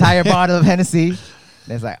story. the entire bottle of Hennessy." And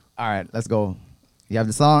it's like, "All right, let's go. You have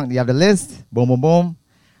the song. You have the list. Boom, boom, boom.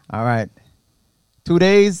 All right. 2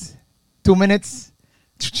 days, 2 minutes.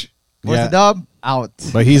 Where's Yeah. the dub? Out."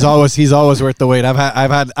 But he's always worth the wait.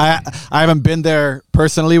 I haven't been there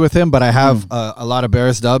personally with him, but I have a lot of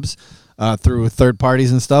Barris dubs through third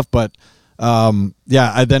parties and stuff. But then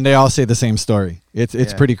they all say the same story. It's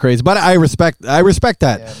Yeah. pretty crazy. But I respect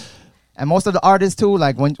that. Yeah. And most of the artists too,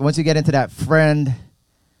 like once you get into that friend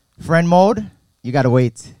mode, you gotta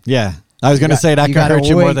wait. Yeah, I was gonna say that you can gotta hurt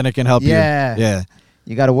you more wait. than it can help Yeah. you. Yeah,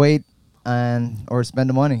 You gotta wait or spend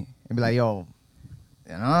the money and be like, "Yo,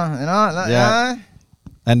 Yeah.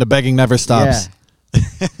 And the begging never stops.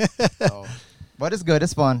 But it's good.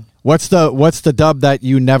 It's fun. What's the dub that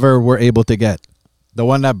you never were able to get? The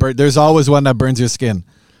one that there's always one that burns your skin.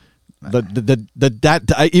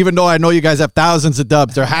 Even though I know you guys have thousands of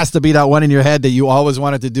dubs, there has to be that one in your head that you always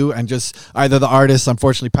wanted to do, and just either the artist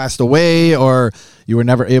unfortunately passed away or you were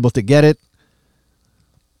never able to get it.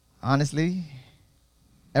 Honestly,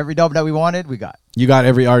 every dub that we wanted, we got. You got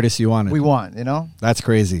every artist you wanted. We want, That's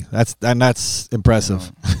crazy. That's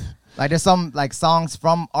impressive. Like there's some like songs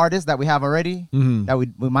from artists that we have already Mhm. that we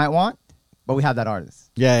might want, but we have that artist.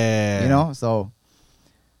 Yeah. So,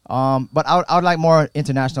 but I would like more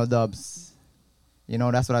international dubs.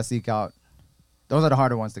 That's what I seek out. Those are the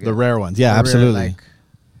harder ones to get. The rare ones. Yeah, The rare, absolutely. like,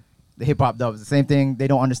 the hip hop dubs, the same thing. They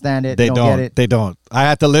don't understand it. They don't don't. get it. They don't. I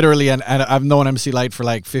had to literally, and I've known MC Light for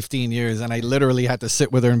like 15 years, and I literally had to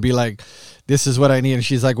sit with her and be like, "This is what I need." And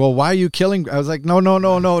she's like, "Well, why are you killing?" I was like, "No.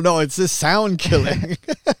 It's this sound killing."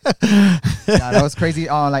 Yeah, that was crazy.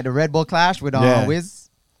 On like the Red Bull Clash with Yeah. Wiz,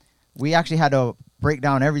 we actually had to break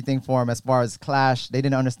down everything for them as far as Clash. They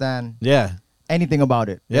didn't understand Yeah. anything about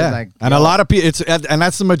it. It was Yeah. like, And a lot of people, and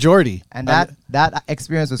that's the majority. And that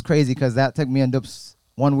experience was crazy because that took me and Dubs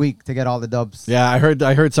 1 week to get all the dubs. Yeah, I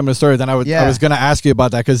heard some of the stories, and I Yeah. was gonna ask you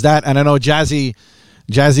about that because and I know Jazzy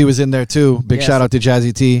was in there too. Big Yes. shout out to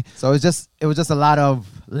Jazzy T. So it was just a lot of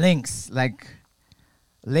links, like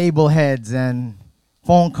label heads and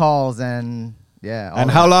phone calls and all And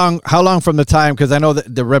that. how long from the time? Because I know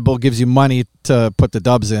that the Red Bull gives you money to put the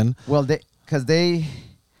dubs in. Well,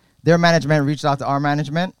 their management reached out to our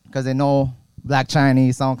management because they know Black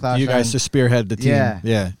Chinese, SoundCloud. You guys to spearhead the team.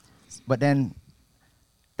 Yeah. But then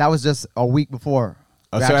that was just a week before.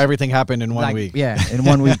 Oh, so everything happened in 1 week. Yeah, in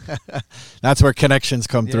 1 week. That's where connections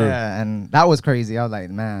come through. Yeah, and that was crazy. I was like,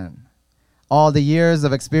 man, all the years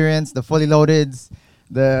of experience, the fully loadeds,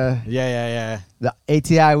 the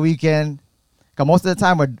ATI weekend. Cause most of the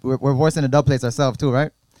time we're voicing the dub plates ourselves too,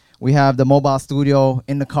 right? We have the mobile studio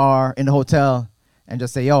in the car, in the hotel, and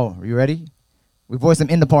just say, "Yo, are you ready?" We voice them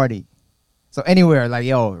in the party, so anywhere, like,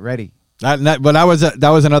 "Yo, ready." But that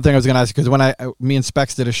was another thing I was gonna ask, because when me and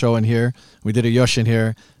Specs did a show in here, we did a Yush in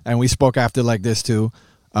here, and we spoke after like this too.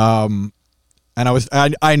 And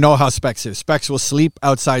I know how Specs is. Specs will sleep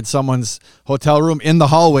outside someone's hotel room in the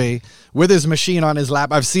hallway with his machine on his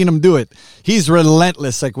lap. I've seen him do it. He's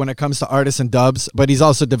relentless, like when it comes to artists and dubs, but he's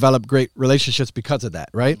also developed great relationships because of that,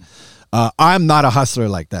 right? I'm not a hustler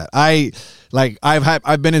like that.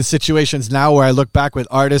 I've been in situations now where I look back with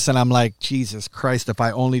artists and I'm like, Jesus Christ, if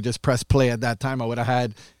I only just pressed play at that time, I would have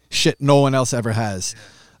had shit no one else ever has.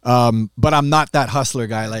 But I'm not that hustler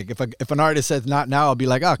guy. Like if an artist says not now, I'll be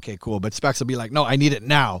like, okay, cool. But Specs will be like, no, I need it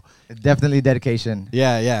now. Definitely dedication.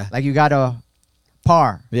 Yeah. Like you gotta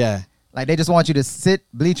par. Yeah. Like they just want you to sit,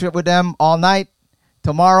 bleach it with them all night,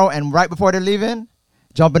 tomorrow, and right before they're leaving,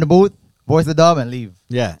 jump in the booth, voice the dub, and leave.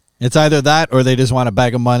 Yeah. It's either that or they just want a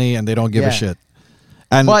bag of money and they don't give a shit.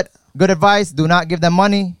 But good advice, do not give them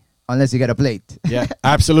money unless you get a plate. Yeah,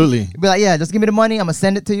 absolutely. Be like, yeah, just give me the money, I'm gonna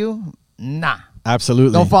send it to you. Nah.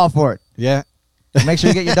 Absolutely. Don't fall for it. Yeah. Make sure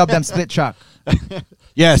you get your dub them split track.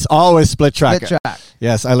 Yes, always split track. Split track.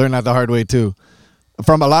 Yes, I learned that the hard way too.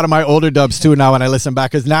 From a lot of my older dubs too now when I listen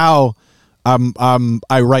back, because now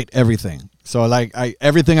I write everything. So like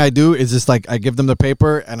everything I do is just like I give them the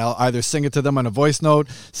paper and I'll either sing it to them on a voice note,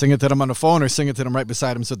 sing it to them on the phone, or sing it to them right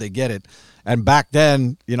beside them so they get it. And back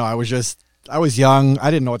then, you know, I was young. I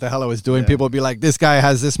didn't know what the hell I was doing. People would be like, this guy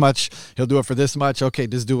has this much. He'll do it for this much. Okay,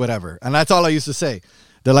 just do whatever. And that's all I used to say.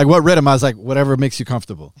 They're like, what rhythm? I was like, whatever makes you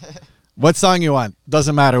comfortable. What song you want?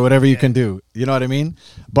 Doesn't matter. Whatever you can do. You know what I mean?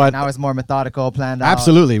 But now it's more methodical, planned out.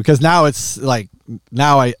 Absolutely, because now it's like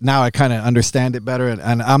now I kind of understand it better,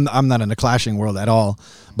 and I'm not in the clashing world at all.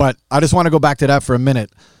 But I just want to go back to that for a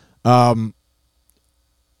minute.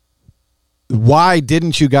 Why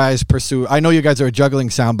didn't you guys pursue? I know you guys are a juggling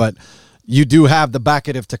sound, but you do have the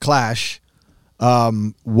backative to clash.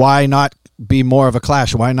 Why not be more of a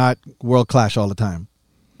clash? Why not world clash all the time?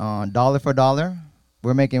 Dollar for dollar,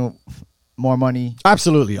 we're making more money.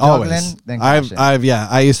 Absolutely, always.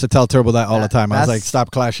 I used to tell Turbo that all the time. I was like, stop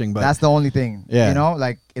clashing. But that's the only thing. Yeah. You know,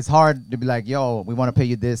 like it's hard to be like, yo, we want to pay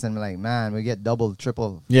you this, and we're like, man, we get double,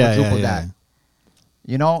 triple, quadruple that.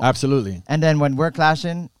 You know? Absolutely. And then when we're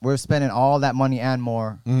clashing, we're spending all that money and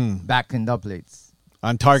more back in dub plates.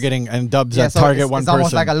 On targeting and dubs that target one person. It's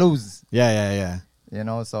almost like a lose. Yeah. You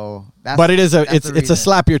know, so that's but it's a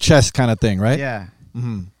slap your chest kind of thing, right? Yeah.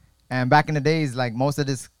 Mm-hmm. And back in the days, like most of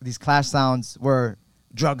these clash sounds were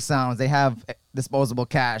drug sounds. They have disposable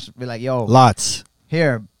cash. Be like, yo, lots.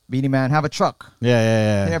 Here, Beanie Man, have a truck.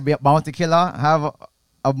 Yeah. Here, Bounty Killer, have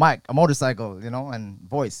a mic, a motorcycle, you know, and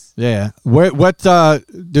voice. Yeah. What?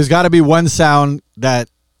 There's got to be one sound that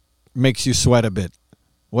makes you sweat a bit.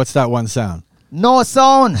 What's that one sound? No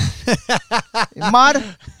sound.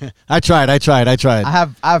 Mad? I tried. I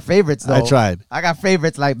have favorites though. I tried. I got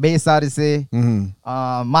favorites like Bass Odyssey,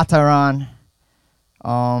 Mataran,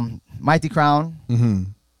 Mighty Crown. Mm-hmm.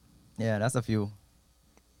 Yeah, that's a few.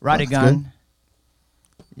 Radigan.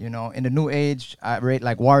 You know, in the new age, I rate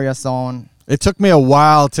like Warrior Zone. It took me a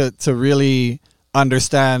while to really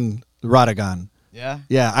understand Radigan.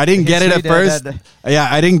 Yeah, I didn't get it at first.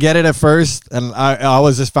 I didn't get it at first, and I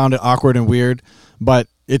always just found it awkward and weird. But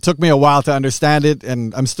it took me a while to understand it,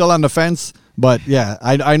 and I'm still on the fence. But yeah,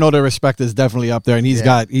 I know the respect is definitely up there, and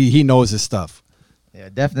he knows his stuff. Yeah,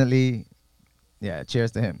 definitely. Yeah,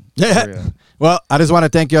 cheers to him. Yeah. Well, I just want to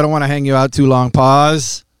thank you. I don't want to hang you out too long.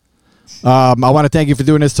 Pause. I want to thank you for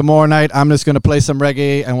doing this tomorrow night. I'm just going to play some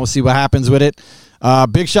reggae, and we'll see what happens with it.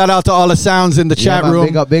 Big shout out to all the sounds in the chat room.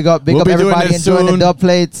 Big up everybody enjoying the dub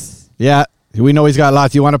plates. Yeah, we know he's got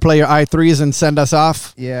lots. You want to play your I3s and send us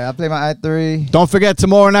off? Yeah, I'll play my I3. Don't forget,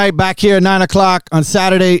 tomorrow night, back here at 9 o'clock, on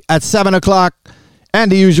Saturday at 7 o'clock,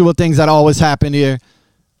 and the usual things that always happen here.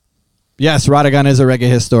 Yes, Radigan is a reggae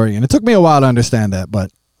historian. It took me a while to understand that,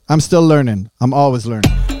 but I'm still learning. I'm always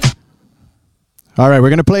learning. All right, we're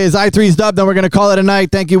going to play his I3's dub, then we're going to call it a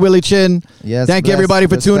night. Thank you, Willie Chin. Yes, thank you, everybody,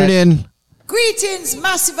 for tuning in. Greetings,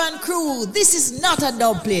 Massive and crew. This is not a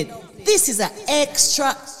dub plate. This is an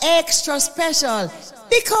extra special.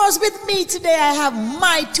 Because with me today, I have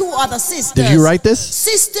my two other sisters. Did you write this?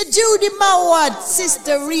 Sister Judy Mawad,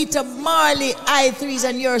 Sister Rita Marley, I3s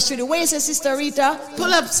and yours truly. Where is Sister Rita?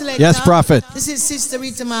 Pull up, selector. Yes, Prophet. This is Sister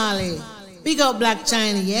Rita Marley. Big up Black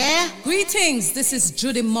China, yeah? Greetings, this is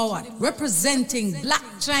Judy Mawad, representing Black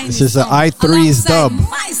China. This is the I3's dub.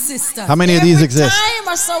 My sister. How many of these exist? Time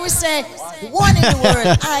or so we say, one in the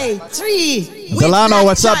world, I3. Delano,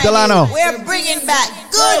 what's up, Delano? We're bringing back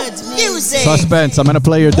good music. Suspense, I'm going to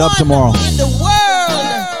play your dub tomorrow. In the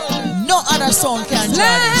world, no other song can join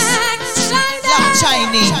us. Black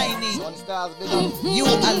China. You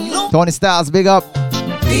alone. Tony Styles, big up.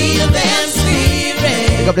 Feel them spirit.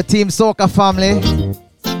 Big up the Team Soca family.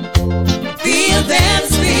 Feel them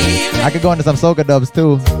spirit. I could go into some soca dubs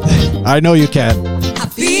too. I know you can. I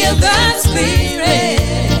feel the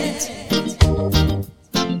spirit.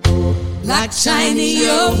 Like shiny,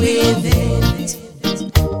 you're with it.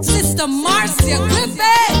 Sister Marcia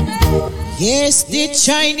Griffith. Yes, the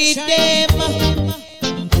Chinese them.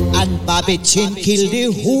 And Bobby Chin killed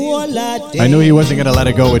the whole lot. I knew he wasn't going to let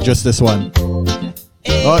it go with just this one.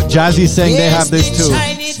 Oh, Jazzy's saying they have this too.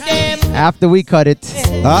 After we cut it.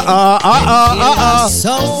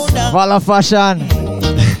 Vala fashion.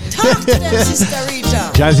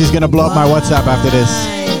 Jazzy's gonna blow up my WhatsApp after this.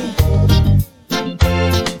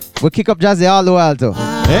 We'll kick up Jazzy all the while too.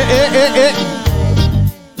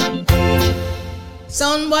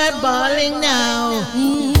 Soundboy balling now.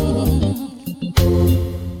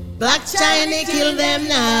 Black China kill them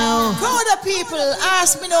now. Crowd of people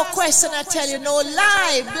ask me no question, I tell you no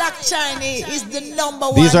lie. Black China is the number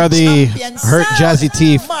one. These are the Hurt Jazzy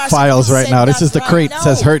T files right now. This is the crate. It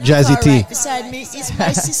says Hurt Jazzy T. Beside me is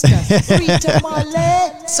my sister, Rita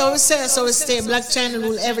Marley. So we stay. Black China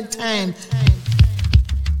rule every time.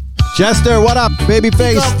 Jester, what up?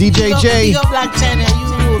 Babyface, DJ J. Big up Black China,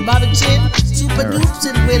 you Bobby Chin, Super Dupes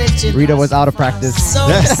and Willie Chin. Rita was out of practice. So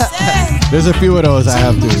sad. There's a few of those I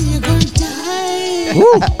have to.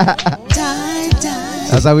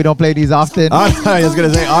 That's why we don't play these often. I was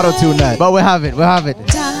gonna say auto-tune that. But we have it.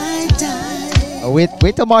 Oh,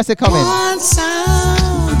 wait till Marcy come in. One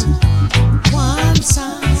sound,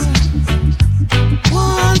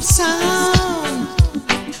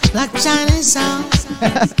 like Chinese sound.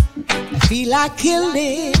 I feel like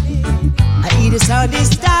killing. I eat it so this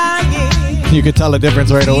dying. You could tell the difference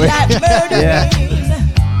right away. Yeah.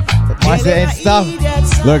 Marcy ain't stuff.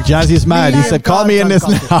 Look, Jazzy's mad. He said, "Call me in this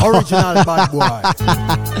now." Original bad boy.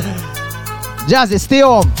 Jazzy, stay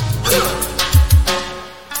home.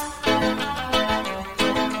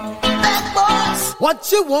 What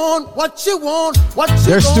you want? What you want? What you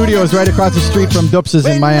Their studio is right across the street from Dups's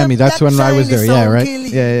in Miami. That's when I was there. Yeah, right?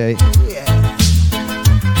 Yeah.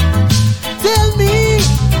 Tell me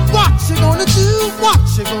what you gonna do? What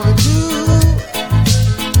you gonna do?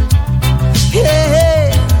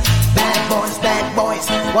 Hey, bad boys.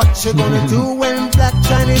 What you gonna do when Black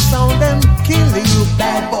Chinese sound them kill you?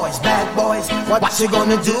 Bad boys. What you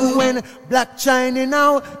gonna do when Black Chinese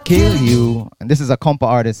now Kill you. And this is a compa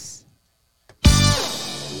artist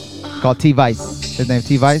called T-Vice. His name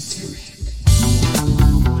T-Vice.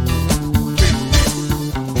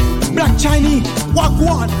 Black Chinese, walk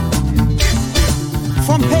one.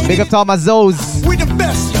 From Haiti, Big up to all my Zoes. we the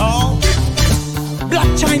best, y'all. Black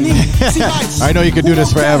Chinese, T-Vice. I know you could do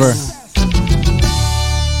this forever.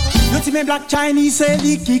 Don't you mean Black Chinese say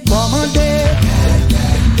licky commande?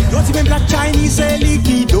 Don't you mean Black Chinese say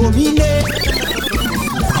licky domine?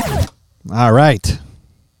 All right.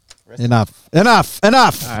 Enough. All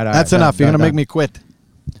right, That's enough. You're going to make me quit.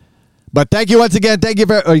 But thank you once again. Thank you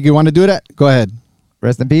for... Oh, you want to do that? Go ahead.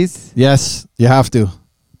 Rest in peace. Yes, you have to.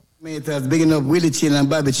 Big enough Willie Chin and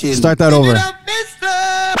Bobby Chin. Start that over.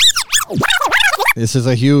 This is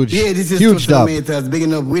a huge, huge dub. Big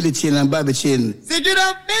enough Willie Chin and Bobby Chin. Sit it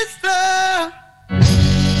up, mister.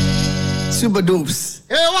 Super Dupes.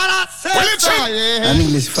 Hey, what I said, And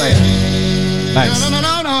English Fire. Nice. No.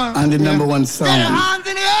 And the number one song. Get your hands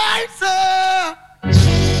in the air, sir.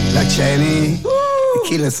 Black Chinese, the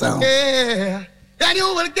killer sound. Yeah. And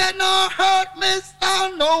you will get no hurt,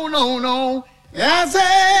 mister. No. I say,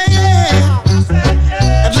 yeah.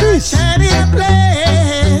 Black Chinese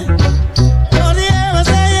play. Don't you ever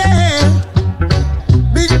say, yeah.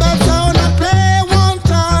 Big Bob sound I play one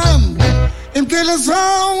time. Him kill a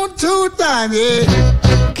sound 2 times,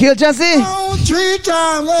 yeah. Kill Jazzy. 3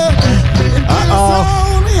 times, yeah.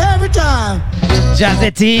 Every time.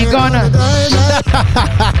 Jazzy T gonna.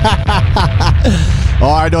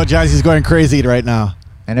 Oh, I know Jazzy's going crazy right now.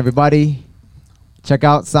 And everybody, check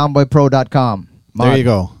out soundboypro.com.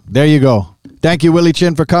 There you go. Thank you, Willie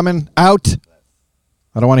Chin, for coming out.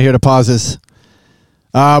 I don't want to hear the pauses.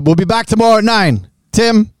 We'll be back tomorrow at 9.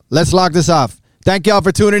 Tim, let's lock this off. Thank y'all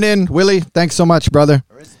for tuning in. Willie, thanks so much, brother.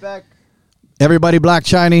 Respect. Everybody, Black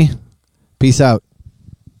Chinese, peace out.